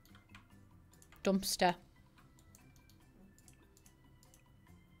 dumpster.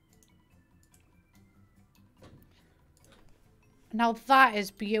 Now that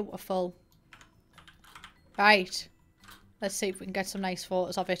is beautiful. Right. Let's see if we can get some nice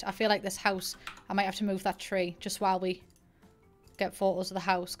photos of it. I feel like this house, I might have to move that tree just while we get photos of the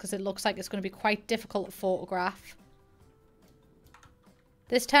house, because it looks like it's going to be quite difficult to photograph.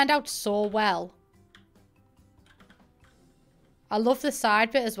 This turned out so well. I love the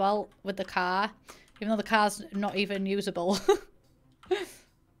side bit as well with the car, even though the car's not even usable.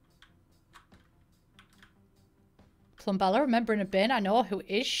 Plumbella, remember in a bin? I know. Who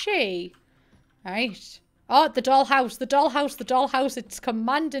is she? Right. Oh, the dollhouse. The dollhouse. The dollhouse. It's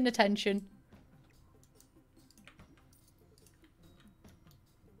commanding attention.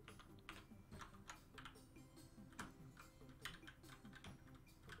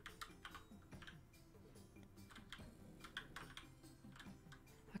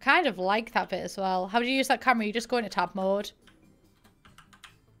 I kind of like that bit as well. How do you use that camera? You just go into tab mode.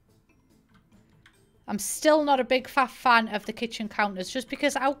 I'm still not a big fan of the kitchen counters, just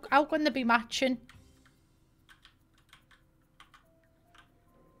because how can they be matching?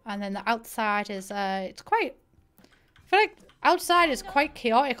 And then the outside is, it's quite, I feel like outside is quite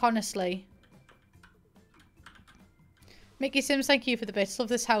chaotic, honestly. Mickey Sims, thank you for the bits. Love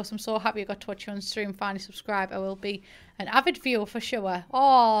this house. I'm so happy I got to watch you on stream. Finally subscribe. I will be an avid viewer for sure.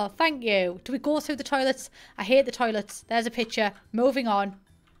 Oh, thank you. Do we go through the toilets? I hate the toilets. There's a picture. Moving on.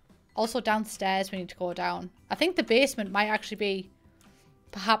 Also downstairs we need to go down. I think the basement might actually be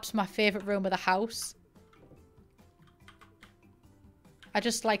perhaps my favourite room of the house. I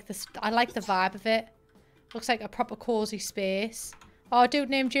just like this. I like the vibe of it. Looks like a proper cosy space. Oh, dude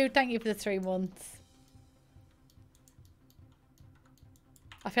named Jude, thank you for the 3 months.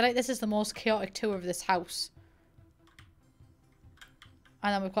 I feel like this is the most chaotic tour of this house.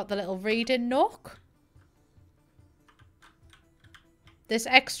 And then we've got the little reading nook. This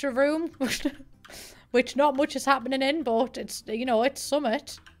extra room, which not much is happening in, but it's, you know, it's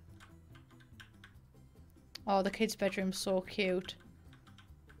summit. Oh, the kids' bedroom's so cute.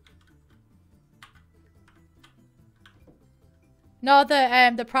 No,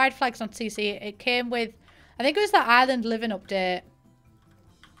 the pride flag's not CC. It came with, I think it was the Island Living update.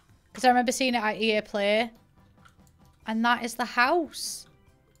 Because I remember seeing it at EA Play. And that is the house.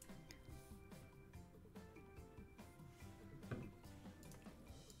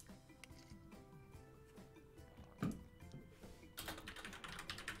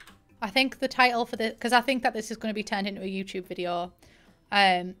 I think the title for this, because I think that this is going to be turned into a YouTube video.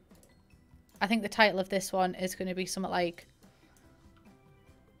 I think the title of this one is going to be something like,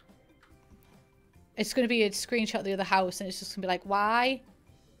 it's going to be a screenshot of the other house, and it's just going to be like, why?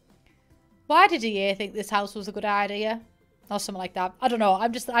 Why did EA think this house was a good idea? Or something like that. I don't know.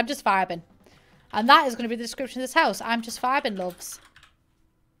 I'm just vibing. And that is going to be the description of this house. I'm just vibing, loves.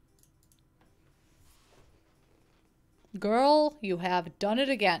 Girl, you have done it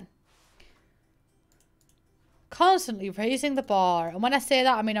again. Constantly raising the bar. And when I say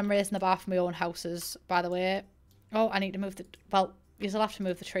that, I mean I'm raising the bar for my own houses, by the way. Oh, I need to move the... Well, you'll have to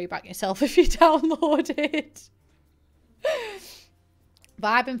move the tree back yourself if you download it.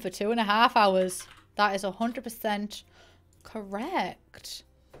 Vibing for 2.5 hours. That is 100% correct.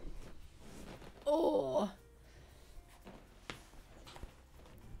 Oh.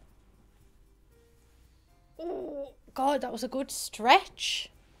 Oh, God, that was a good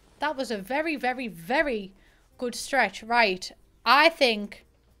stretch. That was a very, very, very good stretch. Right. I think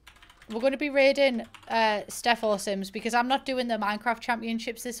we're going to be raiding Steph or Sims because I'm not doing the Minecraft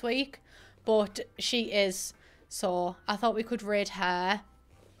Championships this week, but she is. So I thought we could raid her.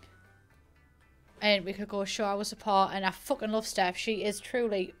 And we could go show our support. And I fucking love Steph. She is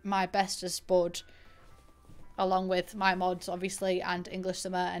truly my bestest bud. Along with my mods, obviously. And English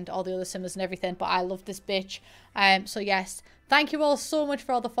Simmer and all the other Simmers and everything. But I love this bitch. So yes. Thank you all so much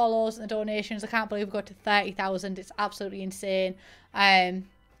for all the follows and the donations. I can't believe we got to 30,000. It's absolutely insane. I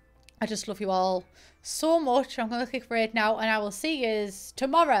just love you all so much. I'm going to click raid now. And I will see you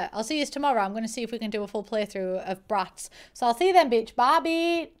tomorrow. I'll see you tomorrow. I'm going to see if we can do a full playthrough of Bratz. So I'll see you then, bitch. Bye,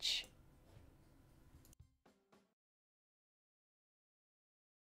 bitch.